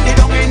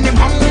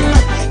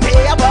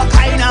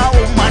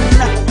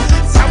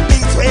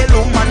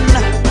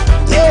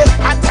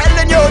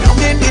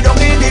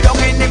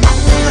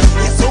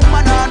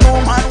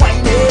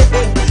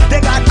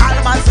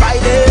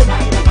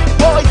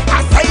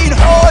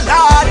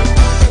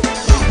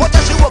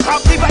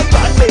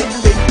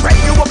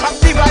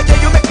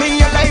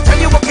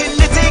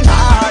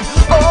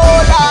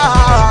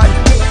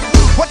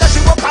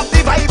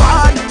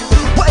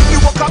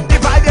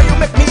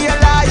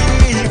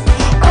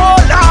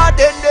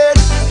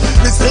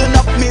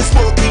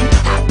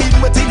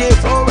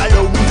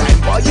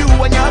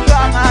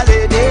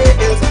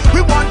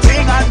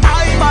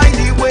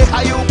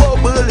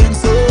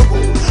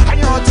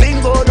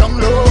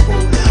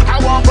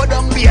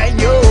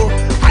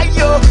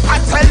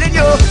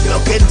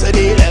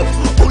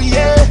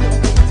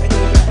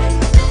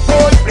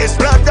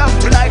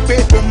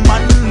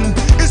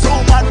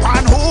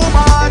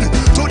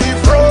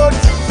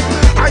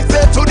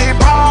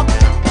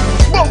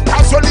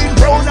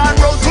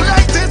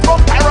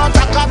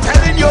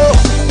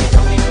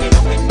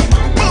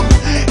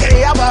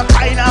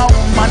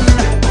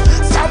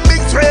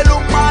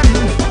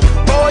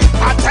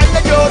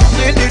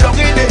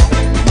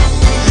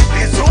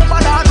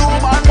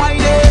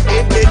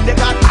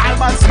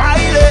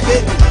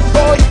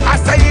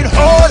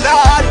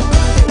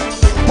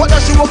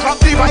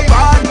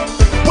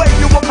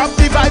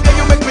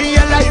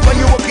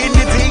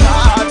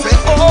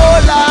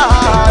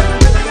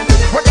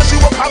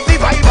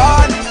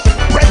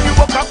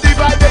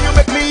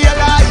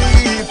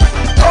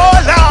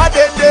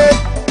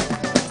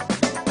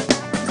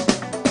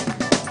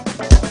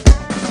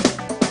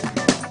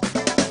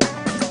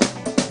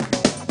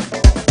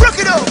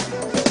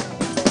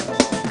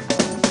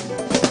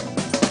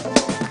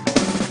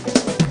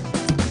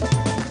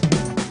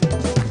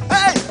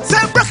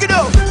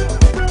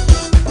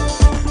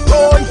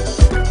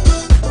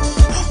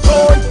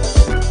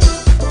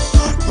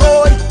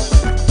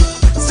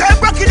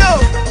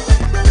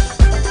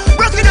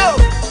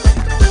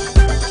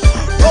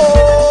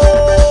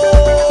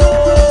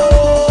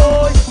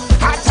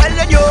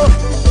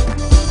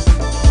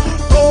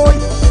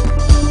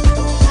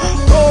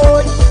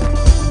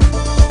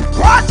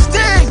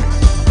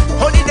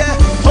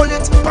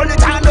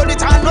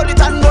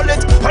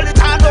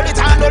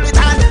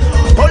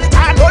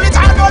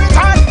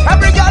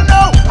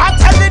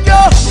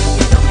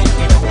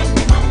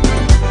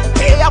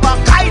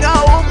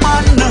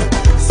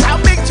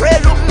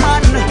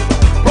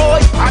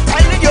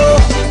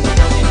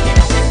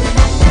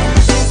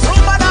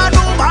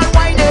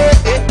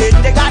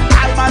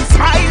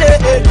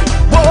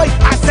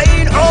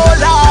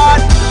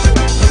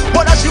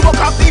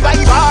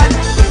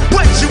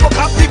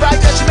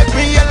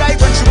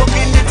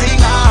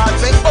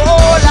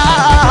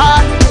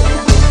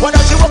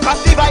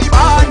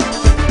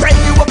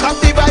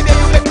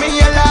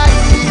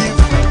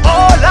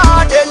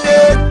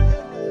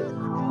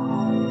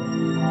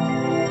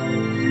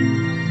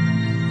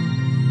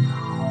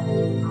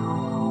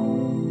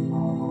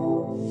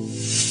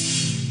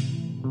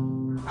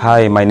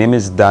Hi, my name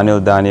is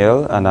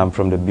Daniel, and I'm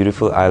from the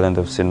beautiful island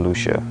of St.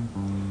 Lucia.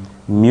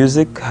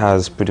 Music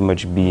has pretty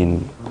much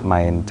been my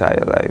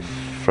entire life,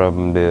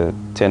 from the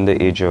tender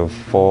age of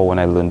 4 when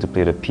I learned to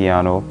play the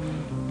piano,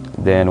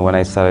 then when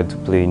I started to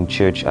play in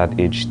church at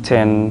age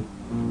 10,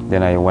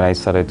 then when I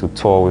started to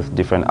tour with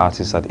different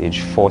artists at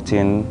age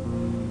 14,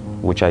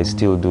 which I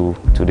still do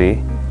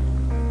today.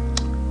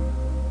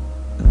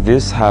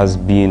 This has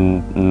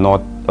been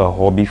not a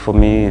hobby for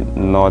me,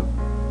 not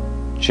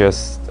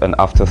just an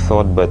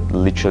afterthought, but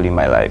literally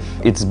my life.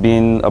 It's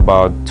been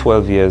about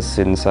 12 years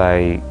since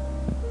I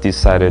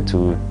decided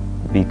to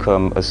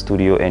become a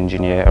studio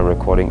engineer, a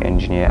recording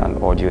engineer,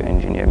 an audio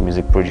engineer,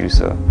 music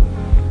producer.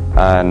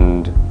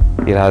 And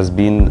it has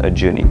been a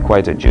journey,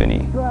 quite a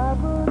journey.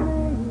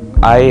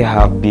 I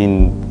have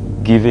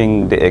been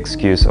giving the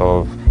excuse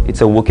of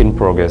it's a work in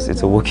progress.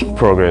 It's a work in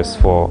progress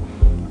for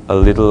a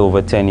little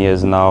over 10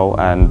 years now,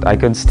 and I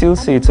can still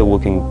say it's a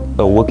work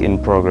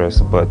in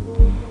progress, but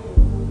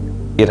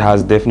it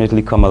has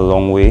definitely come a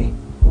long way.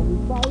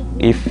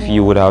 If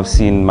you would have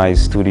seen my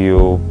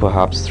studio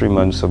perhaps 3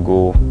 months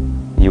ago,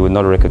 you would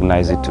not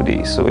recognize it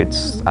today. So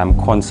I'm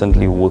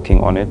constantly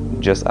working on it,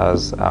 just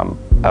as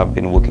I've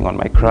been working on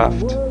my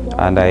craft.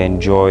 And I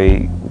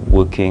enjoy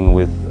working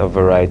with a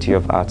variety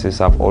of artists.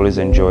 I've always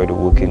enjoyed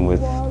working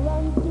with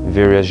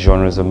various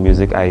genres of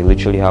music. I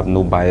literally have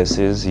no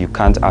biases. You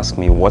can't ask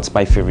me what's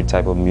my favorite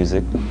type of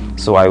music.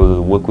 So I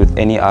will work with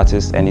any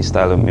artist, any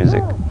style of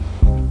music.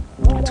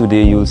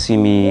 Today you'll see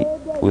me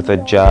with a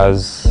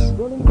jazz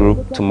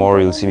group.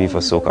 Tomorrow you'll see me for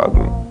soca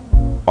group.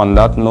 On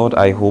that note,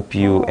 I hope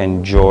you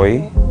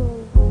enjoy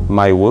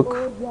my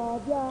work,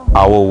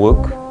 our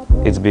work.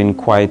 It's been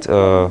quite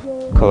a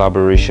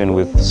collaboration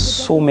with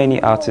so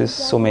many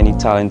artists, so many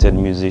talented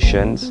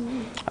musicians,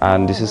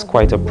 and this is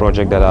quite a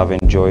project that I've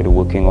enjoyed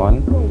working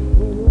on,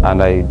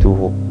 and I do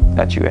hope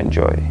that you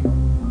enjoy.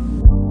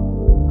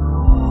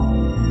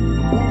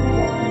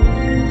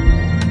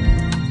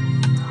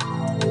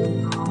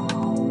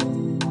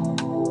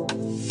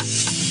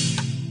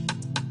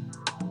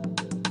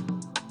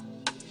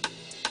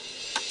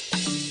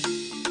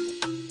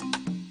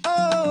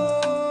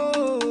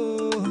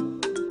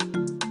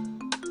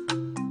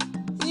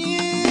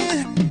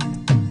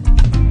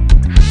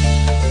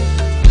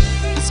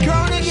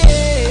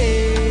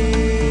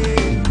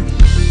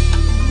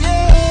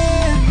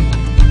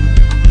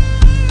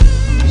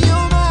 Yeah.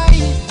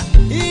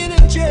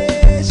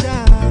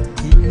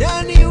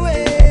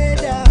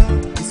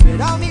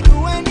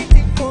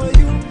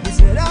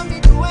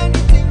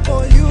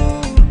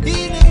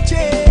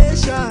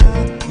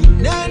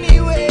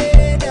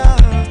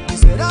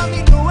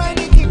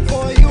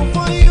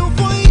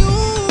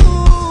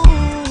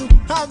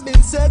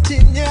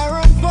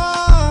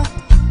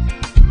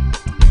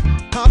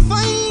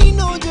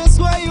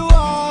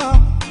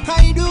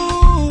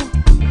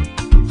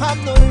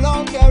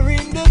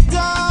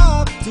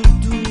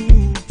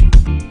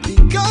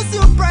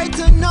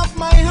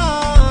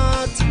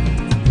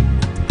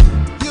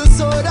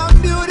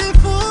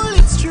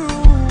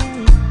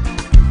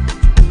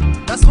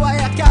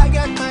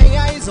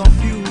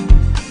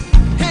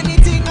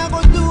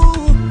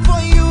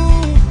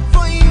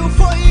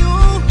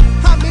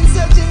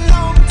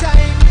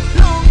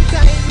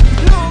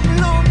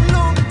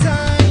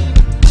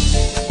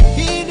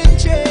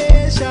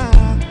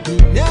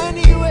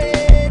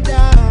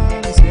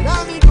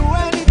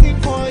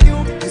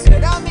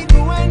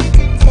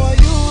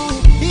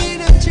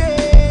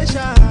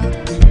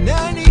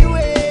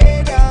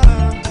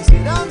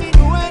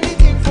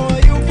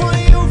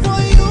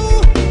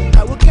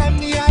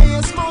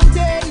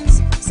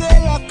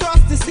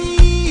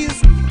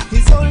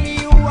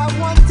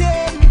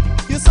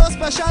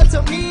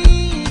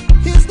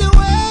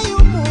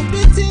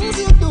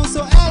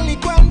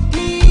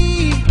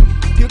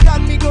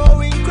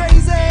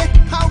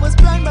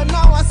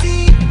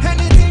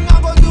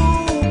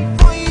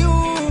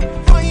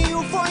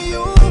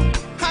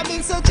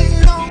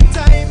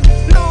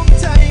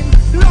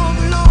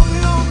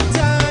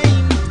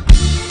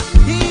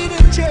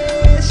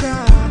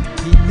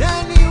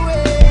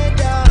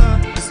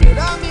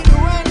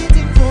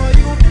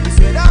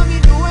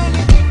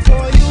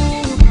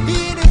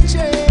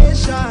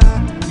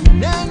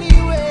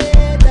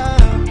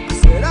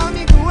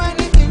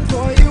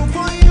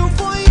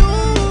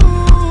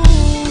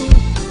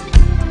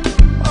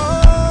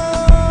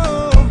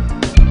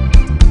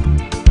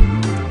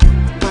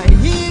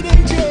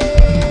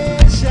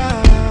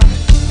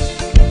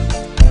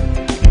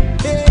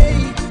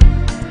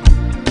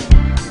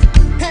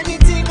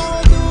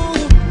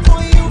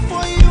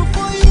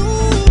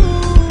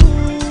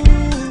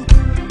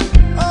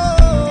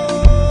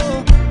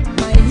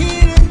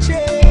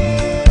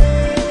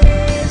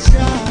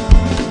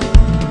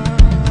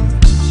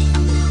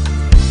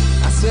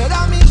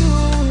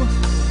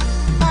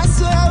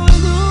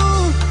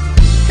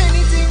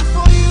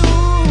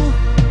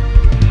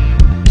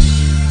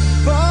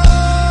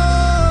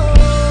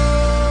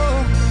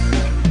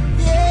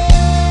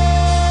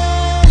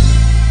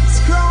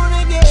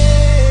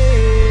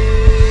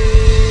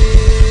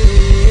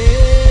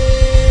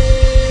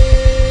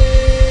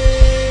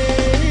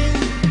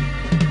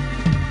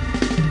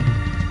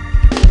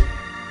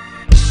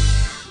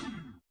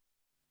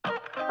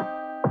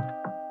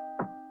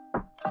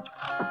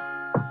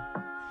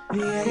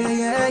 Yeah, yeah,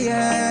 yeah,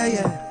 yeah,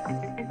 yeah.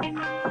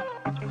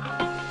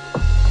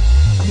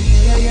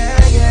 Yeah,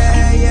 yeah,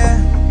 yeah, yeah.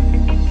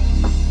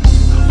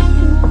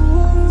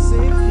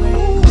 Safe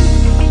place.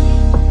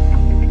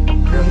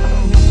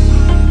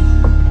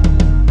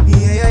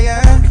 Yeah, yeah,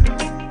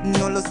 yeah. And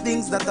all those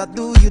things that I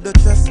do, you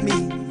don't trust me.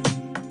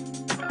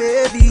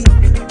 Baby,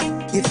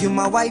 if you're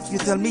my wife, you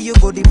tell me you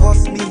go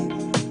divorce me.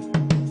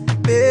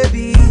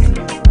 Baby,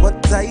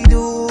 what I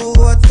do,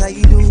 what I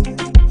do.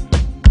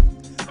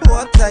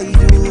 What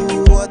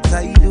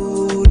I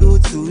do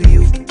to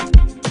you.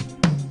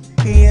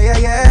 Yeah, yeah,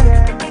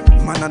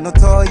 yeah. Man, I no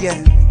toy, yeah.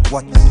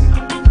 What?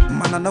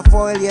 Man, I no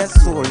foil, yeah,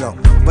 so long.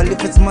 Well,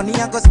 if it's money,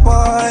 I go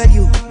spoil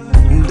you.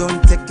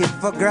 Don't take it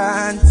for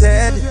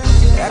granted.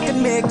 I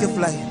can make you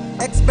fly.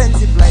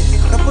 Expensive flights,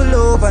 couple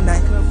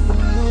overnight.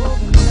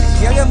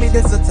 Yeah, you made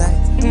it so tight.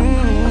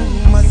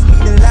 Must be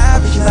the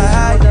lavish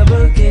life. A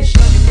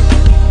vacation.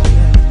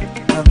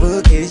 A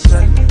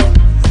vacation.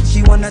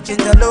 She wanna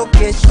change her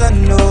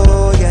location,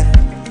 oh yeah,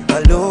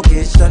 her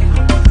location.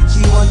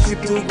 She want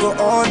trip to go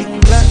all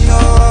England,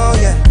 oh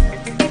yeah,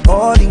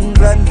 all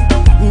England.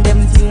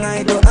 Them thing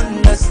I don't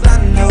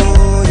understand,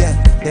 oh yeah,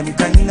 them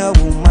kind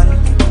of woman.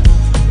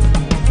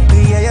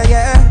 Yeah, yeah,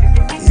 yeah,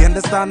 you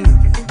understand,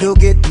 don't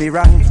get me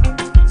wrong.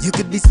 You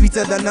could be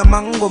sweeter than a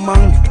mango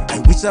man. I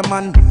wish a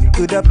man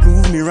could have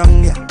proved me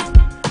wrong, yeah.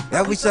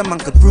 I wish a man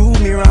could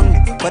prove me wrong.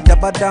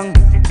 Badabadang,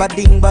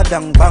 bading,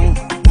 badang, bang.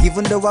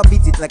 Even though I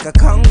beat it like a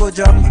Congo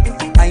drum,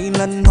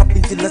 island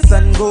hopping till the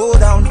sun go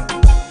down.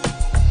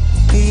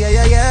 Yeah,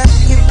 yeah, yeah.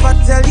 If I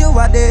tell you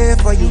I'm there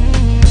for you,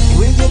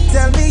 will you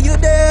tell me you're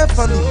there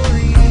for me?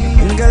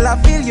 And girl, I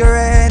feel your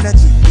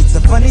energy. It's a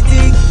funny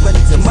thing, but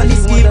it's a money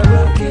scheme.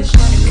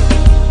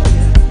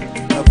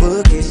 A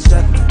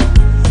vacation.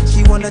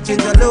 She wanna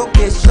change her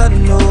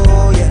location,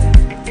 oh yeah,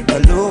 a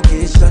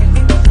location.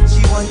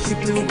 She wants you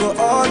to go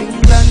all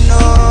England,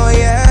 oh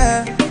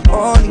yeah,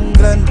 all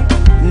England.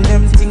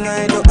 Them thing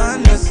I don't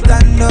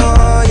understand,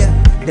 oh yeah,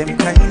 them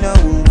kind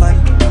of woman.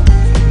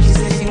 She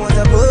said she want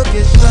a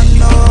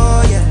vacation,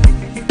 oh yeah,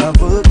 a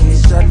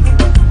vacation.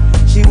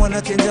 She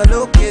wanna change her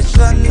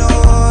location,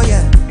 oh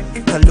yeah,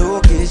 a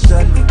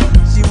location.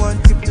 She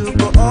want you to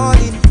go all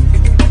in.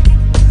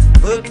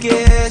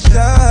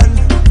 Vacation,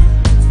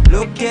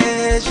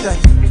 location.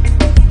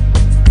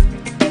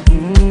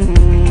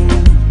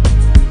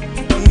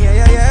 Yeah,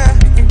 yeah, yeah.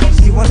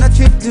 She want a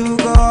trip to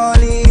go all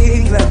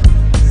England.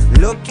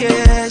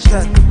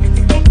 Location,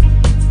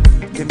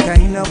 them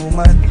kind of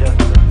woman.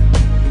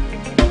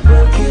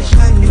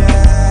 Location,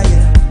 yeah,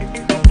 yeah.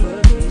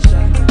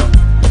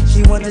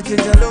 She wanna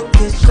change her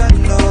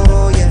location,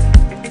 oh yeah,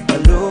 a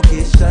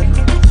location.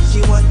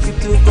 She wants you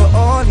to go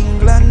all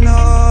England,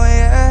 oh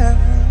yeah,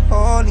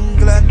 all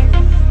England.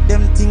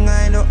 Them thing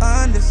I don't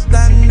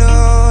understand,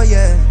 oh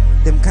yeah,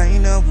 them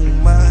kind of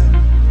woman.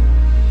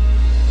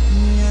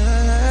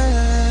 Yeah.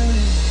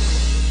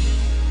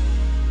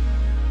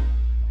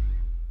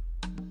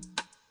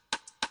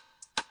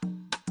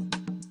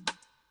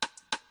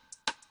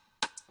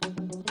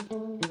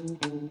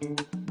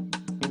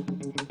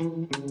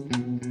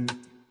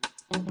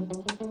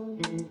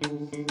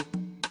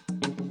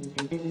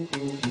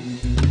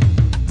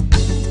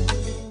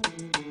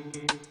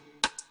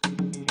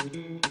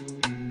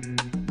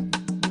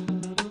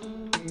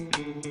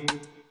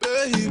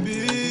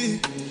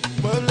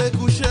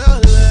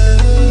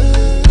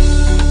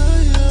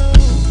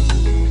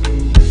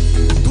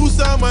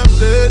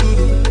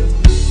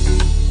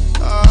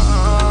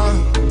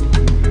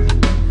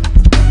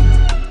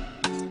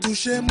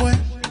 Touchez-moi,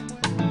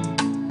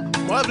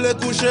 moi v'le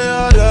coucher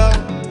en là.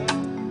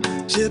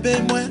 J'ai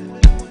moi,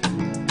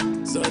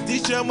 sorti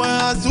chez moi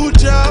à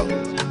Soucha.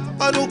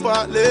 On nous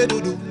parler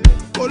doudou.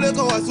 Pour les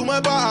corps sous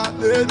moi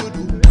parler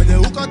doudou. On est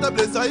où quand t'as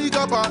blessé, il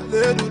va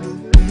parler doudou.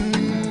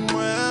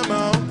 Ouais,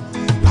 man.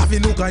 La vie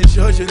nous caille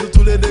chercher, nous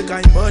tous les deux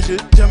caille manger.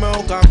 Jamais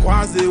on caille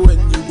croiser when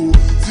you go.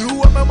 Si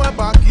vous aimez moi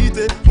pas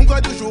quitter, on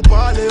caille toujours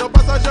parler. Au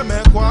passage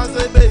jamais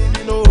croiser,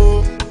 baby no.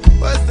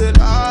 Ouais c'est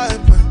life,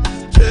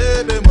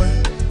 j'ai moi.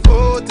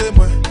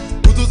 Témoin,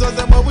 pour tout ça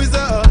c'est moi, oui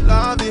c'est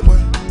la vie moi.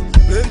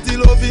 Plenty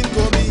loving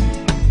coming,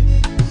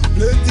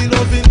 plenty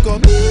loving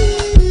coming,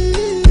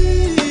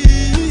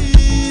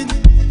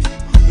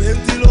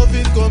 plenty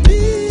loving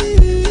coming,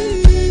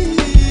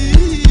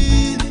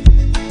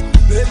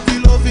 plenty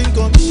loving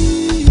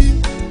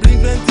coming, bring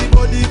plenty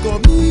body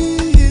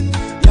coming,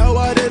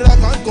 yawa de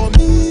rakan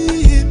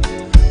coming,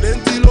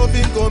 plenty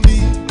loving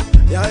coming,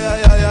 ya ya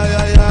ya ya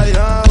ya ya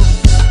ya.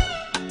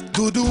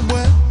 Doudou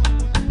moi.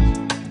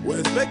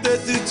 Respect the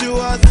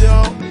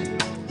situation,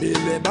 mais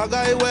les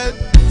bagailles ouais.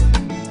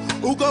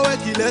 Ou quoi ouais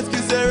qui laisse qui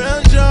se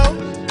range.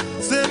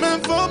 C'est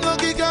même femme là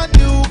qui garde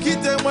ou qui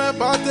témoin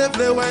pas te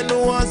vle ouais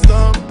nous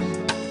ensemble.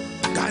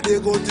 Gardez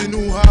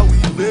continue à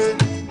vivre.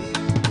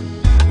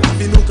 La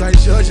vie nous caille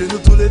chercher, nous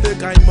tous les deux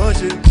caille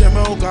manger.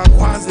 Jamais on caille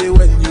croiser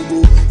when you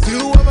go. Si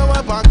vous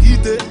aimez pas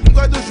quitter, on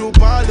caille toujours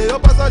parler. Au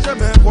passage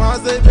jamais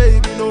croiser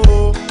baby no.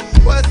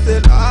 Ouais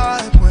c'est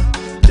life moi,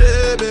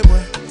 j'ai moi,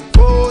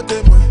 faut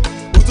témoin.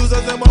 Tout ça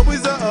c'est moi, oui,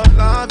 ça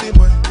la vie,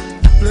 moi.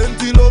 Plein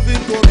Plenty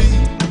loving coming.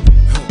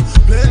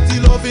 Plenty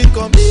loving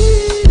coming.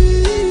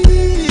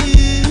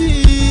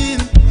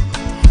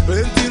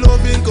 Plenty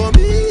loving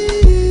coming.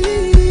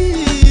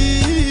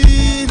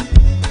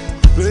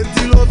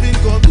 Plenty loving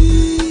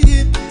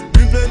coming.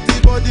 Bring plenty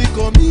body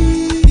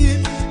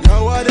coming.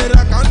 Now what that I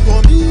can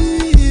come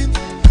in.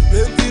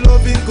 Plenty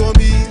loving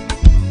coming.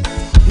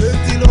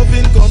 Plenty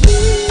loving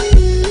coming.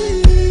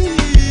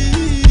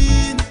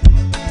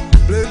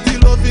 Plenty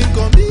loving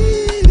coming.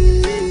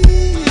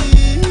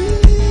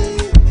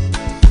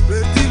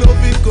 Plenty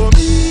loving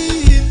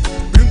coming.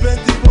 Bring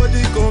plenty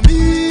body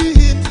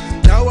coming.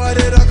 Now what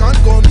that I can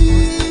come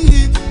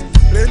in.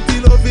 Plenty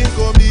loving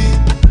coming.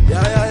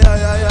 Yeah, yeah, yeah,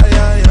 yeah, yeah,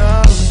 yeah,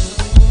 yeah.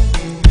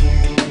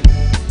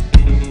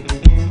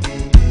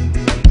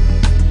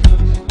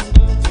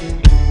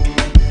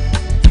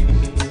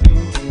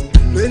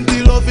 Plenty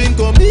loving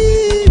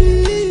coming.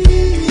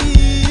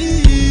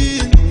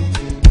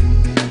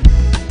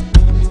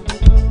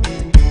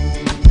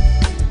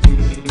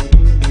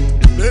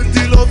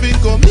 Plenty loving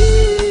coming.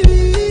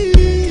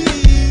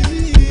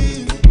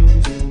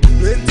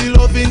 Plenty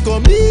loving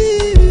coming.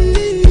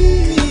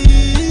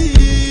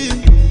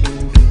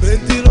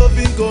 Plenty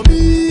loving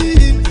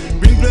coming.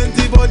 Bring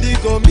plenty body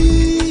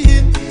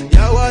coming.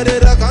 Yeah, what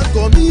did I can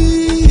come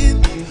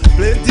in?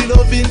 Plenty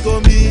loving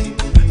coming.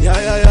 Yeah,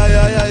 yeah, yeah,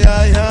 yeah, yeah,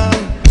 yeah, yeah.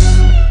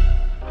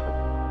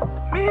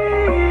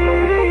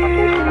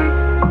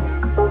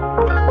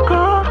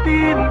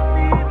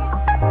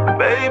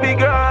 Baby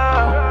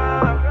girl.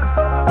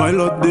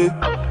 Pilot day.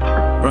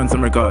 Run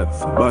some records.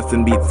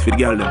 Boston beats for the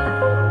girl them.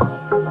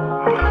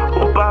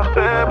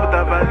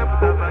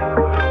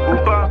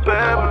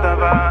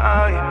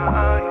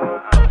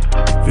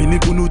 Vini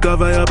pour nous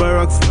travailler à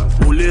Barracks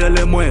là. Moulé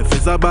les moins, fais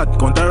sa batte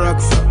contre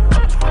Rax.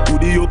 Ou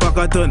di yo pas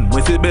carton,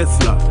 moi c'est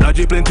best là. Là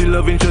j'ai plenty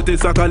loving shot et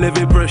ça qu'a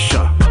levé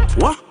pressure.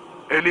 What?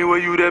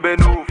 Anyway you there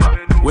ben over.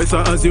 Ouais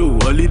ça as yo,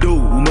 holido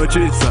ou me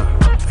chase.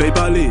 Fais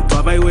parler,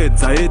 travail ouais,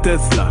 ça est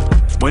Tesla.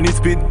 When he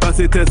speed pass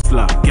a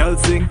Tesla, girl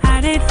sing.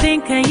 I did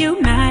think of you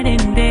night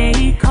and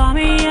day. Call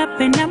me up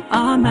and I'm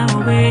on my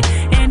way.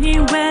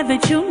 Anywhere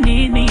that you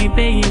need me,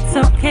 babe, it's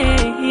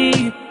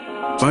okay.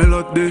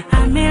 Pilot day.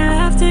 I'm in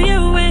love to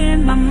you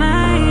in my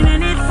mind.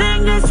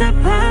 Anything just to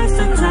pass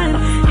the time.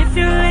 If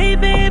you're late,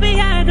 baby,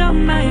 I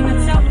don't mind,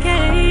 it's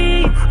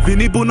okay.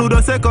 Vini pour nous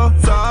danser comme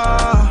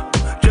ça.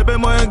 J'ai pas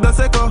moyen de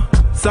danser comme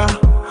ça.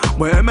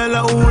 Moi j'aime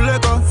la roule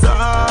comme ça.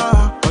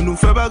 On nous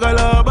fait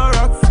bagarre à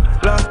Barracks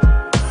là.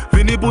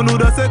 Vini pour nous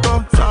danser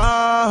comme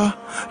ça.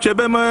 J'ai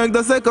pas moyen de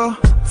danser comme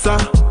ça.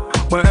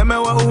 Moi j'aime la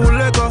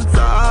roule comme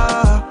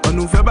ça. On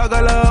nous fait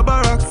bagarre à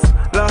Barracks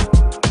là.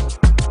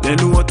 Les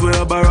nous retrouver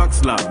à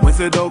Barracks là. Moi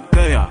c'est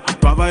docteur.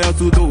 Travaille à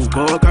tout dos,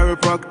 pour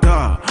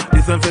chiropractor.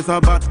 Descend fait sa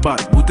bat-bat,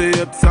 bouteille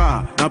yep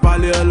ça. N'a pas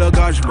l'air le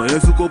gage, moi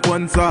y'a sous qu'on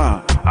pointe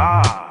ça.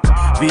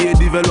 Vie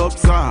développe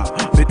ça.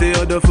 Mettez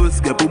de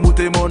fus, pour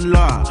monter mon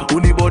là.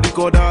 Unibody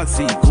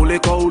kodasi, coule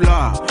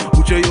koula.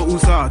 Bouche yo ou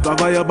ça,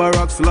 travaille à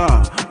Barracks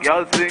là.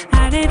 Girl sing.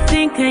 I did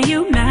think of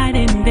you night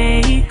and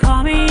day.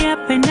 Call me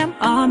up and I'm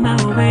on my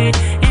way.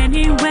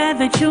 Anywhere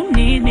that you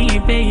need me,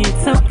 babe,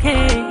 it's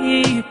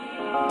okay.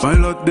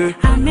 Pilot day.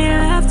 I'm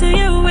in love to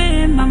you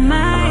in my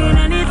mind.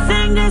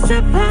 Anything just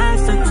to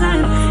pass the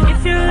time.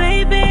 If you're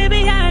late,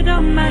 baby, I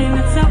don't mind,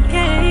 it's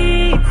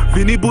okay.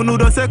 Vini pour nous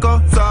danser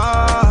comme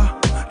ça.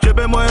 J'ai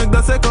pas moyen de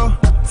danser comme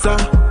ça.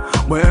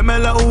 Moi j'aime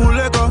la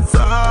roule comme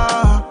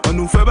ça. On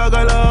nous fait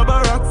bagarre à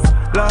Barracks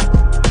là.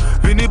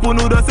 Vini pour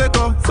nous danser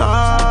comme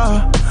ça.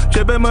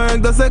 J'ai pas moyen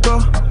de danser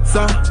comme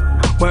ça.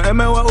 Moi j'aime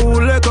la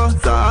roule comme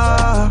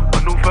ça. On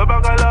nous fait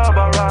bagarre à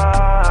Barracks.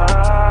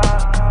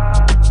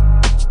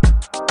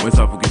 Ouais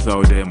ça pour qui ça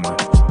au dé moi.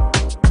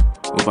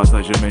 Au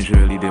passage je mets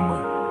joli de moi.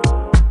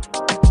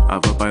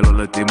 Avant pas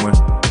le témoin.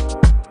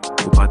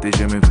 Pour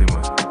partager mes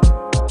films.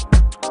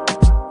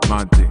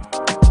 Martin.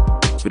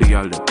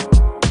 Obrigado.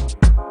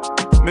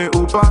 Mais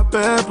ou pas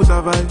peur pour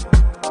ta vaille.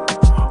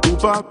 Ou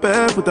pas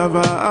peur pour ta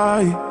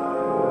vaille.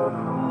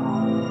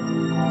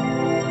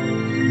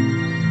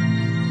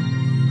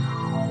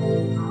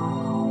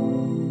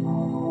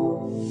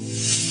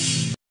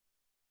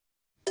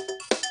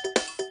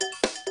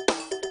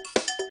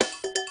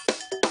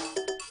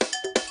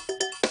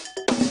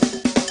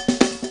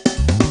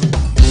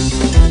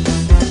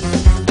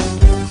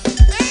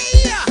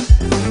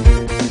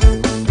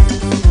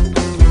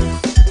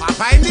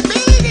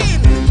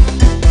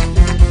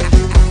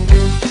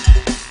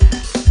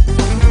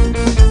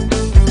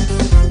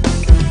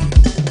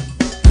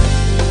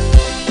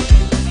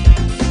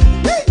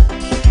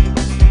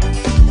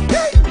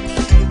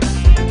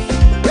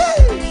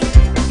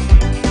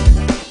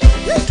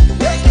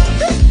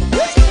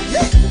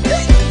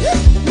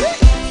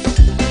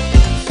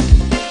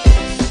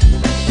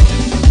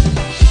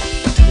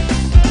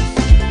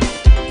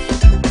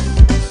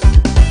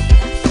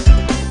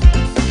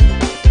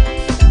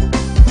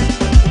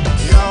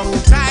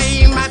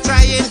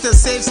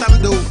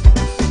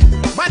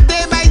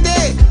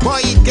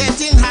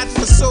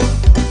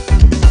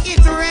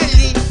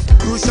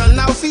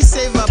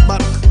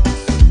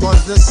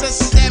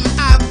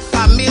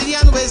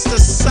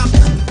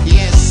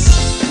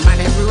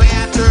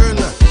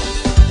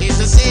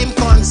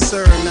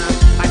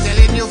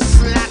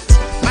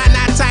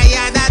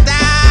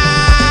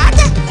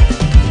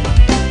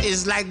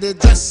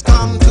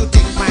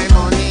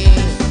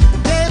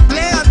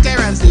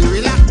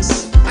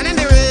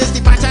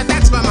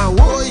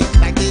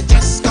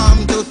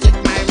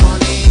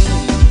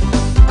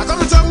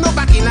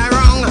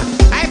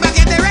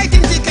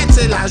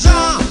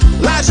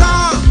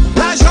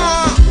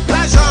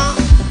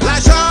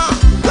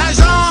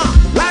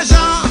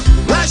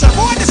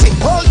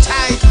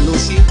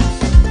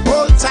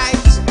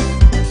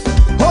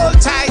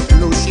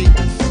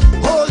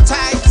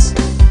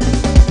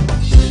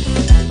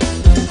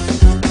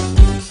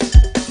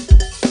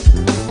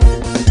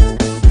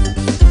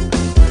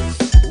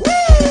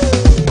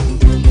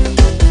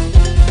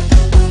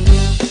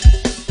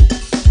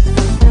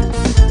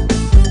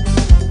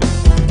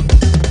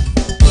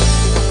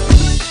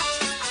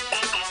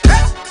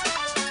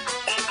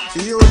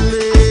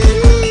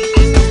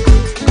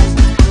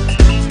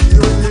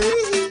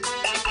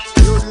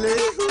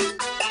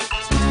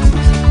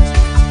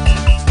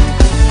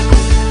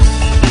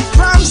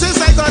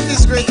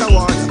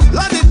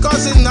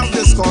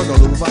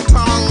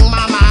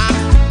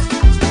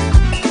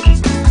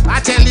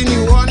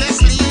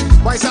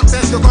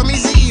 to come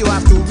easy, you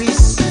have to be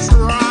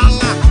strong.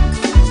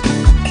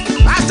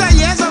 After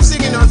years of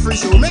singing on free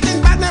show,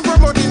 making bad men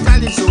promoting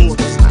calypso,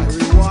 that's my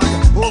reward.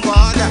 Oh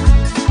God.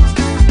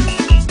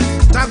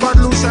 Thank God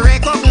Lucia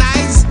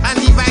recognize and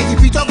divide the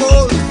Peter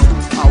Gold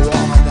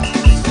Award.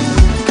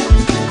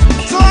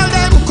 So all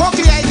them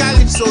cocky-eyed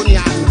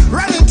calypsonian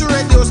running to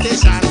radio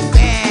station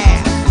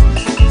there.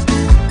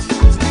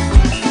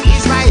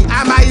 It's my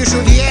Ama, you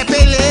should hear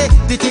Pele,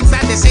 the things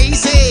that they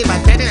say, but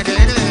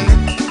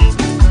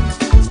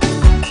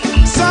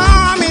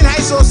some in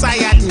high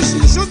society,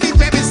 she should be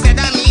pep instead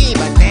of me,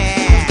 but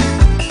there.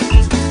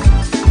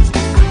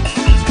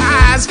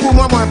 As pour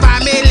moi pas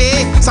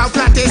mêlé, sans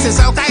flatter, c'est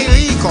ça qu'il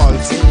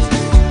récolte.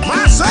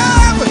 Ma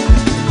sœur,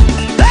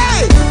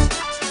 hey!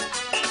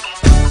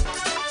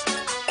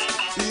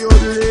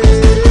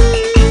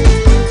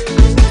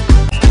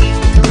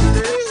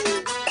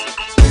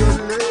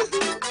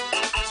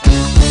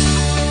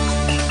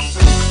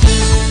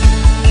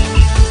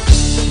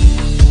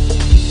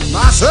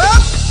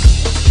 Massive,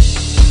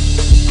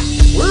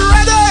 we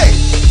ready?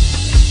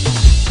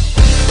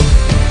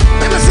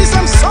 Let me see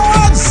some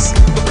swords.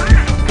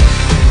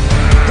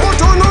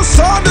 Put on no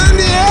sword in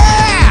the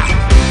air.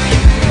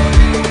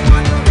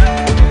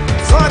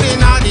 Sword in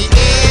the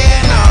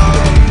air now.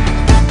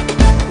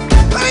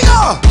 Let me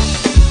go.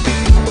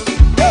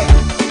 Hey.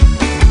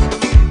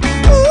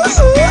 Ooh,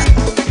 ooh.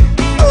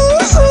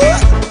 Ooh, ooh.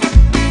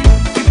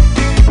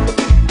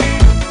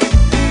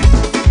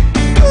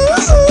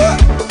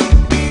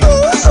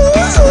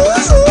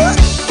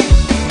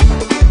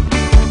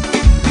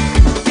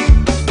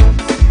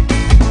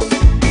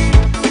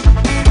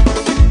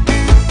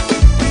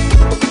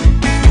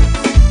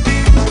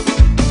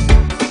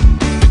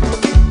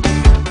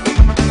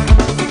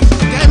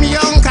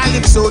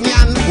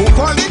 Calypsonian who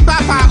call it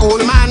Papa,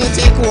 old man,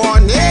 take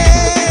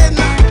warning.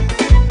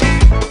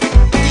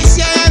 This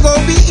year ain't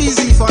gonna be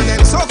easy for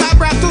them, so I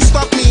brought to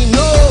stop me,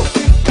 no.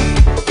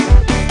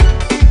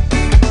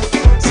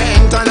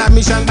 Sent on a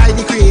mission by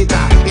the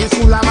creator, in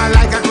full armor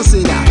like a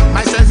crusader.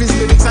 Myself is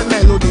lyrics and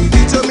melody,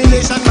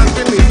 determination must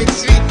bring me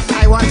victory.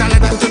 I want to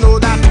let them to know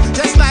that,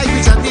 just like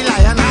Richard the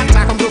Lion,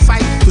 I come to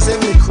fight to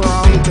save me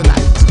crown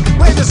tonight.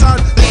 Wait the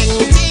sound,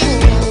 bling, ting,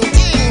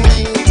 ting,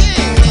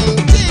 ting, ting,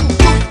 ting,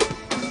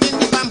 in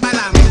the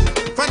pampalam.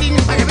 For the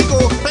new here we go,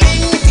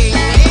 bling, ting,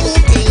 ting,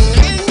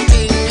 ting,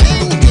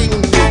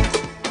 ting,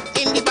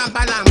 in the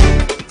pampalam.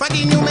 For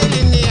the new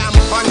millennium,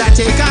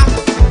 Undertaker,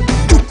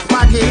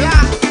 Magilla,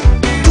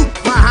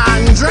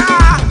 Mahandra,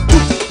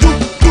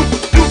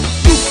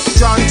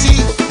 John T,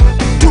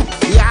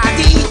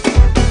 Yadi,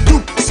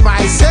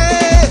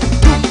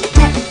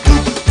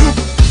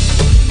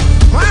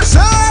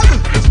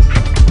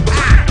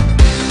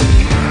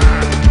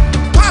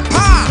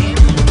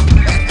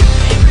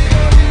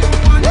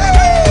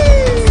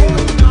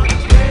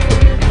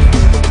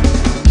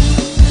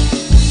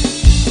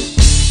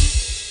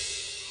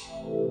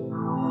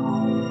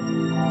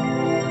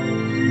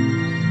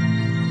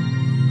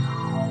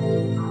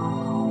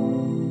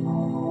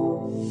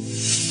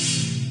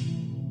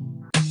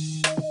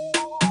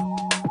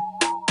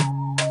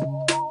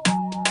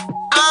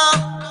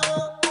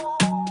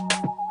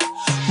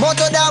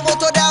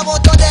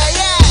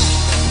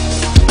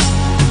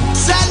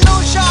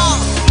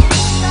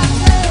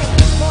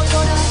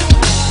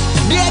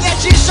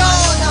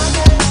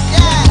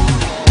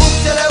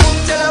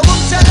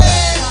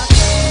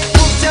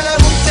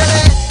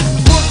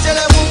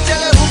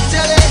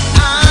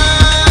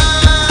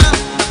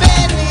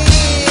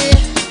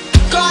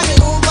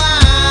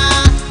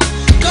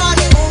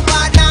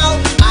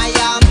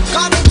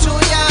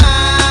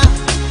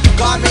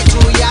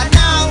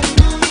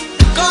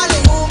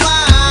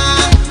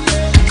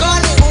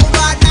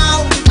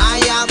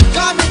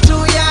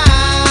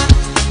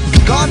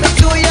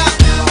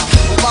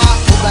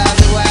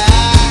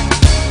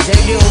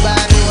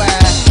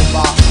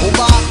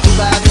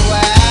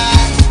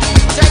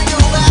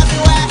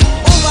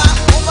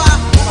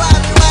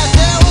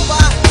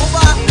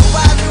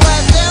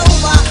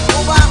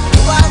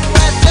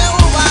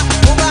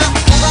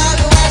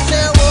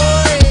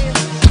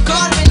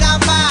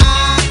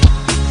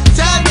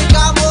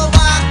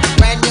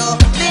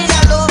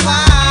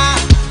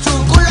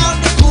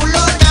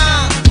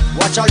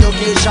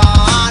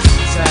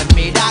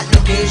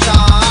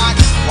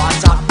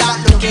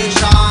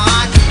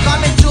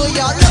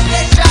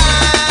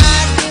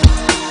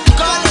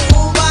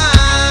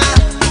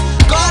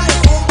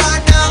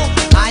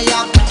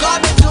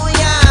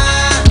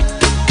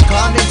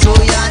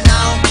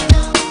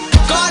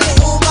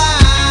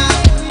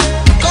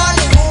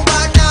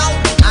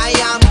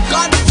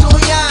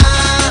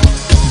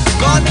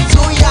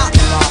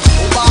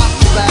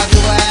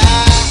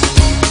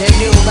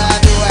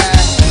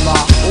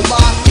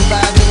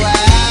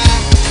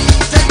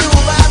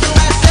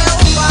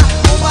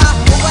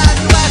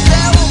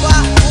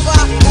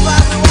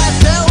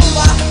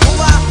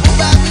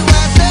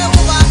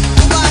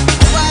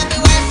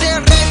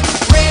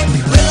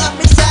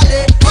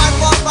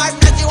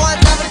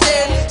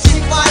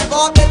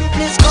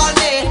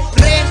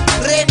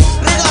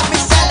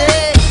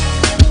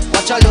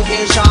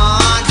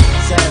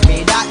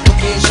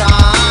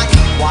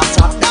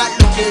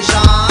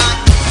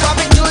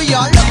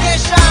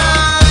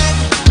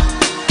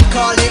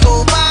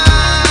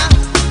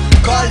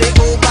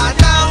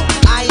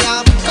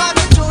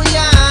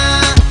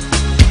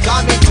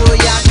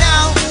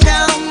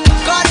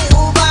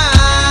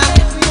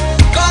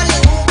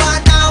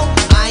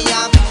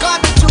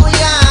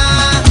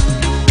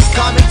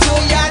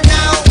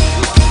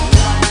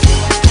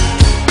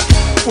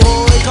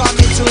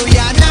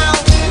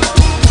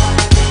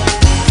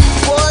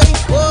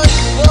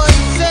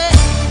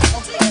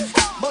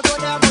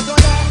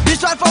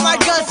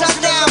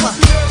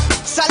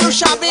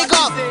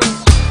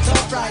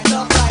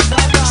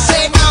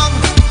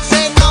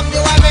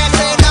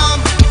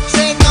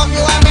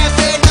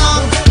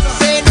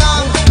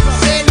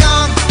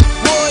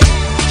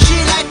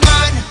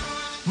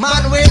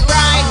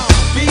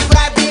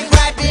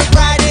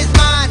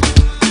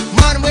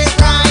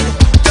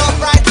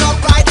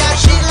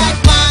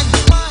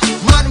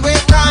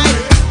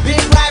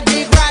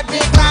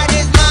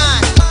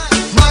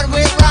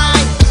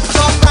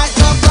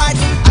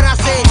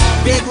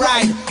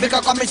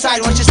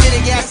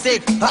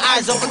 it, her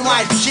eyes open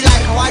wide. She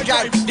like how I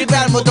drive the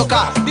bell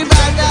motorcar. The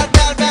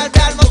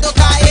bell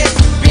motorcar is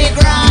big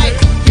ride,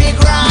 big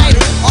ride.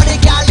 All the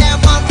gal them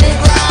want big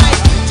ride,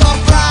 top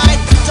ride,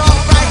 top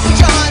ride. Put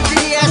your hands in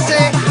the air,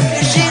 say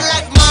she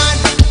like man,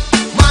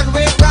 man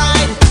with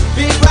ride,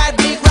 big ride,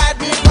 big ride,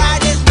 big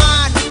ride is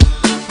man.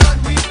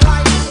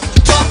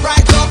 Top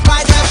ride,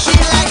 yeah, she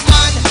like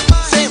man.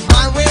 Say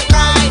man with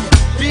ride,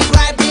 big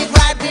ride, big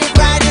ride, big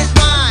ride is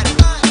man.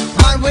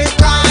 Man with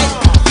ride,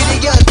 pretty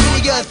girls,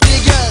 pretty girls,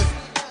 pretty girls.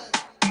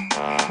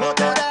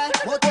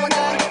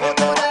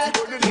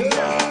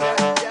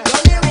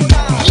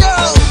 Yo,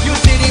 you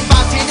see the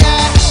party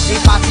there? The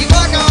party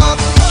burn up.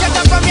 Get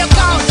up from your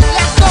couch,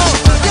 let's go.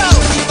 Yo,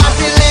 the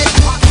party lit,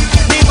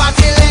 the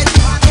party lit,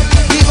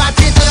 the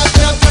party turn up,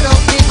 turn up, turn up.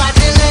 The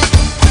party lit,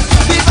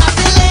 the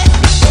party lit,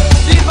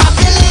 the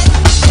party lit,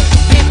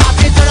 the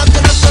party turn up,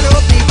 turn up, turn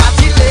up. The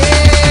party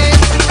lit.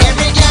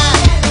 Every gal,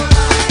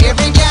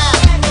 every gal,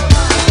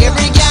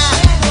 every gal,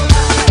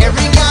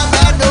 every gal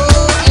bend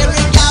over,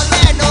 every gal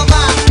bend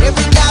over,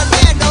 every gal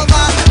bend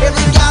over,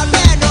 every gal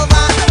bend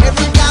over,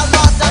 every gal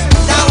boss us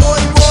now,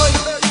 boy.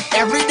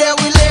 Every day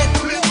we lit,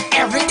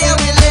 every day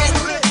we lit.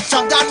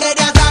 Sometimes they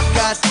just ask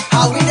us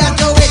how we done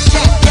do it.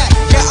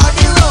 Yeah, on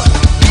the road.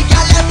 We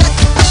got left it.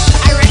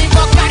 I ready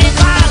for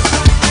carnival.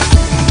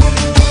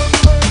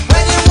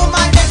 When the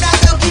woman them not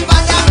don't keep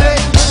on their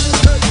head.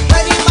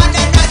 When the man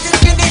them not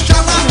just give the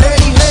strong on hey,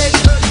 hey.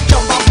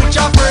 Jump up with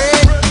your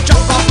friend,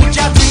 jump up with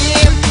your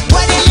team.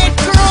 When the lit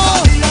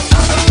crew.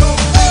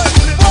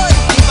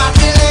 The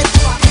party lit,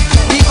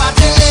 the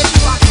party lit,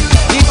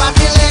 the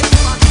party lit,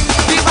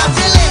 the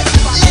party lit,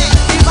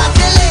 the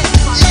party lit,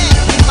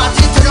 the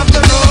party turn up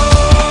the road.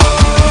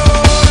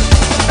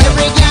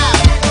 Every gal,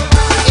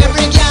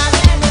 every gal,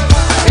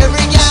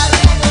 every gal,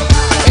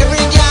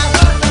 every gal,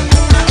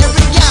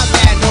 every gal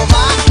bend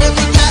over,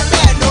 every gal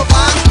bend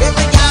over,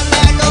 every gal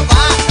bend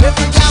over,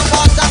 every gal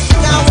boss up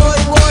now, boy.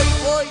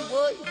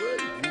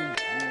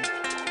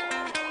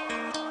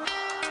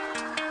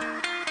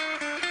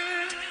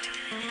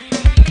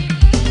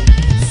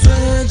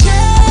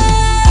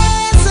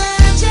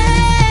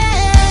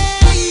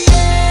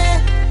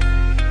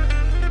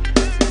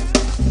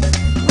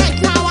 Right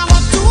now I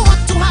want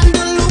to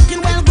handle,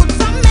 looking well good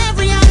from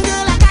every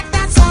angle. I got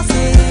that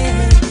saucy,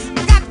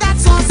 I got that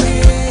saucy.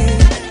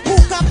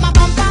 Hook up my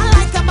bumper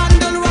like a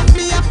bundle, rock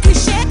me up,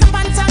 please shake up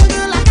and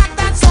tangle. I got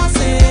that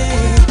saucy,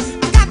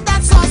 I got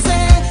that saucy.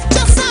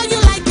 Just how you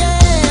like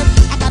it.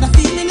 I got a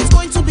feeling it's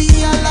going to be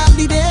a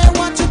lovely day.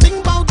 What you think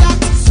about that?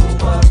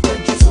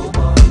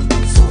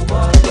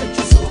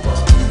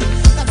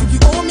 Cause if you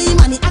owe me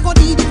money, I go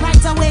need it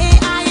right away.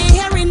 I ain't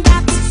hearing that.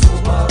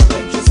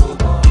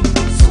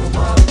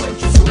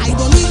 I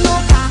don't need no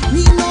car,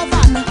 need no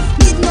van,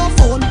 need no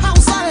phone,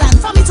 house or land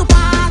for me to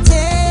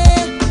party.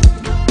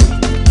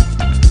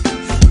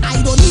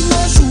 I don't need no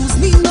shoes,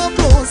 need no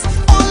clothes,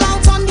 all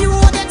out on the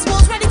road,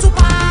 exposed, ready to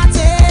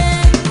party.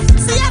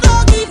 See, I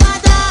don't give a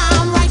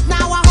damn. Right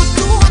now I hot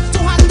to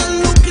handle,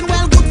 looking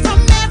well good from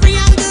every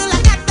angle. I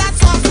got that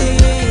saucy,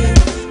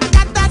 I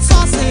got that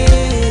saucy.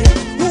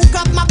 Hook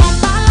up my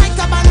bumper like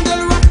a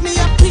bundle, rock me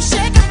up, we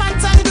shake up and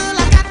tangle.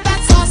 I got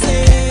that saucy,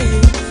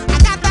 I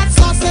got that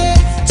saucy.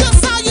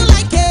 Just how you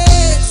like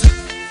it.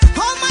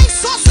 All my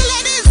saucy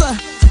ladies,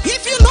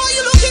 if you know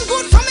you're looking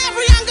good from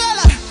every angle,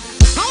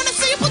 I wanna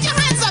see you put your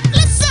hands up.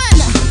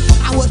 Listen,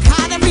 I work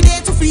hard every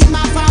day to feed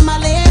my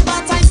family,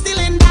 but I'm still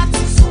in that.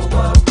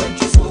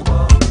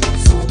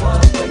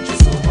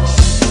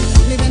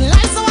 Living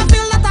life so I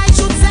feel that I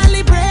should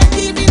celebrate,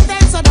 giving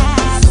thanks for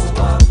that.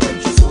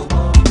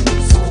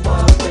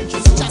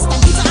 Just a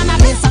guitar and a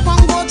bass, a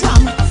bongo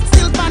drum,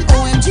 still pan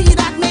OMG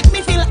that make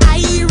me feel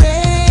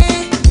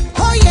irate.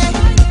 Oh yeah,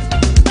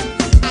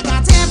 I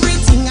got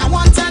everything I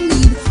want and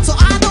need, so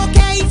I don't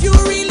care if you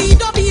really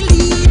don't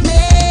believe me.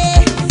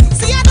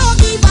 See, I don't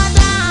give a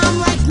damn.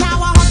 Right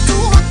now I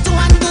hot to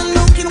handle,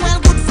 looking well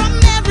good from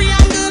every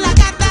angle. I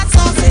got that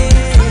saucy,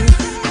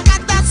 I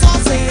got that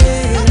saucy.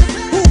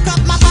 Hook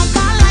up my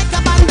bumper like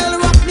a bundle,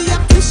 rock me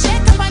up, we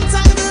shake up and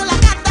tangle. I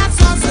got that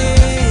saucy,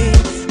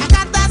 I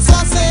got that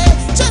saucy.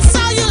 Just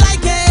how you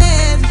like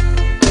it.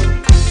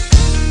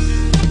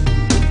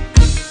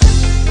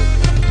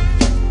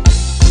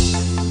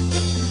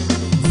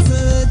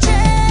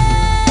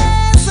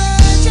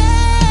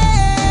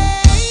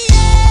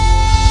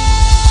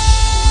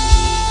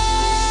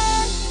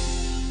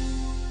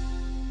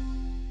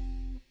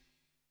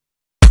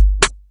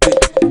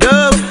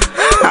 Dove,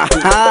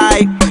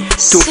 hi,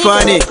 too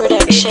funny.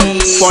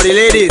 For the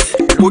ladies,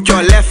 put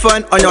your left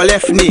hand on your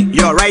left knee,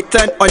 your right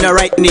hand on your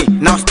right knee.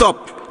 Now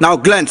stop, now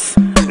glance,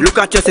 look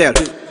at yourself.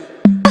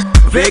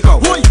 Vego,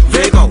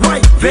 Vego,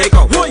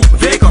 Vego,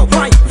 Vego, Vego,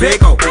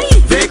 Vego,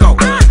 Vego,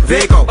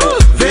 Vego,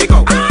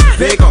 Vego,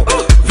 Vego,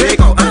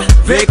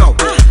 Vego,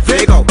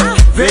 Vego,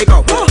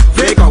 Vego,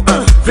 Vego,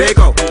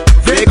 Vego,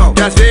 Vego.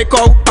 Just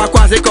Vego,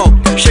 Aquazico.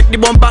 Shake the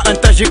bumper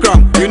and touch the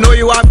ground. You know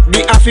you have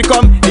the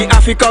Africom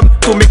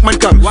to make man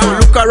come. So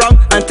look around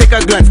and take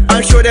make a glance.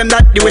 I'll show them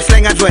that the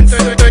waistline advance.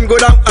 Turn go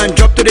down and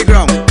drop to the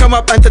ground. Come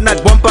up and turn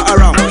that bumper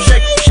around.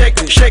 Shake, shake,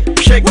 shake,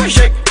 shake,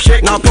 shake,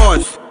 shake. Now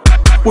pause.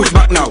 Push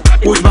back now,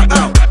 push back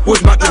now,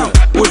 push back now,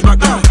 push back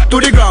now. To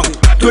the ground,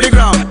 to the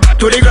ground,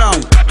 to the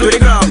ground, to the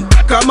ground.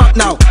 Come up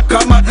now,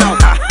 come up now.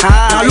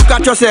 Now look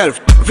at yourself.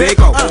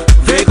 Vaco,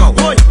 Vaco,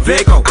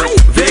 Vaco,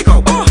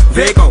 Vaco,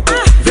 Vaco, Vaco,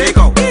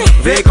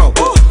 Vaco,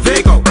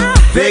 Vaco,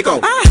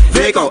 Vaco,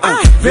 Vaco,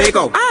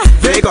 Vaco,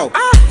 Vaco,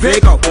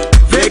 Vaco,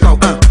 Vaco,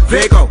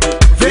 Vaco,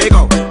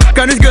 Vaco.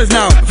 Canis girls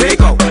now,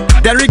 Vaco.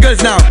 Delry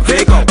girls now,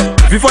 Vaco.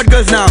 Viford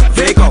girls now,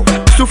 Vaco.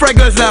 Sufra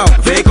girls now,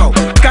 Vaco.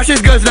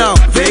 Cassius girls now,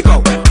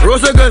 Vaco.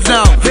 Rosa girls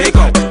now,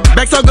 Vaco.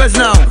 Bexar girls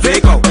now,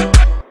 Vaco.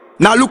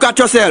 Now look at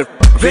yourself,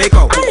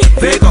 Vaco,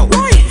 Vaco,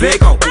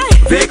 Vaco,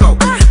 Vaco,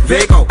 Vaco,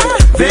 Vaco,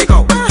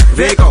 Vaco,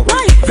 Vaco,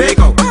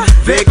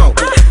 Vaco,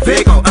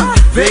 Vaco,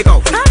 Vaco,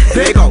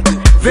 Vaco,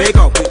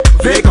 Vaco,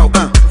 Vaco,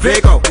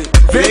 Vaco,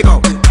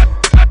 Vaco.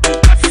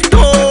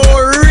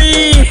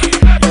 Story.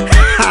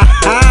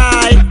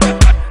 Hi.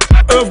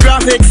 Earth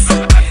Graphics.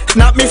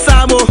 Snap me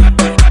Samo.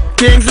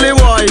 Kingsley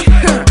Boy.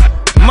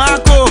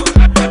 Marco.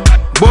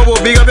 Bobo,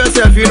 big up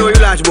yourself, you know you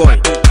large boy.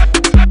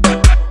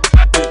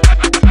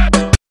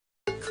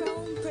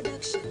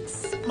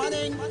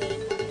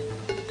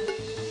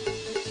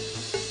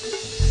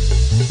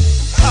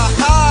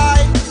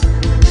 Hi.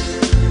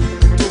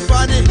 Too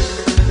funny.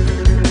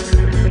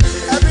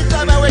 Every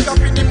time I wake up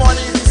in the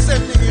morning, it's the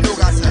same thing, you know,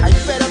 Gassa. I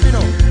fed up, you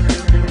know.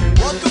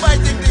 Want to buy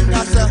thing,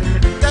 Gassa.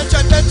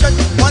 Tension, tension.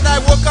 When I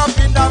woke up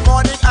in the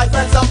morning, I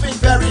felt something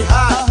very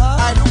hard.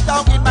 I looked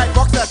down in my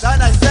boxers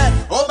and I said,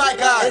 oh my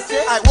God.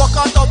 I walked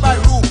out of my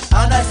room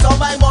and I saw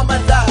my mom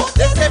and dad.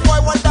 They say,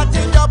 boy, what that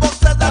in your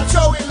boxers that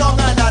showing long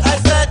and that. I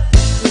said,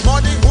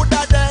 morning wood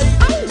that day,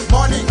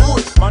 morning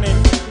wood, morning,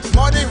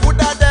 morning wood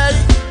that day,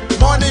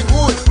 morning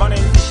wood,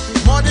 morning,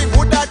 morning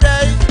wood that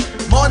day,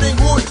 morning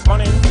wood,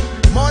 morning,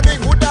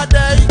 morning wood that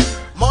day,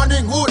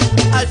 morning wood.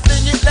 I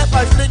fling it left,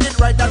 I fling it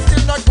right, that's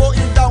still not going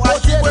down. I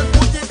keep will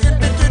put it in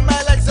between my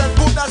legs and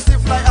boom, that still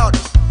fly out.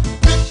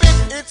 Big,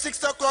 big, it's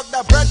 6 o'clock,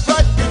 the bread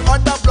bread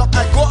on the block.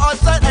 I go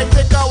outside, I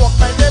take a walk,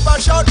 my neighbor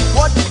shout,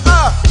 what the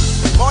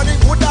morning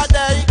wood that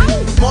day,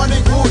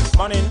 morning wood,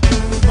 morning,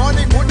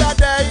 morning wood that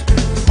day,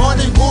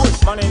 morning wood,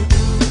 morning,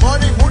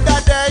 morning wood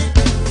that day,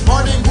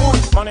 morning wood,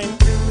 morning,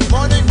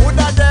 morning wood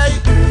that day,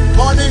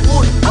 morning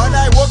wood. When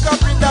I woke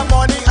up in the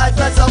morning, I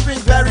felt something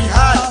very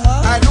hard.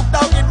 I looked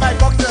down in my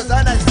boxers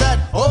and I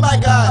said, oh my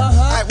God.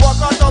 I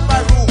walked out of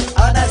my room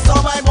and I saw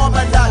my mom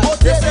and dad.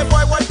 They say,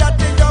 boy, what that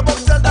in your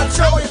boxers that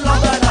showing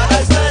long and hard.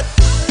 I said,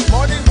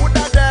 morning wood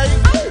that day,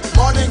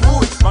 morning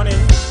wood, morning,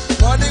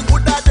 morning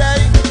wood that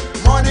day,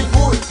 morning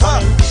wood,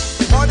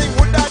 morning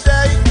wood that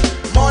day,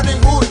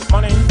 morning wood,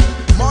 morning,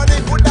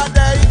 morning wood that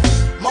day,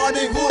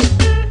 morning wood,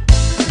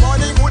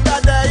 morning wood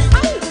that day,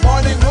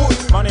 morning wood,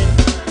 morning,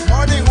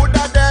 morning wood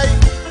that day,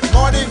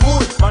 morning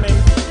wood, morning,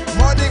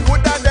 morning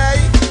wood that day,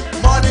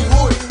 morning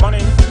wood,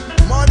 morning,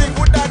 morning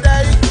wood that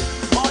day,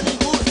 morning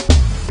wood.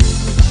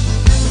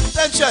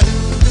 Attention.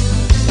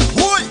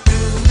 Wood.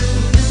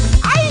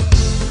 Aye.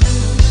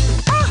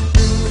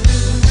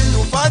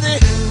 Too funny.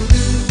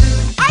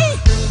 Aye.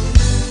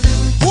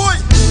 Wood.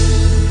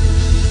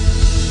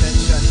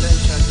 Tension,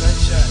 tension,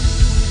 tension.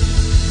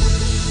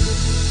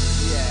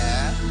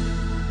 Yeah.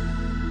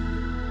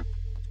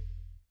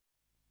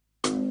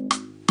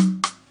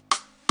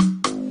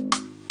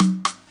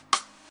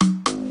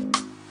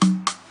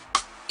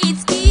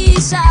 It's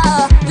Keisha.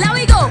 Now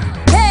we go.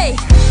 Hey,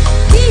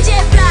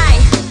 DJ Fly,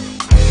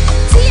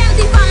 TMT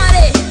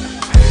family,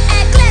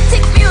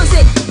 eclectic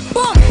music.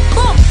 Boom,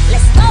 boom,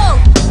 let's go.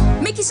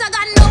 Make Keisha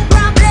got no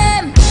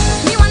problem.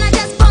 Me wanna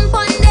just pump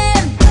on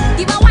them.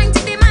 Give a wine to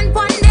the man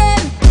pon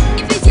them.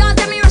 If it's yours,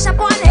 then me rush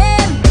upon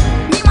him.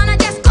 Me wanna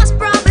just cause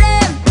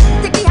problem.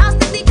 Take the house,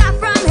 take the car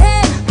from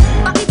him.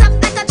 Back it up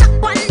like a truck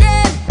pon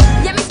them.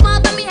 Yeah, me small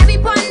but me heavy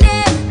pon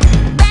them.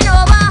 Bend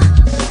over,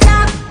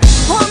 tap,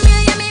 hold me,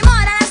 yeah me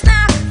more than a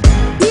snack.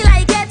 He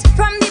like it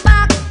from the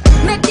back.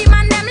 Make the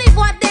man them live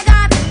what they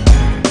got.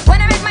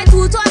 When I make my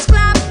two toes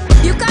clap,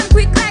 you come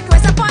quick like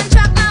rest upon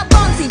track. Now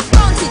bounce it,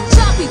 chop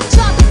it,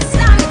 chop it,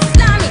 slam it,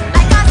 slam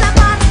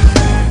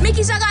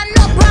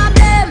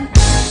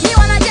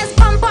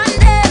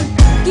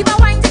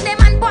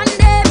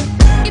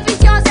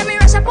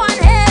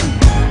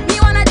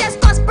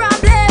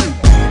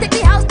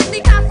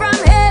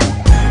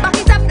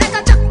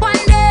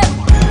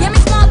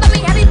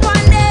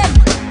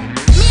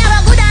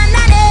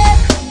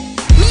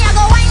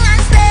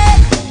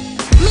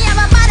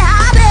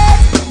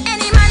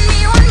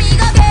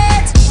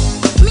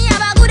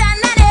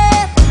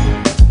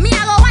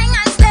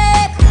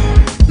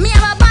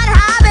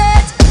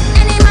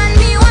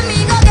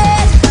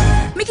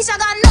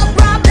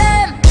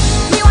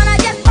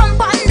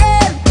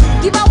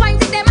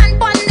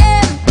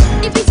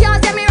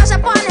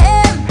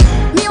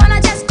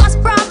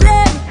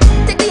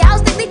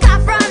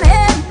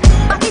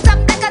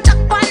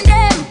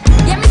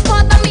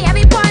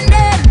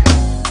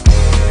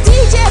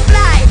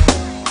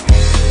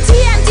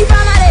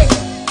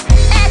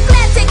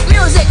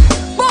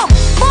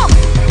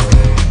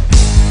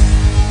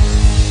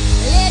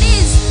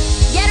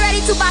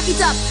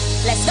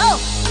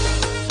go.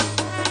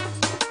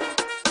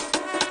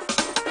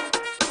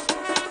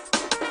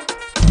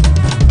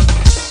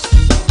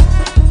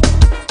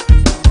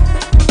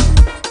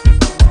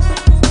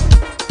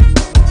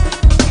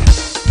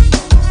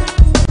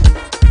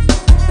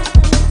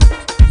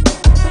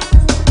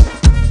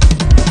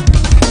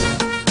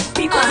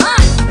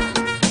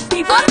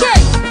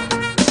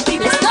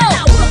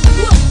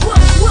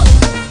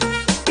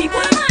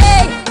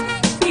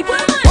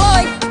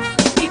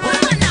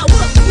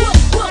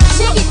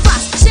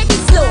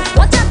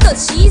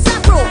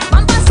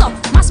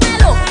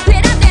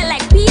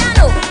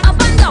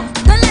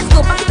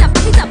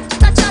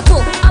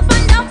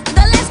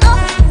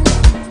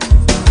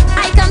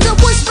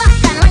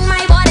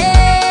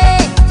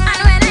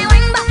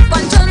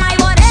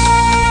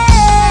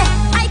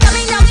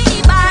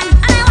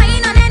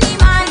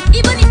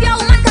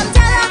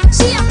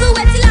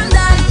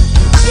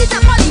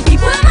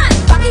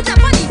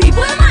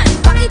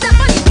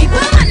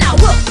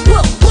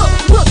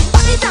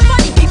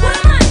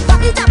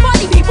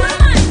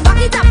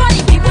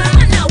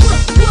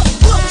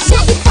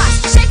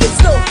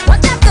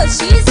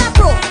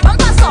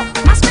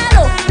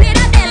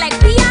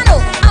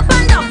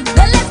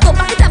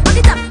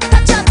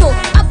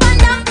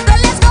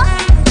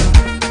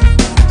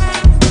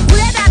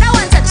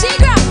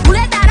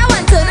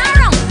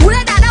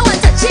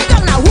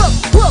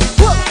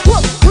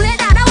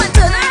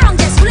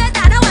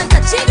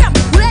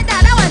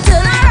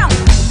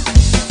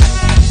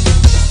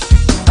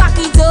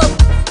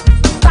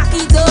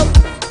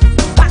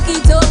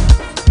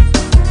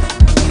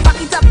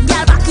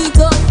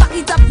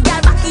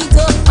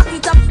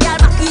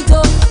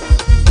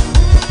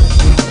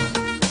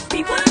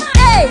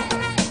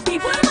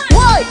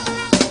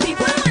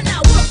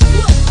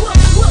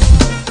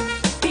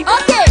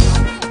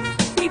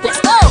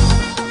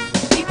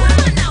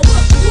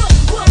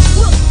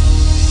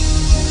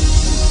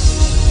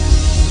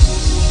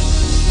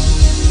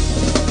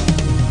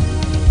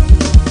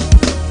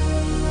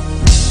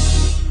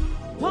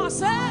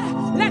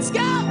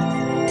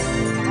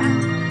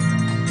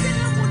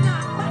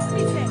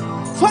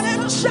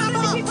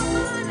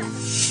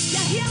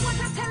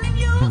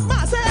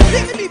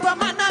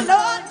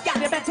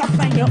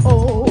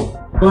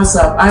 What's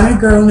up? I'm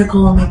a girl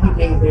Nicole Mickey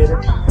David,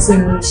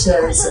 St.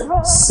 Lucia's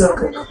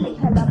soca queen.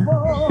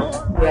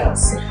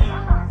 Yes.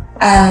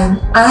 And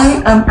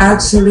I am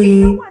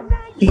actually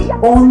the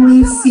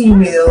only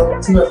female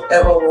to have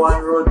ever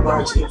won Road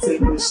March in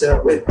St.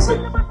 Lucia with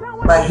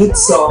my hit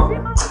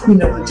song,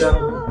 Queen of the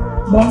Jungle.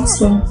 Bounce,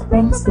 bounce,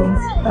 bounce,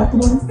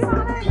 bounce,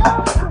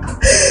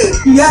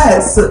 bounce.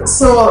 Yes.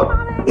 So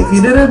if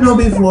you didn't know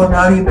before,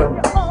 now you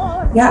know.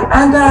 Yeah,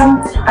 and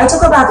I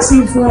took a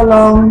backseat for a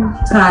long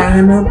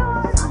time.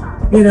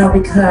 You know,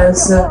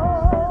 because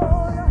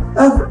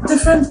of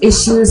different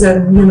issues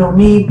and, you know,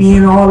 me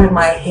being all in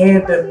my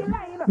head and,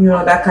 you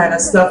know, that kind of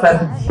stuff.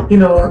 And, you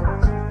know,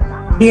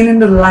 being in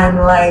the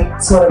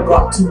limelight sort of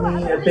got to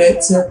me a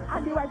bit,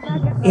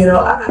 you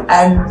know,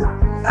 and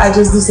I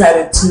just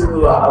decided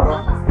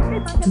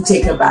to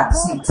take a back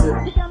seat.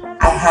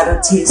 I had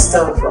a taste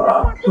of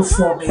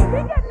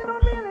performing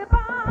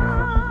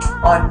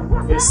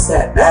on your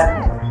set,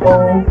 and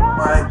oh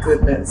my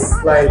goodness,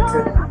 like,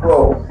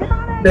 whoa.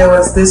 There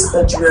was this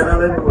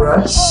adrenaline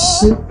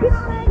rush,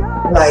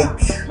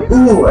 like,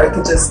 ooh, I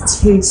could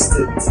just taste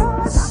it.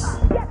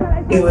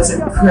 It was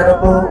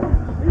incredible.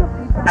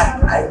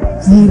 I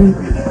really,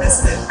 really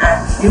missed it.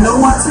 And you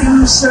know what, St.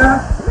 Lucia?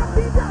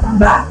 I'm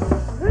back.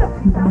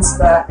 It's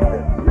back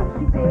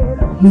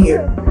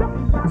here.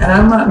 And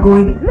I'm not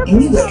going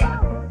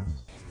anywhere.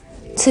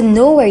 To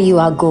know where you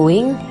are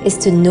going is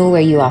to know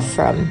where you are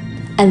from.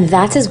 And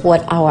that is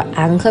what our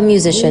anchor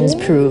musicians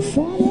prove.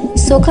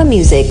 Soca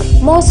music,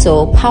 more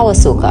so power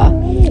soca,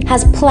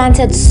 has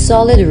planted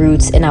solid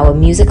roots in our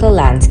musical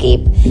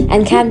landscape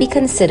and can be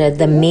considered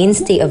the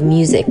mainstay of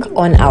music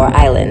on our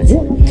island.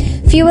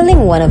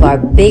 Fueling one of our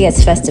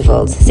biggest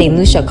festivals, St.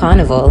 Lucia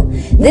Carnival,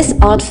 this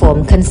art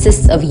form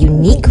consists of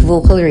unique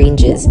vocal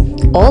ranges,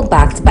 all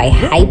backed by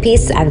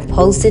high-paced and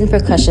pulsing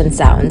percussion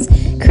sounds,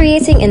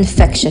 creating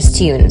infectious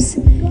tunes.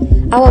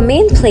 Our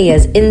main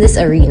players in this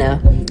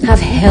arena have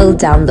held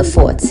down the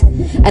fort,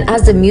 and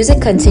as the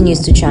music continues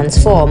to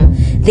transform,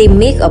 they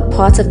make a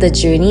part of the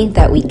journey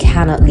that we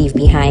cannot leave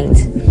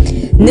behind.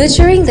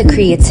 Nurturing the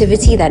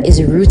creativity that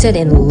is rooted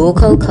in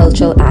local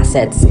cultural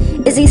assets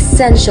is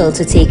essential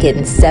to take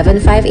in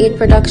 758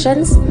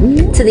 Productions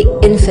to the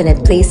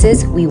infinite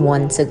places we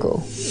want to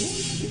go.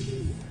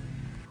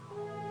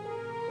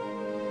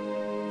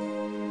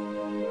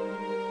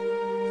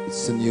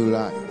 It's a new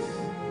life,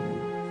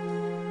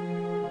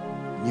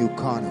 new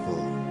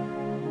carnival,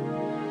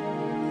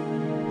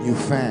 new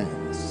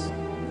fans,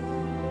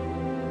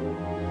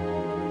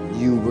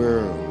 new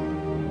world.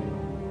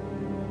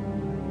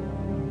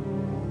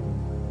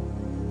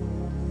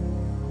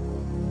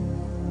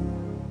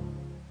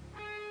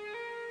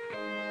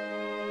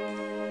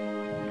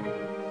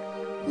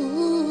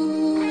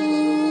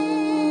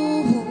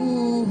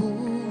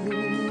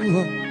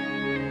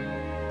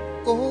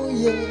 Oh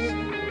yeah.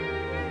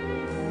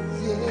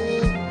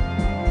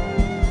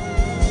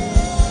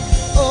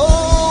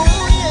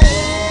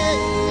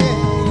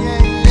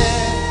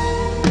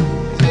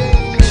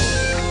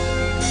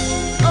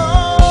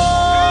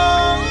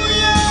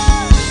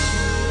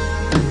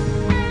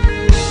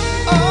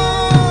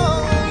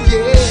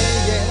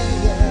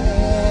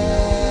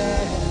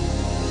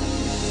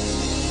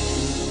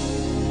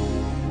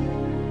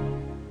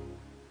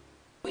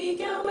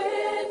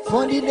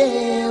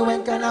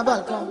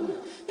 carnival come.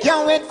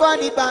 Can't wait for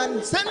the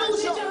band. St.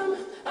 Lucia.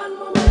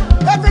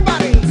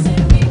 Everybody.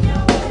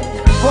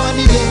 For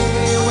the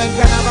day when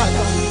carnival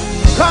come.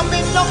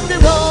 Coming down the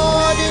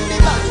road in the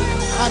band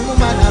and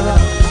woman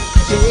around.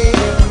 Yeah.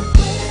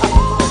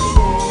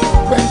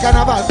 When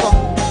carnival come.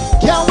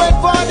 Can't wait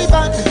for the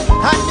band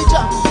and the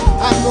jam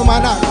and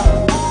woman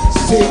around.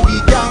 Say we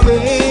can't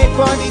wait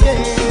for the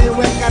day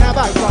when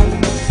carnival come.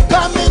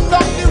 Coming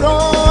down the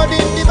road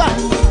in the van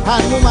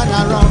and woman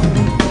around.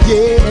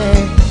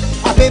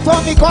 Yeah, I pay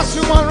for me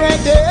costume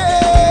already.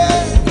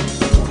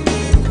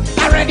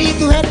 I'm ready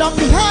to head on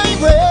the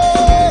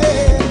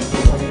highway.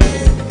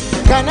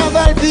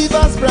 Carnival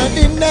fever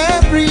spreading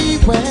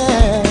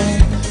everywhere.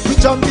 We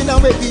jumping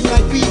and waving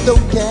like we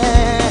don't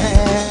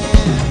care.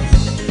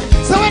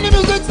 So when the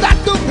music start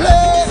to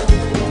play,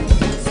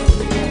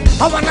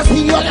 I wanna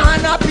see you all your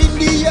hand up in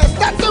the air.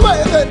 That's the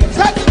way it.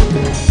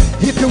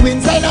 If you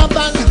inside a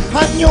band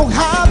and you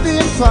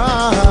having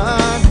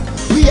fun,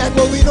 we are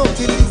going up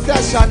till the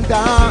session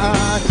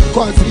done.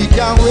 Cause we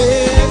can't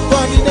wait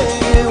for the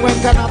day when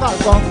carnival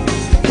come.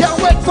 Can't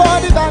wait for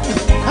the band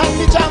and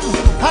the jam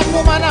and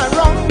woman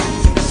around.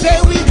 Say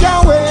we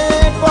can't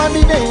wait for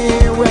the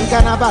day when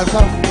carnival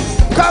come.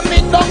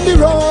 Coming down the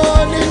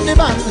road in the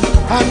band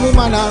and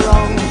woman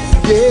around.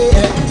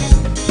 Yeah,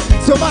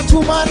 so much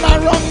woman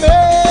around me.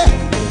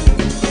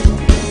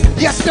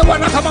 Yes, they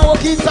wanna come and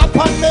walk it up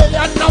on me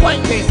and now I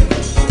me.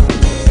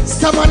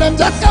 Some of them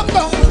just come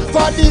down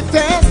for the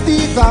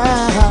festival.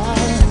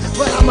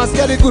 Well, I must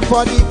get it good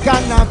for the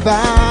carnival.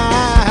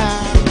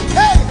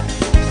 Hey,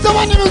 so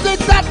when the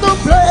music start to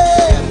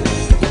play,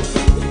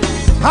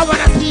 I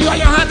wanna see all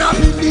your hand up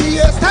in the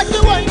air. Start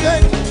the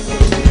winding.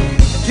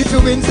 If you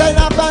inside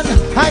a band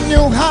and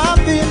you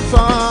having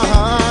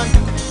fun,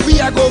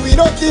 we are going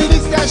up till the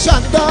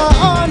station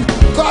done.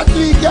 Cause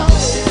we go.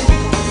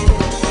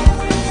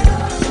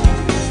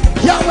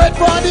 Can't wait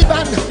for the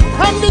band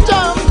and the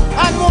jam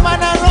and woman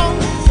around.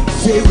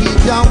 Say we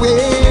can't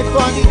wait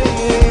for the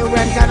day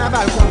when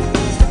carnival come.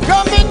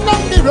 Coming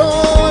down the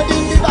road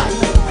in the band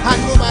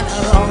and woman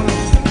around.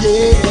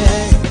 Yeah,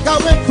 can't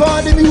wait for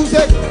the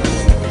music.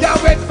 Can't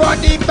wait for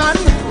the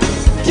band.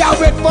 Can't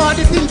wait for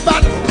the steel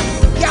band.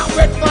 Can't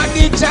wait for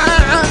the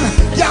jam.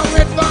 Can't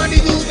wait for the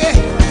music.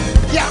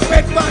 Can't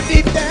wait for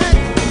the band.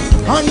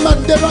 On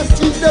Monday and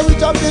Tuesday we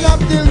jumping up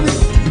till we.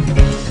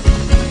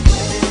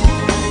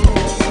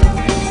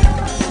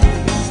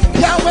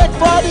 Can't wait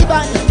for the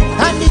band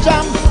and the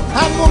jam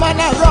and woman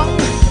around.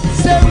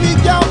 Say we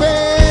can't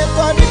wait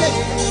for the day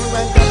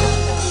when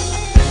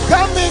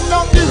coming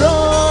on the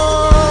road.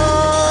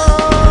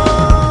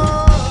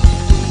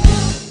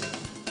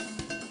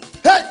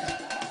 Hey,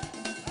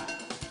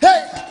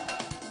 hey.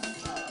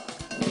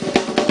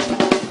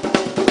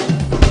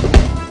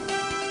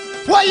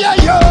 Why ya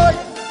yo?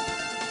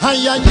 Hi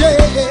ya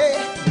yeah.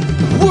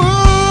 Woo.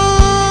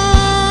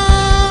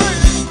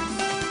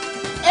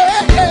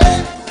 Hey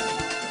hey.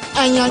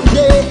 And yeah,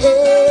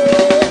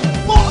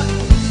 boy.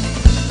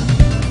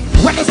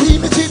 When I see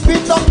me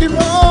chipping down the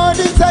road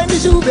inside the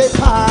Juve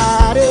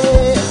party.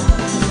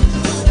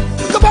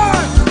 Come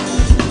on!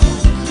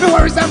 No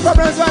worries and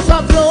problems was a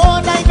flow.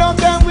 I don't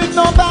them with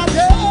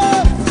nobody.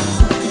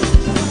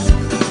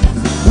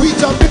 We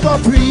jumping for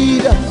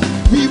freedom.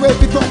 We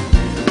waiting for.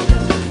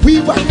 We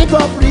whining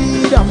for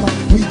freedom.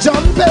 We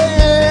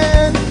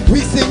jumping. We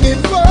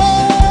singing for.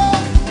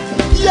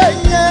 Yeah,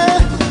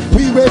 yeah.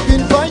 We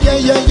waiting for. Yeah,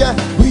 yeah, yeah.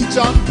 We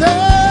jumping.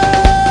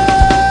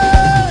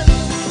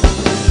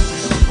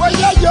 Oh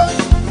yeah, yeah.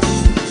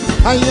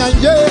 Ay, ay,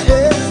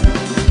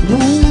 yeah.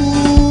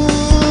 Ooh.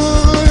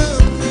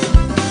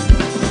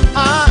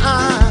 Ah,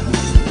 ah.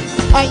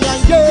 Ay, ay,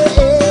 yeah.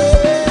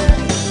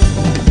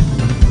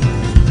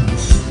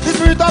 The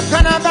spirit of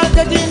carnival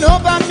taking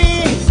over me.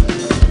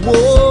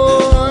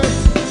 Whoa.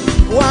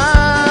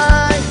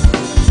 Why?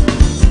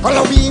 All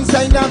of we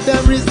inside of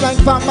them is like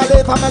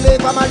family, family,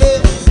 family.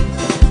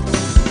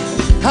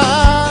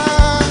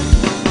 Ah.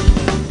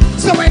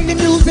 So when the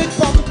music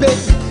pumping,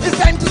 it's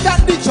time to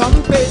start the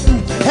jumping.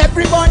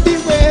 Everybody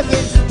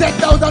waving,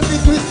 10,000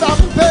 people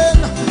stomping.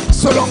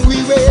 So long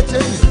we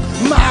waiting,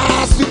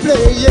 mass we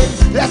playing.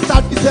 Let's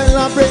start the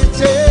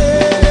celebrating.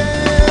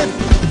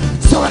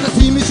 So when I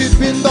see me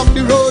shipping down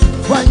the road,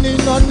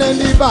 whining on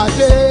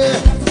anybody,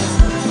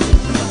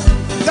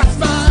 that's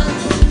fine.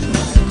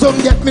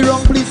 Don't get me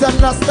wrong, please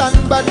understand,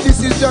 but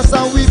this is just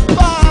how we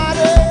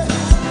party.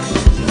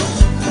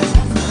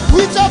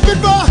 We jumping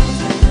for,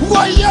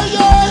 why yeah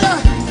yeah,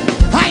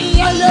 hi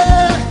yeah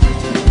yeah.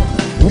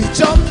 We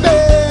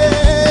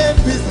jumping,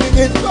 we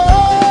singing for,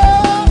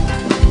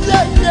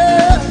 yeah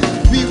yeah.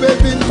 We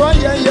waving for,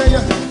 yeah yeah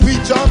yeah. We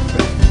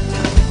jumping.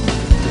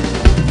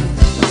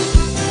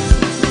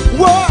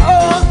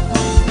 Whoa,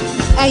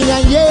 ay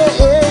yeah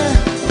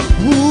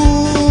yeah.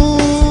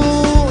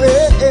 Ooh,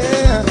 yeah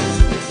yeah.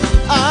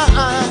 Ah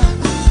ah,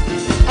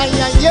 ay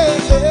yeah yeah.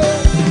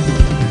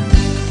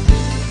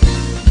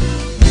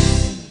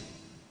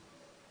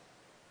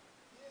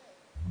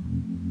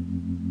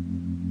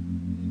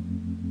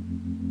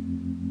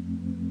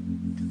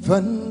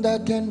 Thunder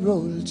can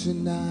roll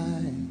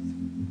tonight.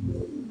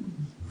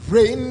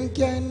 Rain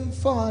can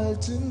fall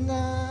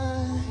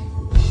tonight.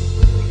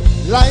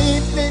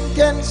 Lightning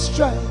can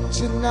strike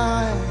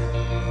tonight.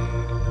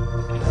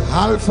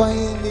 Alpha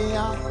in the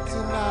air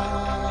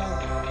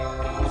tonight.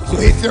 So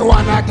if you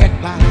wanna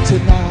get back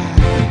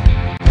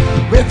tonight,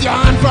 with your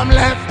hand from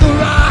left to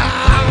right.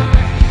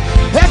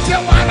 If you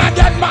wanna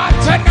get mad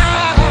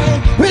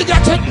tonight, we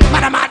get it.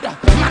 Man a mad,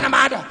 man a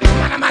mad,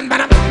 man a man,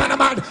 man a man, man a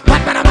mad,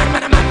 man a man,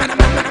 man a man, man a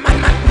man, man a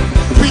man, man.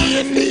 We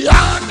in the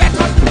yard, get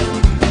on,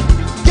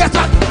 get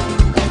on,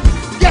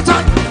 get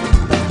on,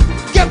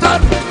 get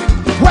on.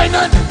 Wait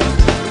on,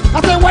 I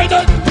say wait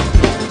on,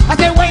 I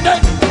say wait on,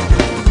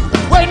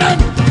 wait on.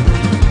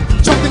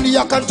 Jump in the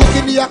yak and jump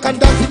in the yak and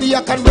dance in the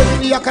yak and run in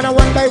the yak and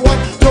one by one,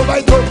 two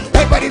by two.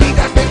 Everybody need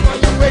that thing while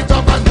you wait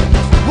up and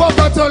walk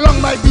out so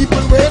long, my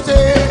people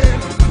waiting.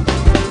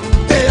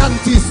 They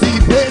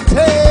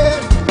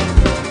anticipating.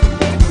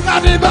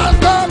 Animals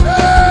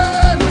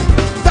coming.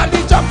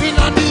 Daddy jumping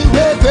on the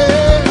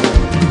waiting.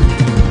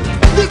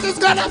 This is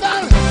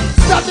carnival.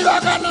 Start the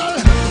bacchanal.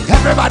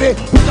 Everybody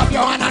put up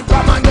your hand and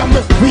come and jump.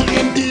 We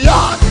in the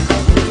yard.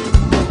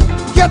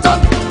 Get on.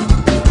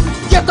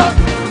 Get on.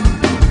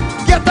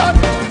 Get on.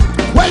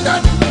 Wait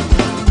on.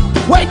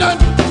 Wait on.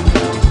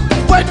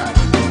 Wait on.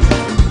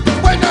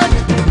 Wait on.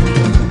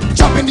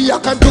 Jump in the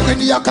yak and took in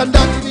the yak and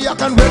dance in the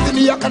yak and wait in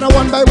the yak and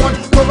one by one,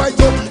 two by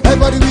two.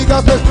 Everybody we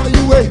got best for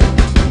you way.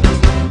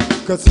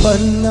 Cause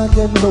thunder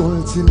can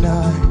roll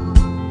tonight.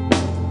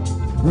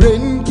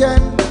 Rain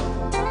can.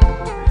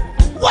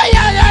 Why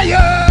yeah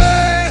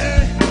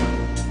yeah.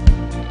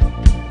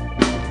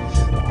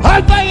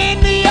 All by in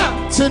the yak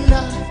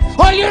tonight.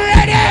 Are you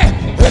ready?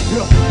 Let's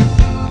go.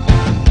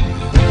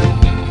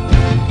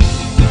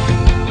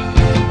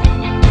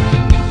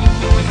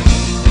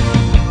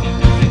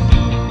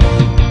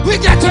 We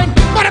getting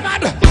man a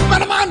man,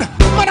 man a man,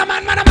 man a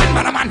man, man a man,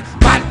 man a man,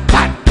 man,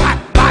 man, man,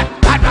 man,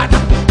 man, man.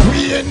 We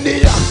in the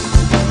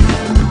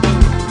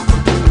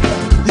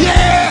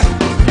yeah,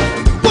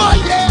 boy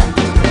yeah,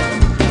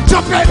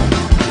 jumping,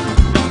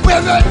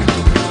 waving,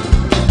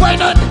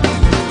 whining,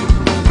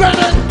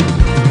 grinning,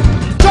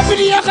 jumping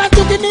the yak and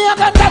juking the yak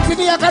and dancing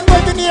the yak and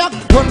waving the yak.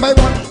 One by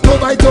one, two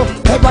by two,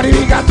 everybody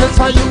we got this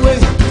for you way.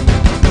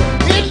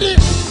 In the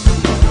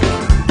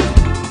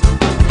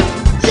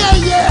yeah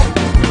yeah.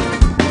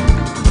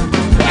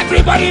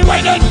 Everybody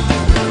waiting,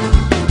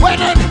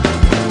 waiting,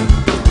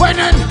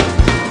 waiting,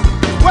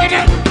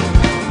 waiting.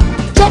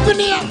 Jump in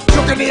the air,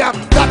 jump in the air,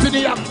 tap in the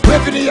air,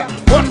 wave in the air.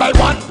 One by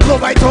one, two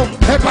by two.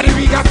 Everybody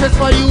we got this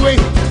for you,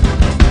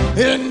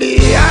 in the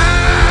air.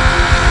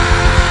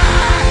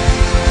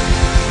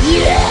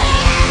 Yeah.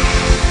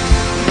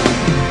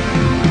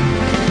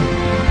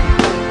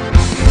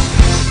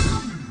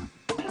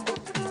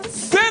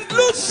 St.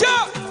 Lucia,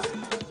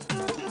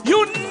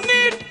 you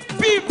need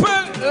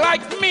people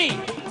like me.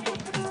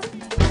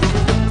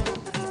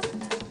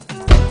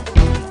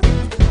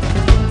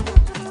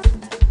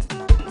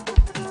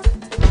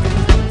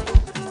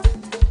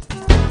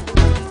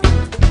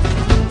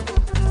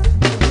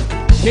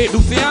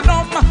 Kedou c'est un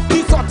homme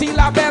qui sortit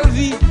la belle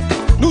vie.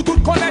 Nous tous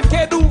connaissons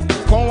Kedou,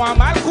 qu'on a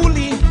mal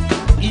coulé.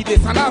 Il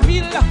descend la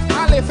ville,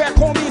 aller faire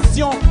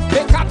commission.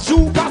 Les 4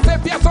 jours, passer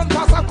personne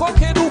passe à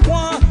Kedou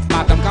point.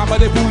 Madame Kama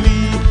de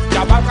Bouli,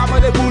 Jabal Kama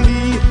de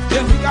Bouli,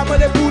 Jésus Kama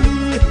de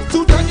Bouli.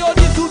 Tout un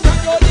yodi,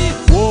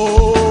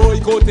 woy,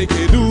 côté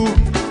Kedou.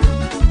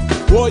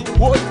 Woy,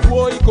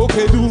 côté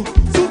Kedou.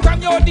 Tout un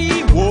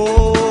yodi,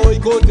 woy,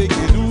 côté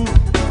Kedou.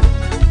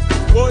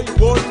 Woy,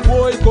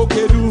 côté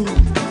Kedou.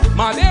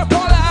 Made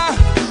Paula,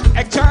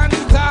 ek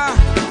Janita,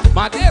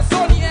 Made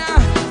Sonia,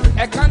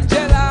 ek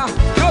Angela,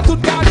 yo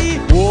tout kali,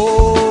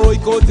 woy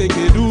kote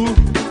Kedou,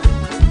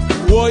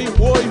 woy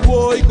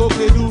kote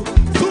Kedou,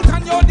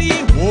 Sultan Yodi,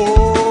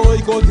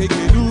 woy kote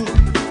Kedou,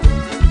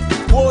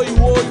 woy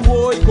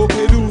kote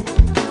Kedou,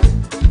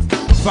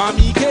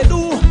 Famille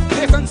Kedou,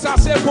 defense sa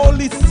se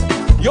police,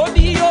 yo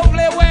di yo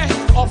vlewe,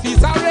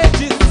 officer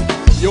regis,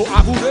 yo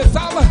avou de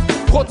sav,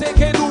 kote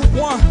Kedou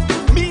point.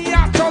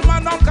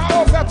 Maintenant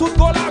qu'a offert tout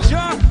gros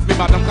l'argent. Mais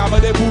madame Kama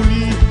de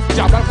Bouli,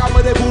 Jabal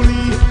Kama de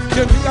Bouli,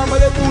 Jésus Kama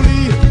de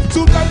Bouli.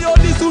 Sultan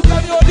Yodi,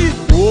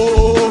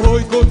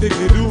 woy côté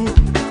Kedou.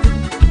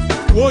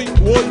 Woy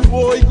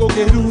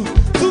côté Kedou.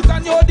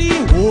 Sultan Yodi,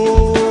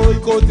 woy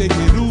côté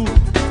Kedou.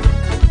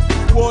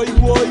 Woy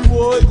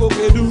côté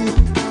Kedou.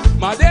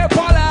 Made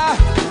Paula,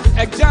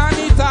 ek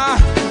Janita,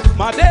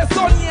 Made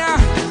Sonia,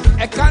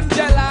 ek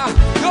Angela.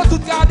 Yo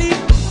tout gadi,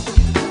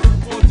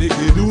 côté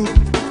Kedou.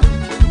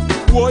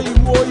 Woy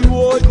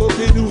kote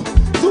Kedou.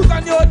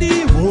 Sultan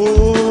Yodi,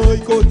 woy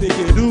kote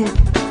Kedou.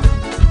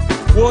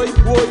 Woy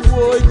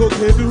kote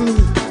Kedou.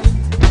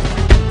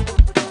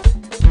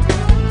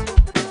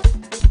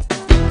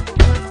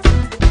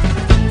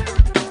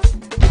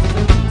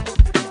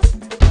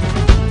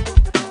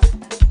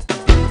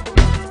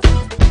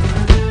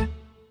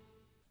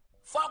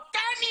 For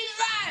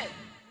carnival,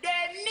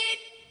 they need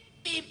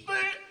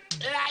people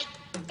like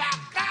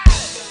Takal.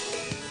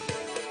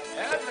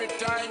 Every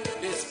time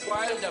they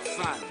spoil the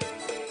fun.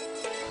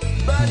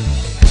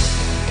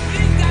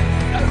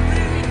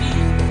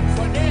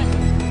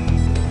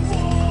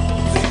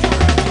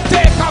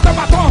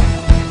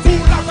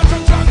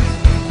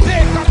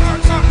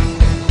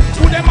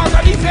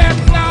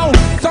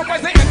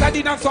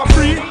 dance for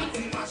free.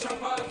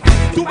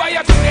 To buy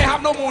a drink, they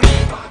have no money.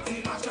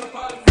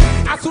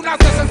 As soon as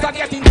the sessions start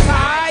getting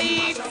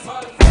tight,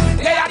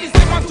 they are the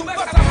same ones to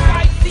cut a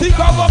fight. Think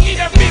of go give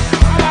them big.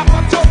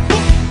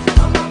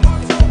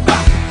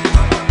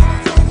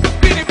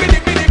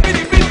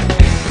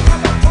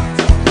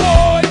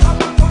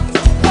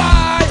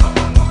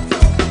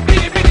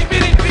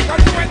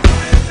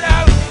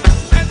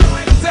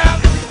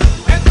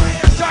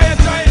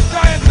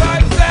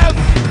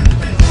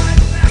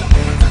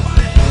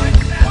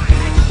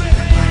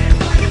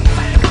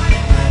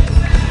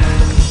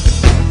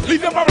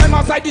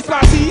 Outside this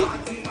party,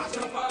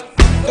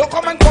 don't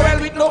come and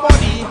quarrel with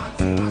nobody.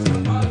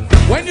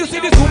 When you see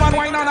this woman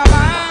whine on a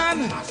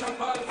man,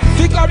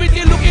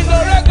 security look in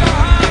the red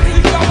hand. If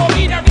you go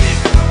in a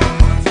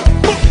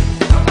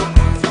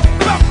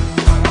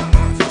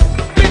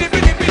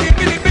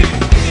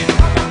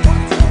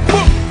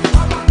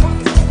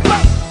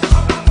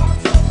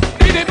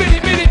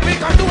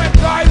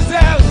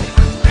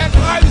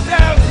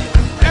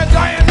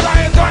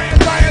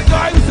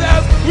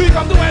we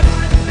come to it.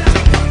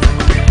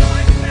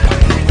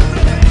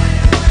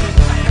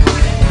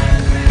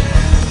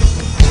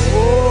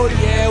 Oh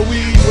yeah, we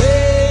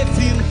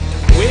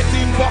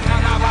waiting for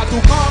Carnival to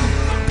come.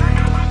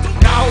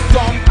 Now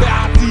some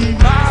party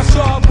mash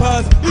up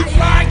us. It's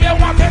like they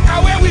want to take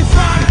away we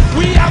fun.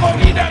 We have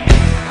only them.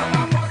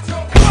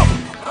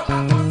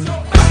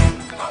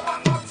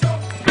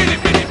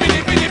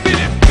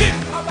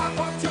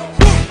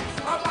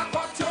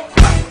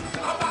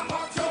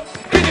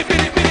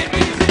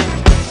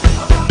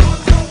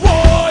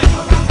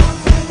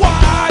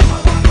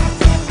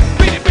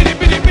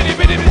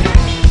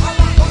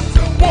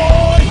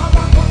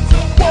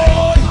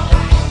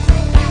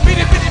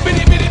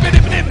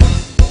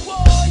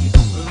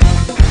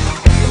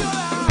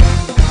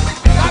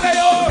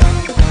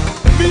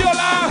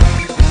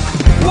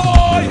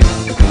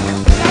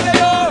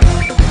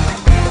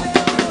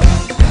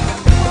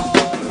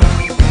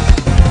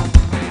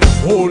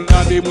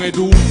 Mwen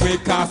dou mwen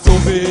ka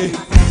sove,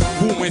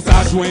 pou mwen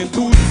sa jwen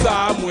tout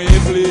sa mwen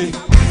vle.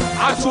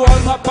 Achol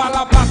mwen pa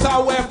la plasa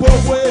we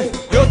povwe,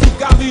 yo tout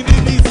ka vini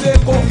ni se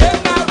koke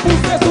nan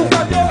pousse sou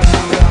kanyo.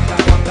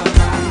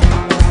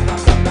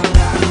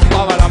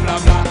 Bla bla bla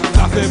bla,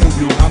 sa fe mou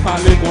yo a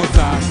pale kon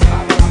sa.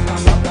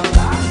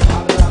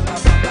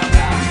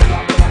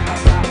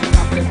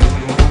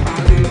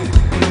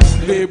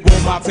 Le bon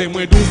matin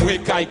mwen dou mwen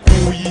kay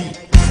kouyi,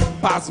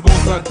 pas bon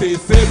sante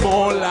se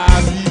bon la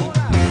vi.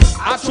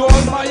 Achol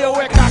man yo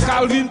we ka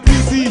Calvin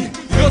Pizzi,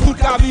 yo tout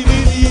ka vini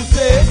ni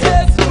se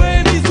eswe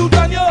ni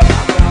soudan yo.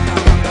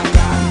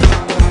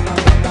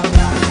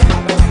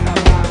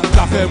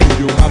 Ça fait mou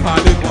yo ka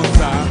pale kon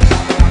sa.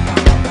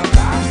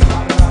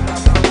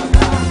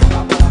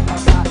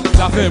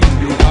 Ça fait mou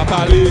yo ka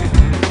pale,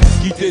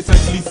 kite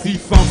Saint-Clissy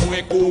fan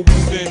mwen ko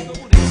bouden.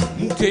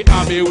 Mouke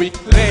Amerik,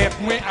 lep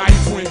mwen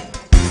iPhone.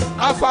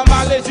 Afa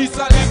maleji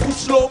sa le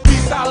couche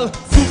l'hôpital,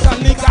 soudan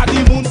ni ka di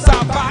moun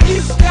sa pa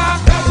iska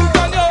ka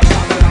soudan yo.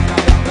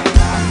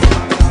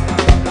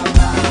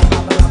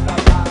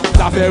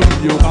 Ça fait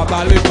oui, on va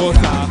parler comme ça.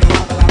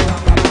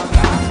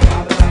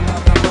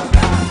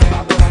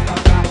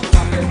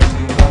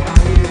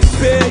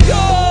 C'est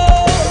yo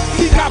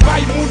qui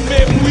travaille moun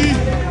mépris.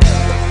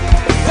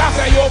 Ça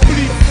fait yo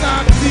plus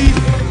senti.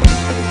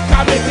 Ça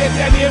met les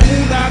derniers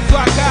moun à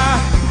traka.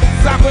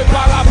 Ça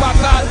prépare la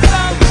patate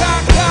dans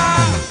caca.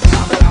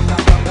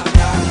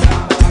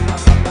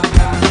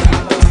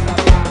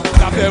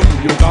 Ça fait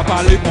oui, on va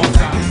parler comme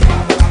ça.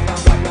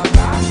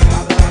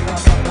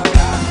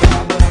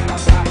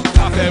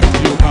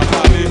 Yo ka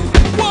pale,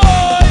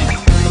 boy,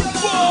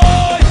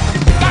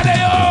 kade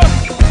yo,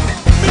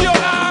 mi yo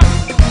la,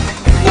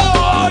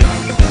 boy,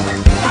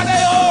 kade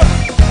yo,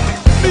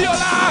 mi yo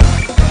la,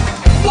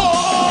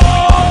 boy.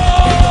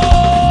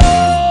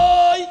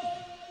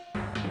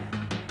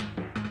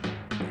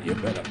 You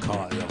better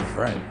call your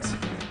friends,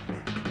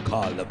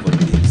 call the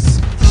police.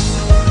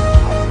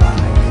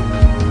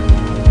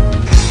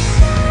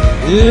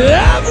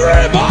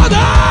 Everybody!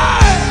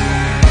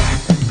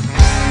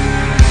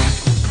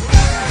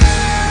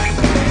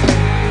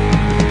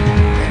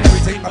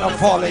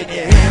 Fall in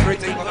here,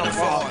 everything gonna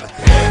fall.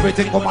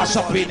 Everything gonna mash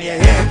up in here,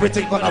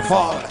 everything gonna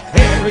fall.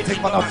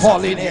 Everything gonna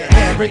fall in here,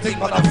 everything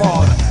gonna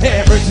fall.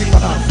 Everything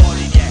gonna fall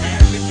in here,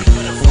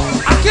 everything gonna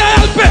fall. I can't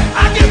help it,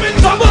 I give it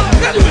trouble.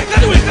 Can do it, can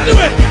do it, can do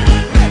it.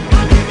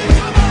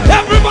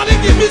 Everybody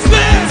give me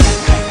space.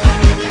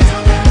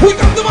 We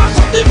come to mash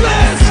up the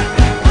place.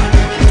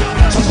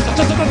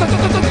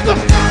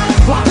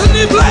 Flatten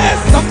the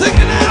place. Something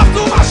in there have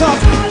to mash up.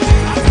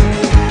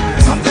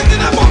 Something in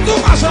there want to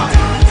mash up.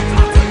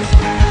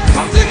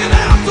 Something in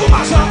there have to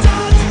mash up.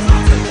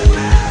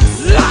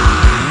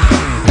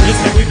 You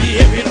say we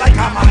behaving like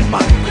a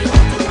madman,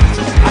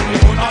 and we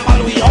go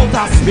normal, we out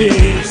of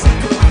space.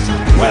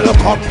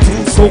 Welcome to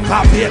Soca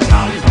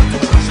Vietnam.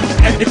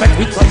 And the fact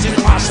we touching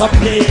mash up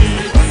place.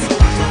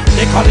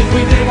 They call it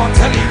we name on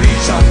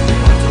television.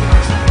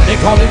 They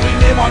call it we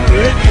name on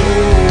radio.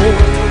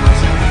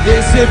 They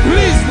say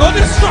please no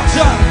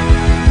destruction.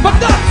 But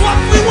that's what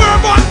we were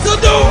born to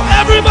do,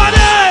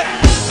 everybody.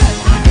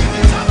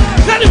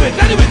 Anyway.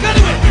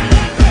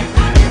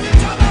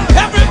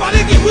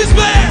 Everybody give us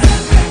space.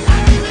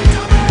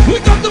 We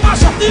come to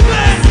mash up the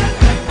place.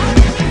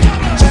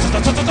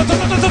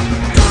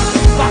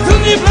 Back to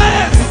the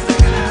place.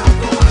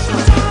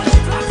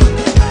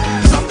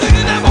 Something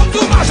in there want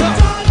to mash up.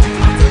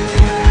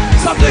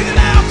 Something in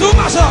there to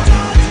mash up.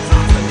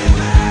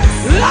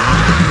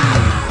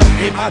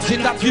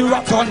 Imagine that you're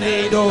a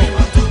tornado.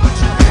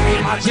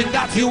 Imagine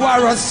that you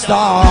are a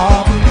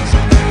storm.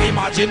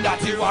 Imagine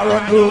that you are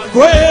an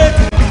earthquake.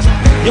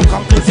 You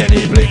come to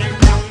terribly.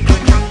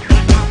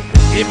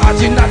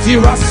 Imagine that you're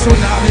a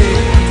tsunami.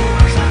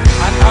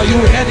 And now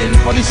you're heading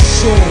for the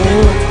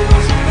shore.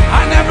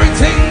 And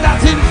everything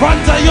that's in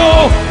front of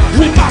you,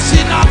 we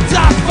mashing up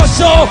that for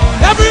sure.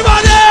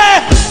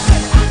 Everybody!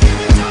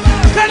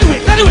 Anyway.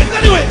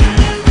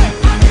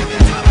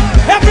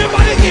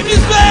 Everybody give me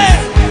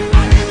space.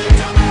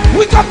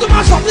 We come to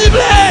mash up the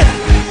blade.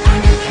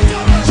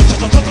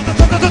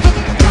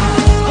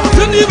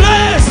 To the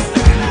place.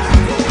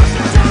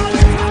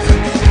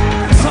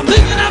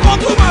 Something in there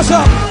want to mash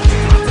up.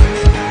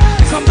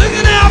 Something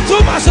in there have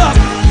to mash up.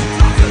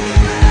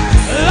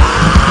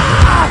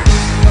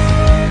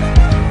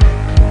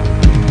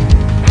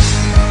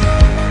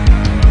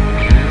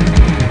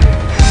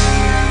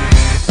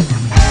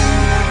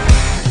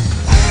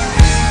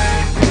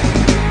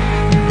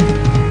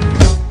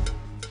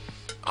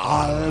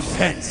 All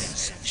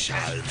fence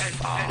shall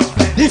fall.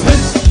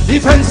 Defense.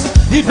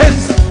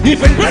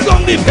 Break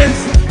down defense.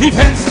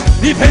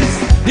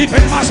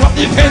 Mash up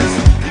defense.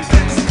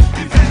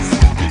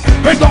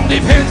 Break down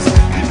defense.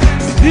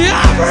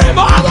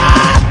 Everybody,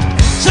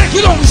 shake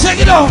it on.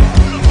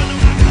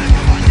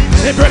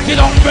 Hey, break it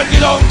on.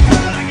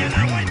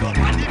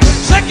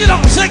 Shake it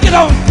on.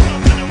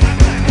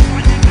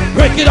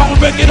 Break it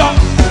on.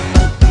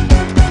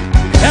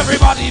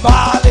 Everybody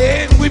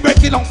balling, we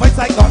break it on fights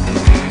like God.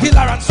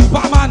 Killer and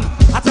Superman,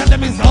 I tell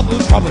them it's double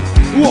trouble.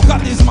 Woke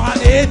up this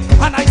morning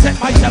and I set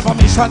myself a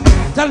mission.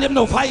 Tell them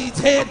no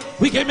fighting,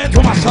 we came here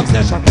to mash up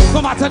session.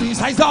 No matter the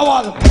size of the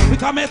wall, we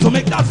come here to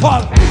make that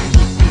fall.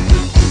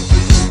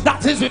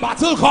 That is we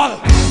battle call.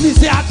 Me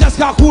say I just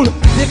got cool.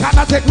 They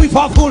cannot take me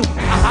for fool.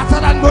 I'm hotter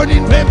than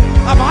burning flame.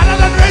 I'm harder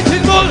than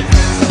raging bull.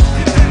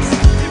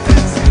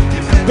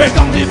 Break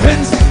down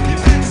defense.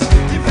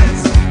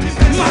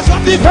 Mash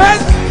up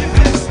defense.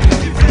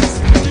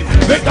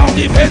 Break down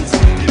defense.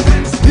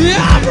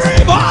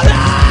 Everybody.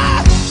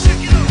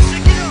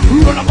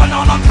 Run up and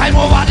down and climb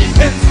over the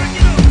fence.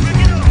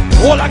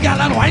 Hold a gal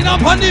and wind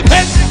up on the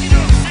fence.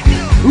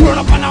 Run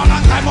up and down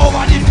and climb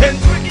over the fence.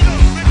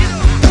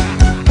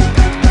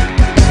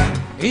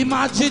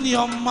 Imagine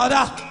your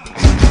mother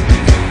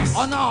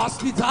on a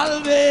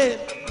hospital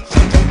bed,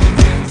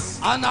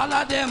 and all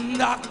of them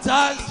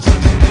doctors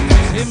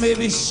say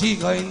maybe she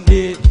going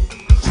dead.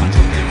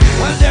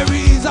 Well, there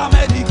is a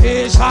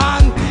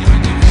medication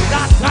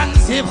that can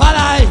save her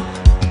life,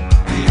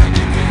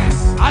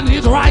 and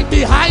it's right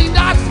behind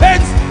that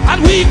fence,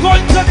 and we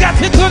going to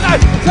get it tonight.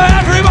 So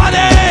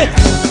everybody,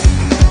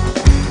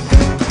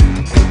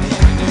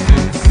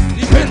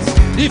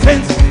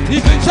 defense,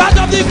 charge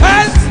of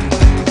defense.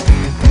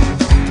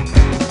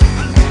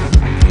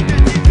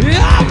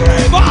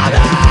 Everybody,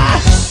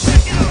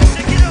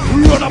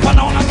 run up and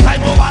down and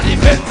climb over the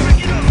fence.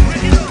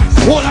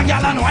 Hold a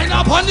gal and wind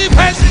up on the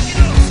fence.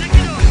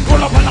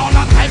 Run up and down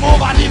and climb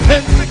over the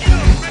fence.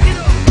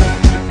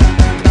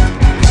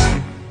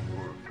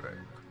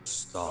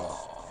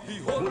 Stop. The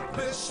whole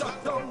place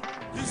shut down.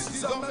 This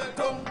is a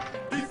meltdown.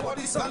 Before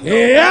the sun.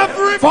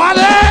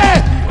 Everybody,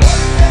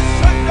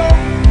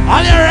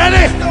 are you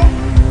ready?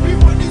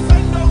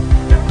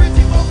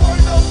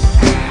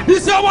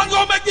 This is one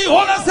gonna make the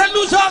whole of St.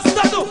 Lucia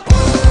stand up.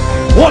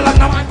 Hold on,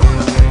 man.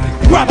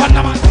 Grab on,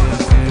 man.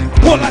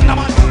 Hold on,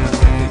 man.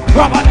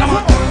 Grab on,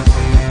 man.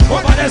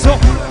 Over there, so.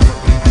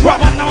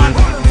 Grab on, man.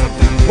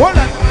 Hold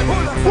on.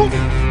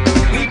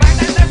 We might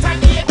not let her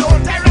get out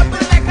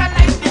terrible like a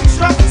lightning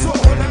struck. So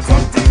hold on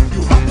something.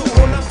 You have to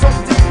hold on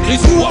something.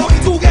 These two are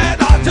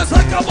together just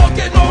like a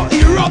volcano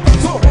erupt.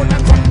 So hold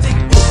on something.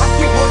 You have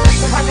to hold on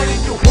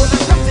something. You hold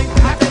on something.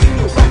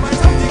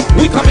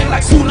 We come in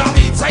like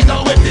tsunami,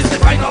 tidal wave, this is the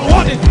final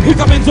warning. We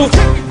come in to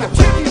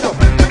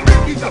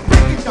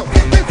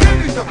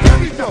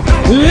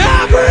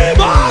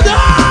everybody!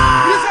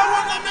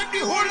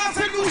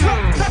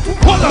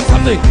 Hold on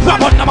something,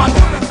 grab on the man.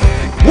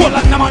 Hold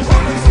on the man.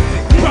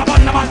 Grab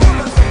on the man.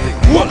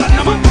 Hold on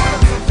the man.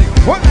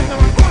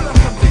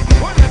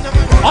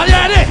 Are you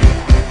ready?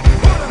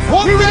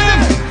 Hold on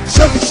them.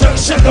 Shut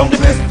down the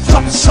place.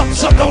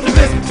 Shut down the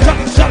place.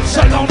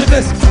 Shut down the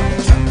place.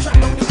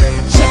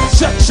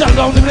 Shut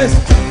down the place.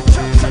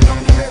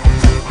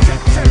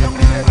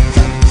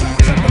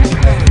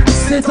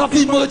 State of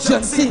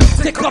emergency,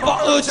 take cover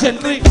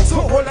urgently. So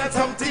hold on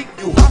something,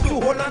 you have to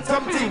hold on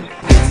something.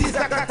 This is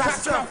a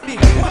catastrophe,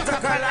 what a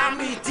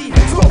calamity.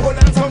 So hold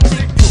on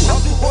something, you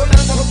have to hold on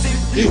something.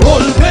 The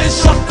whole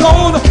place shut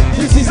down,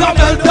 this is a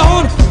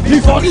meltdown.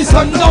 Before the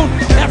sundown,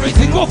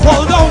 everything will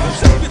fall down.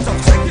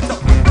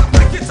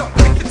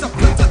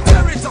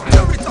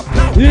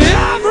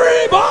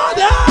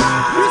 Everybody!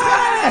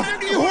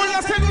 Hold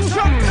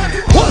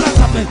on,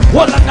 something.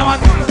 Hold on, the man.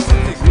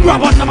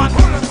 Grab on the man.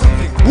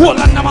 Hold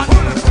on, the man.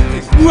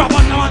 Grab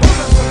on the man.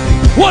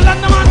 Hold on,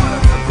 the man.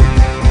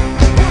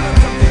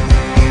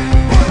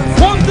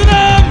 One to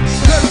them.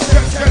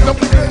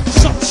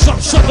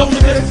 Shut down the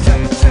place.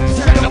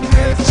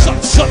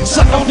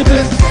 Shut down the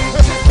place.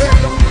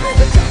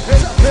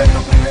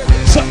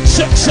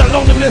 Shut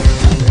down the place.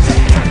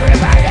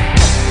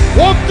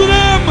 One to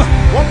them.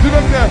 One to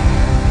them there.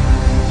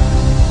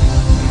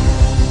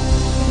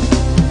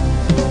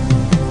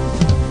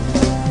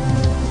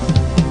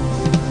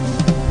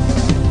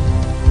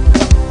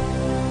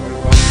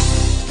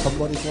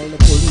 Somebody call the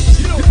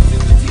police.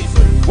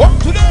 Walk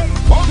to them.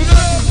 Walk to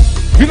them.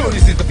 You know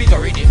this is the beat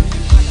already.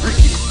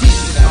 Ricky, this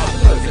is the house.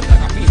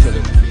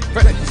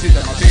 This is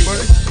the table.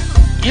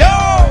 Yo!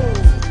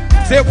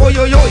 Say oh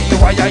yo yo,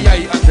 ay ay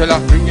ay, Angela,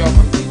 bring your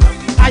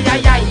ay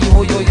ay ay,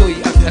 oh yo yo,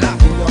 Angela.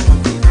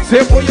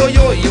 Say oh yo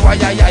yo, ay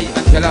ay ay,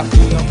 Angela.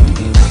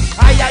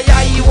 Ay ay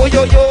ay, oh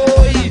yo yo.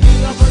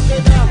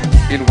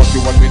 In what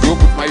you want me to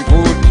put my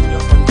food.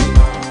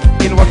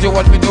 In what you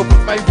want me to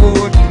put my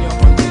food.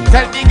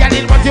 Tell me, girl,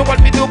 in what you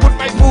want me to put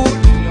my food.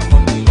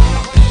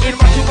 In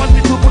what you want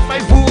me to put my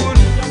food.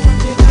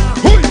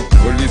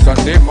 Early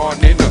Sunday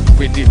morning,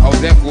 when the house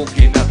them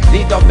cooking,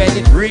 the doorbell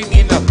is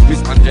ringing. Miss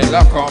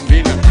Angela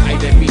coming, I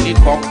dem feeling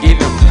bunking,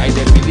 I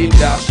dem feeling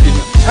dashing.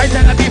 I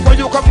tell her before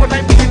you come, but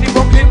I'm feeling the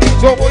bunking.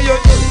 So oh yo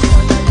yo,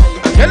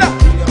 Angela,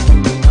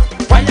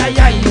 why ay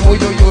ay, oh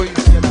yo yo,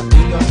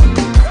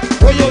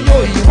 oh yo yo,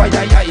 why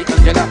ay ay,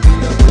 Angela,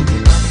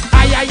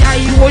 ay ay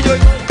ay, oh yo,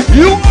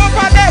 you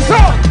over there, so.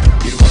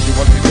 In what you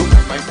want me to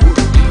with my food,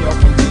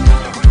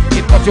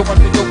 in what you want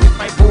me to with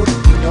my food,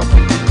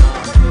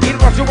 in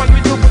what you want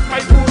me to put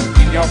my food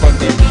in your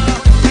body.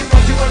 In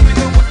what you want me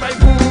to put my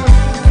food.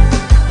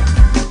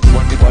 You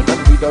want the button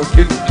without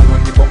skin. You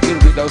want the pumpkin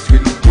without skin.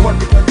 You want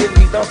the pumpkin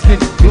without skin.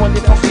 You want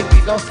the pumpkin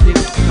without skin.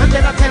 And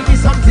then I tell me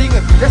something.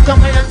 Let's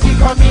come and see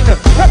coming.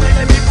 Come and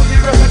let me put the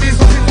rest of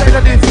this up inside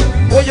of this.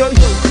 Oh yo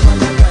yo.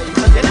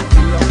 Angela.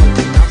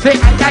 Say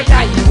ay ay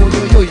ay. Oh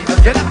yo yo.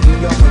 Angela.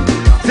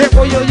 Say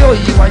oh yo yo.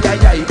 Ay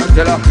ay ay.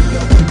 Angela.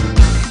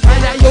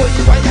 Ay ay yo.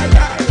 Ay ay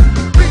ay.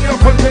 Bring your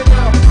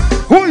container.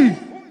 Hui.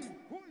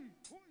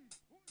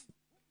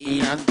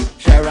 Ian,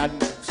 Sharon,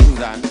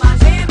 Susan.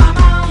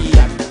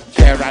 Ian,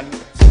 Sharon,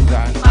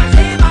 Susan.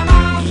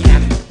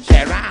 Ian,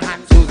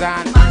 Sharon,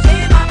 Susan.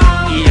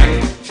 Ian,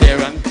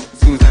 Sharon,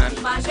 Susan.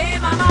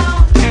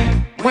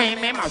 When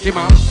me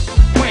mashima,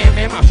 when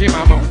me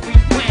mashima,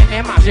 when me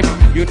mashima,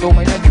 you know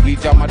when you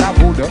reach your mother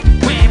food.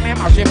 When me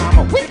mashima,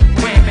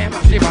 when me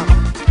mashima,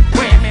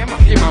 when me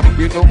mashima,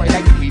 you know when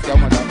you reach your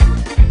mother.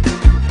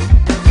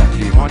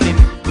 Sunday morning,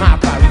 my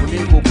parole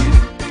cooking.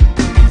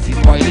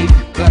 Boiling,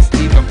 plus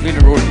Steve and clean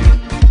rolling.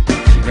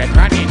 She ran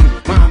running,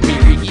 mommy,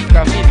 Ricky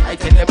coming. I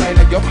tell them I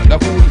like your mother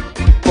food,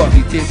 but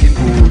it tasting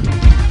good.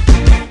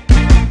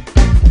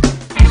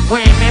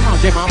 When me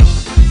mange mom,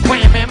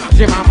 when me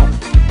mange mom,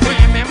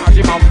 when me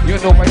mange mom, you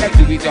know I like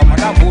to eat your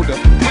mother food.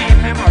 When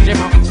me mange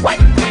mom,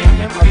 when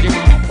me mange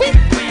mom, when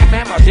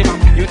me mange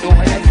mom, you know I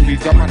like to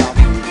eat your mother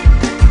food.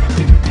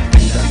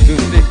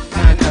 Tuesday,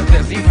 and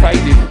Thursday,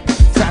 Friday,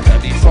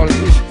 Saturday,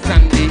 saltfish,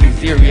 Sunday,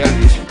 cereal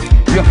dish.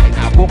 You ain't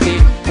a bouquet,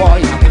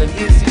 boy, I'm the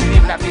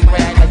missing that is why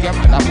I like your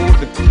mother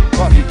food,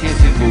 but it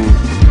tastes good.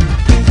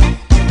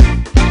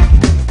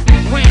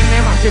 When me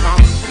mashima,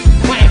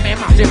 when me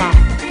mashima,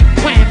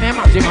 when me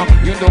mashima,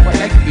 you know I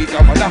like to eat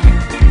your mother.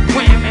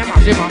 When me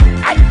mashima,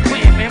 I,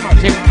 when me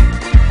mashima,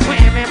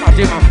 when me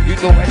mashima, you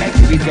know I like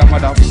to eat your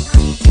mother.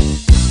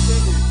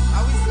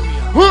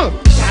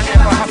 I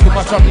never have to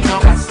much of in your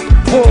glass.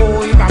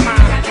 Oh, mama.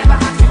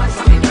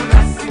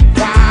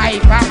 Why,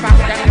 papa,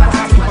 I never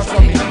have to much of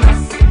in your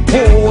glass.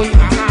 Oh,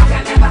 mama.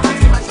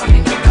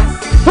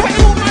 To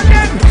the woman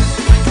then.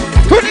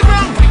 To the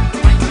ground.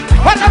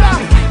 What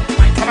about?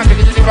 Come on, to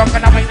the ground.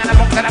 Can I find another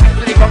box? Can I find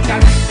to the ground?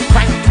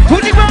 Fine. To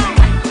the ground.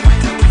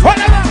 What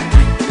about?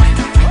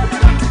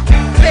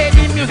 Play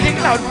the music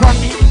loud for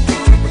me.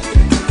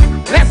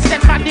 Let's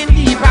get mad in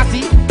the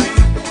party.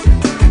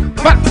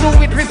 But do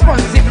it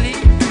responsibly.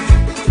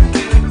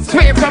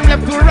 Sway from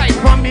left to right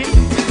for me.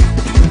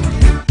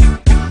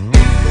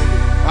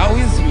 How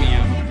is me?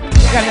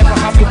 You never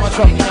have too much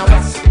of in your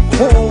glass.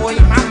 Oh,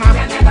 mama.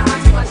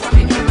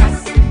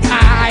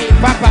 Aye,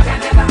 papa.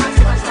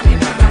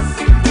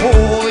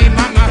 Oh,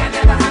 mama.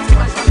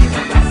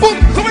 Boom,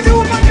 come on, the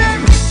woman then.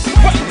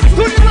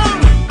 To the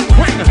ground.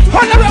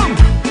 Hold around.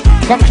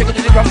 Come check it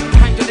to the ground.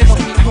 Mind to the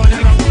ground. Go to the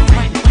ground.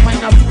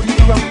 Mind up to the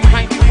ground.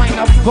 Mind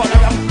up. Go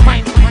around.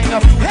 Mind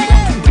up.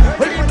 Hey,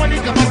 when you money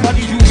come up,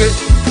 body you get.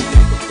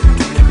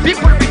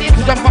 People ready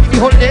to jump up the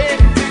whole day.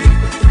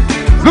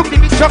 Look the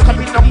big truck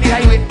coming down the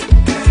highway.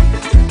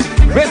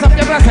 Raise up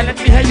your glass and let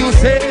me hear you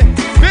say,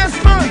 yes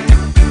man.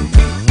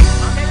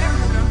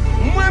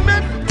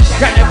 Women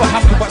can never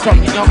have too much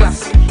in your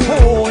glass.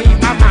 Oh,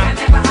 mama.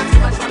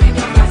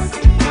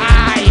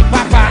 Aye,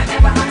 papa.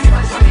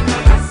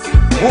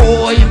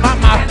 Oh,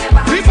 mama.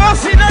 We both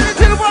see that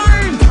little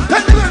wine.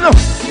 That's good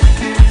enough.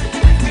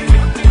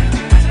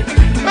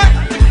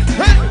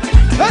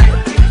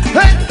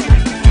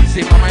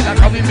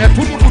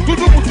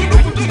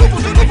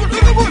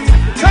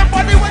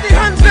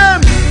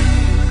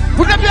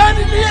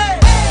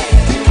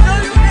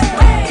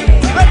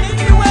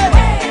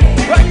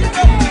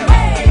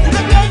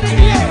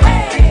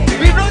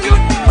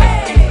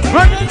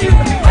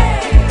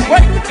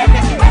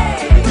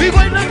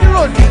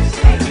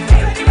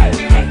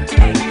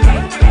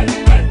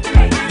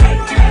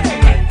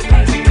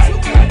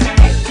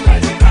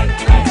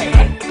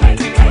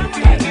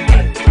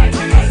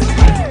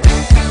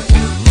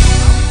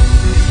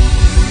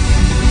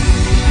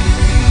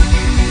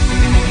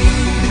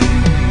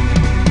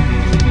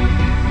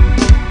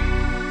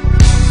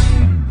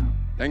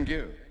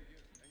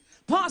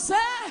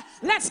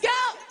 go.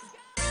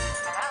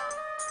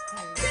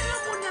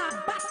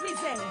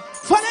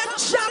 For them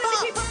shabba.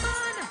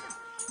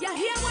 You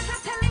hear what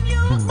I'm telling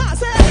you?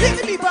 Myself, leave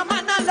the people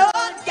man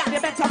alone. Yeah, you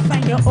better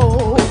find your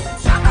own.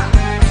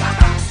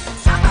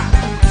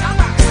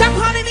 Stop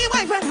calling me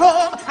wife at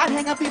home and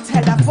hang up the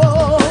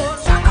telephone.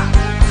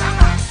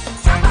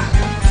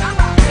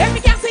 If we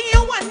can see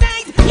you one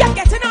night, you're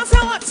getting all so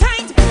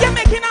uptight. You're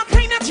making all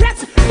kind of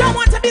threats. Don't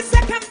want to be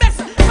second best.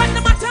 But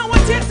no matter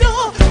what you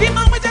do, the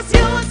man will just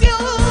use you.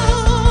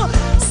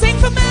 Sing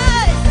for me.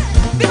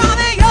 The man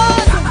is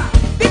yours.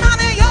 The man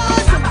is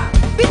yours.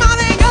 The man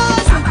is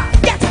yours.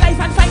 Get a life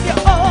and find your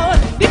own.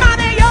 The man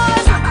is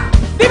yours.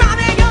 The man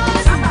is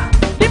yours.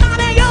 The man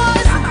is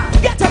yours.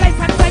 Get a life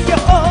and find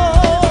your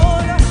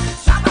own.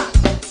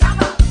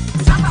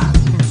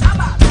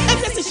 If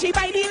this is she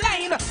by the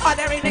line, or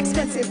they're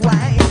inexpensive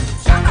wine.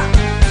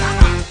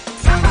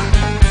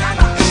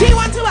 She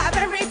wants to have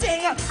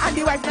everything, and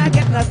the wife not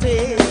get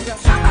nothing.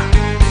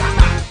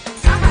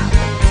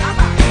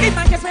 If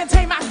I can spend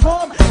time at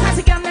home, as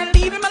a girl, then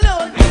leave him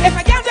alone. If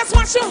I can just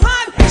watch you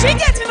hard, she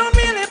getting on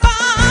really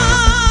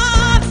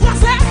bad.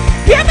 What's that?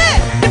 Hear me?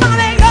 The man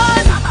ain't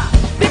yours.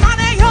 The man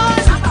ain't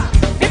yours.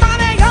 The man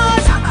ain't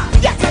yours.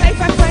 Get a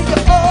life and find your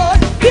own.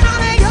 The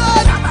man ain't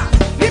yours.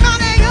 The man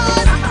ain't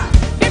yours.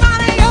 The man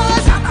ain't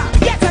yours.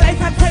 Get a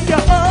life and find your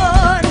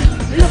own.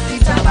 Look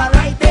the jabba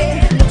right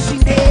there. Look she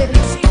there.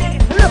 Look she there.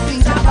 Look the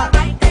jabba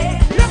right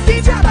there. Look the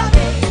jabba.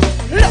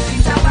 Look the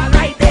jabba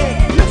right there.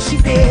 Look she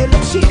there.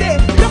 Look she there.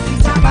 Look the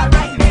jabba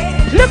right there.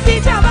 Look the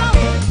jabba.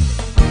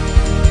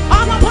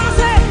 I'm a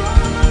posse.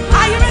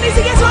 Are you ready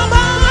to get so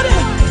mad?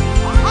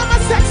 I'm a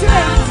sexy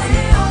lady.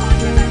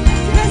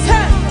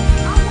 Listen,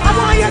 I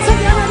want you to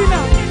get ready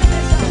now.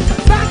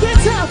 Back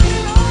it up.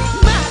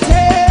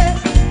 Mate.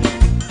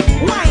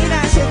 Wine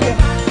and shake it.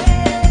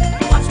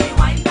 Watch me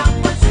wind down,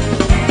 watch me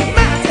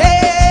Mate.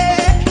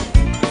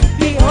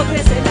 The whole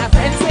place in a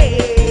frenzy.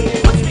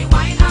 Watch me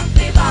wind up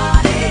the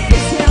body.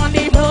 This here on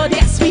the road,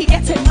 yes, we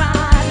getting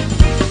mad.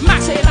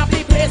 Mashing up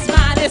the place,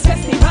 man, it's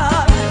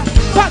festival.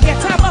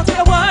 Forget about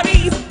your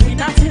worries. We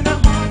not in a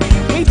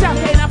hurry. We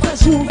jumping up the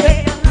juve,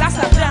 last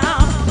up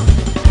down.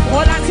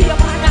 Hold on to your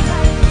partner,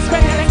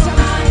 spread your legs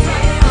around.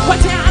 Put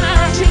your hand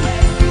around you,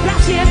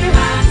 flash you in the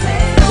hand.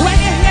 When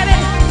you hear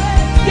it,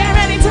 get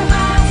ready to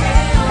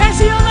and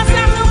she almost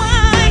stop the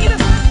wine.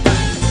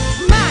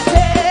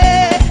 Mate,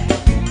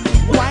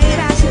 wine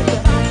and sugar.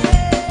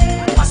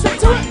 Straight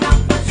to it.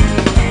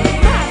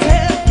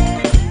 Mate.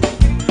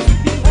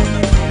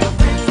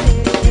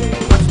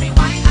 Watch me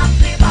wind up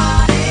the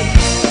body.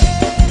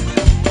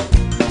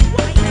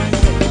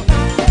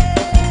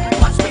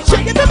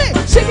 Shake it to me,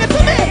 shake it to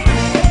me.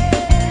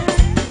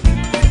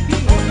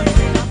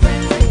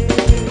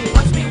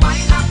 Watch me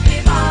wind up the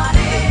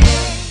body.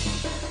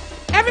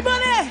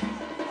 Everybody,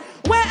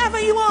 wherever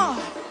you are,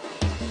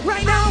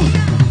 right now,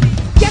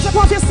 get up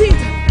off your seat,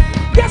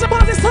 get up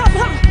off this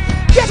sofa,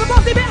 get up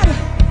off the bed.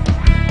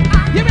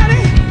 You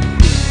ready?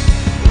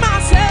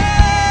 Massive.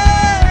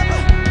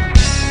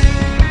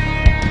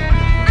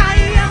 I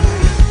am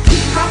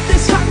king of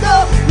this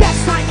jungle.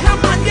 Yes, I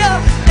command you.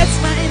 It's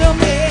my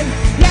domain.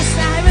 Yes, I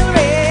will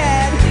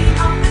reign. King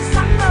of this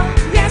jungle.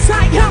 Yes, I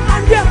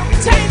command you.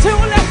 Time to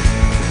live.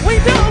 We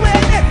do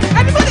it.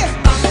 Everybody,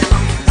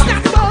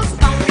 stack the balls.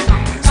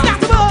 Stack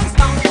the balls.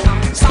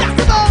 Stack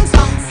the balls.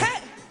 Hey.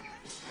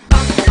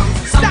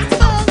 Stack the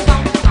balls.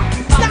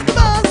 Stack the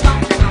balls.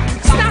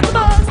 Stack the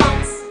balls.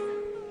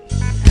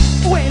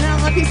 When I'm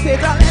on the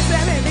stage, I'll let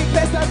them in the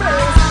place of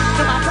race.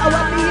 No matter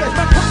what the age,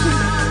 my country.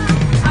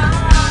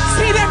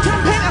 See them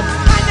jumping up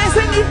and they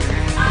singing.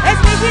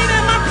 It's making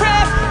them a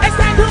prayer. It's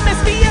time to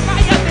misbehave. I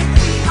am the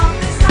queen of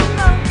this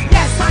jungle.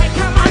 Yes, I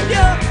command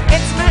you.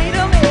 It's my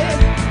domain.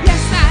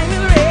 Yes, I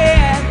will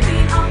reign.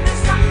 Queen of this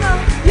jungle.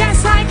 Yes,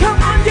 I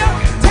command you.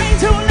 Time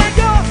to let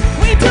go.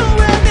 We do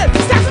it.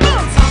 Stack the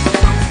balls.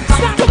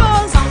 Stack the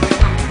balls.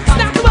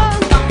 Stack the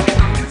balls.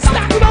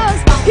 Stack the balls.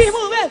 Keep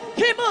moving.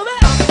 Keep moving.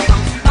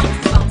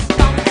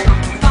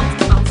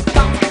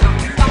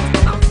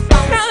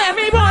 Now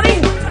everybody,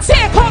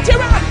 take out your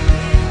rod.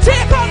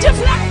 Take out your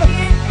flag.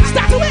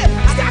 Start to whip.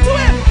 Start to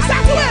whip.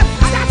 Start to whip.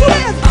 Start to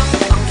whip.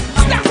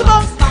 Start the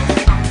balls.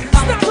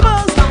 Start the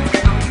balls.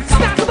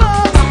 Start the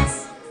balls.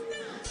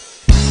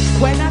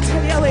 When I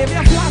tell you wave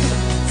your flag,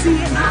 see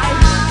it high.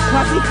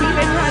 What's the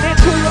feeling running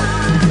through you?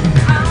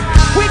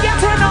 We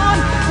getting on.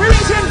 We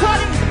reaching for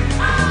it.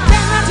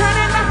 Then we're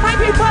turning back my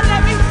people.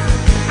 Let me.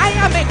 I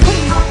am a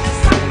queen.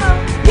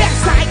 Yes,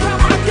 I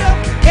command you.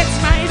 It's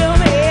my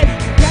domain.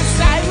 Yes,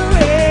 I will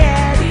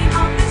reign.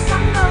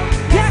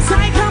 Yes,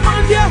 I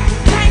command you.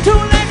 Time to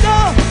let go.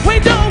 We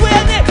do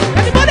with it.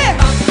 Everybody,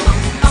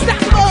 stack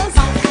the balls.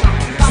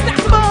 Stack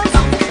the balls.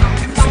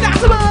 Stack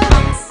the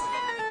balls.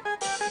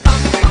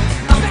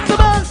 Stack the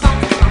balls.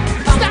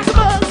 Stack the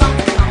balls.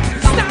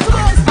 Stack the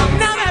balls.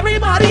 Now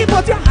everybody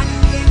put your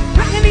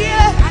hand in the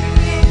air.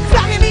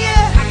 Flag in the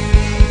air.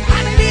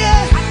 Hand in the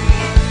air.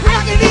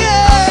 Flag in the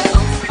air.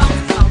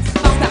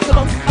 Stack the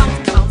balls.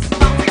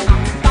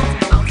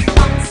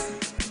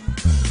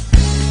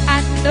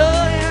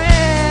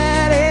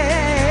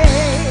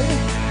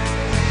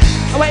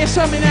 you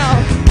show me now.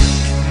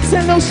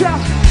 St. Lucia.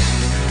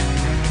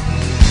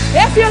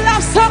 If you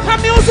love soca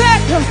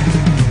music,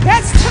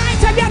 it's time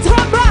to get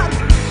on board.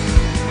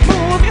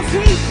 Move your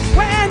feet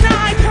when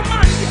I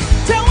command you.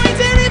 Don't wait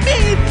till the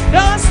beat.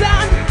 Don't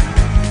stand.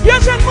 You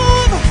should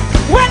move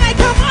when I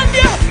command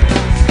you.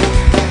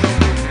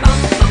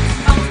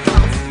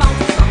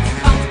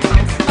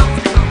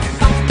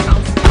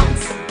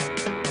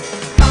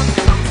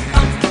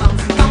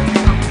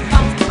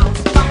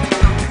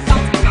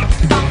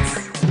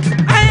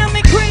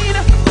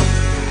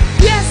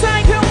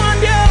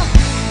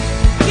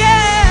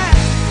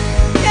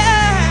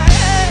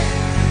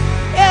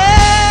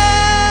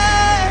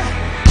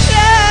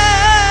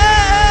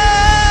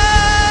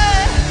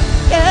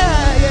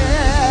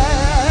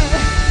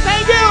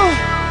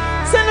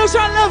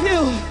 I love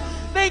you.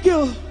 Thank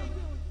you.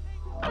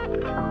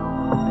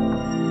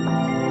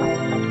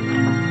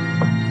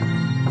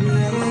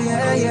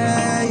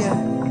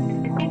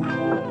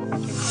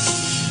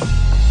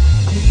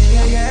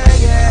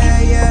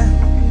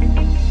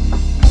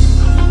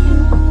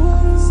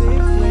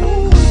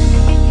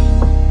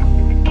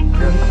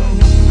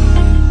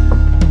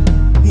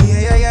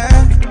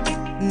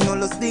 And all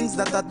those things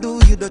that I do,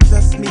 you don't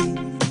trust me,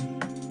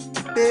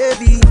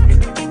 baby.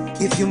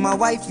 If you my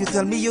wife, you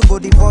tell me you go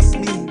divorce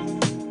me.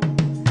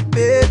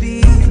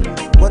 Baby,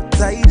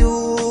 what I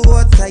do,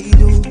 what I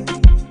do,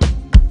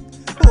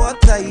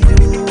 what I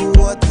do,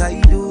 what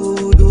I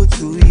do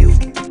to you.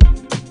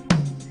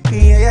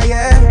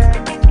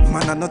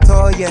 Man, I no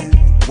toy, yeah.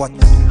 What?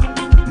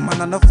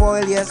 Man, I no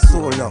foil, yeah,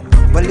 so long.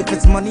 Well, if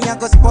it's money, I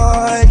go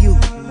spoil you.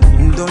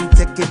 Don't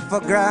take it for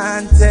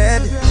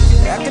granted.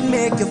 I can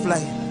make you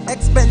fly,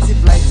 expensive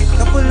flights,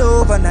 couple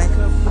overnight.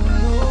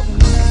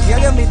 Yeah,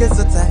 you made it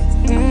so tight.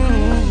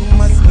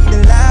 Must be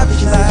the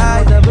lavish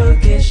life.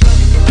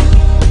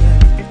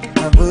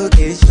 A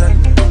vacation.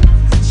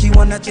 She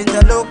wanna change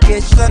her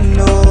location,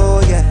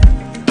 oh yeah,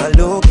 a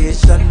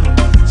location.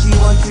 She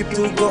want trip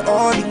to go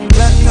all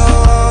England,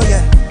 oh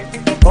yeah,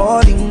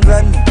 all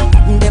England.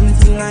 Them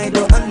thing I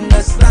don't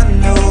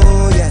understand,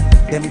 oh yeah,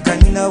 them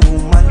kind of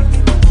woman.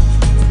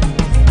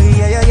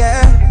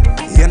 Yeah.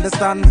 You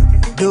understand?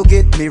 Don't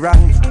get me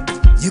wrong.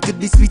 You could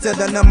be sweeter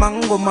than a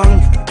mango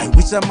man. I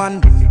wish a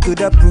man could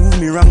have proved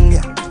me wrong,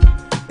 yeah.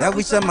 I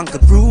wish a man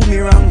could prove me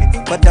wrong.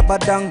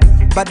 Badabadang,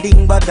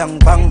 bading, badang,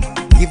 bang.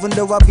 Even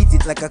though I beat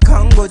it like a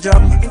Congo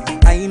drum,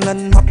 I ain't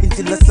none happy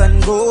till the sun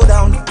go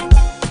down.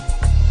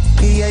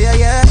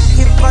 Yeah.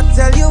 If I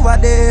tell you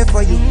I'm there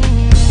for you,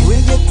 will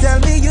you tell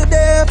me you're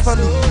there for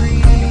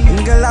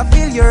me? Girl, I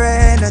feel your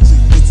energy.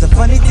 It's a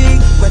funny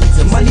thing, but it's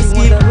a money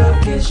scheme.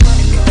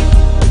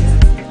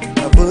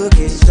 A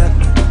vacation.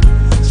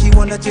 She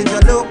wanna change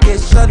her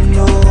location,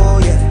 oh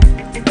yeah,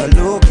 a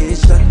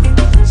location.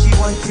 She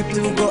wants you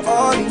to go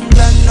all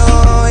England,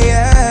 oh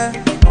yeah,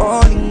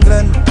 all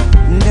England.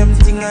 Them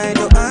thing I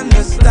don't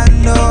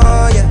understand,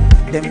 oh yeah,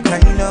 them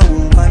kind of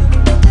woman.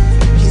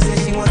 She says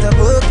she wants a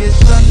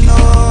vacation,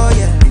 oh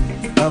yeah,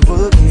 a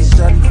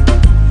vacation.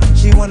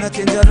 She wanna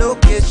change her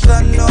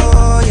location,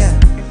 oh yeah,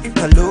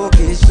 a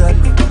location.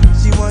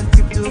 She wants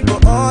you to go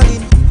all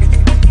in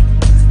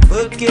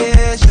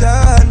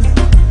vacation.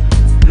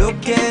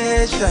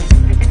 Location.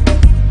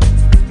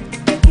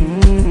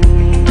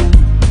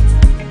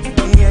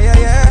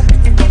 Yeah.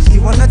 She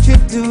want a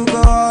trip to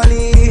go all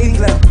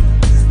England.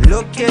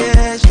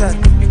 Location.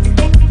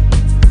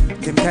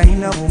 Them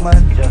kind of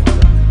woman.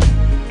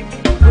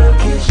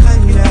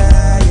 Location,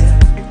 yeah.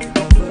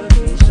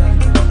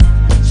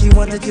 She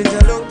want to change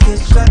her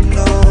location,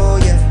 oh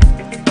yeah.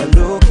 A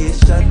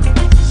location.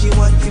 She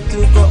want you to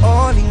go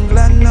all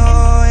England,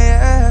 oh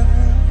yeah.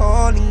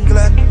 All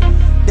England.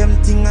 Them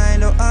thing I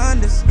don't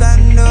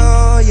understand,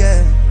 oh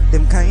yeah.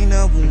 Them kind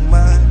of woman.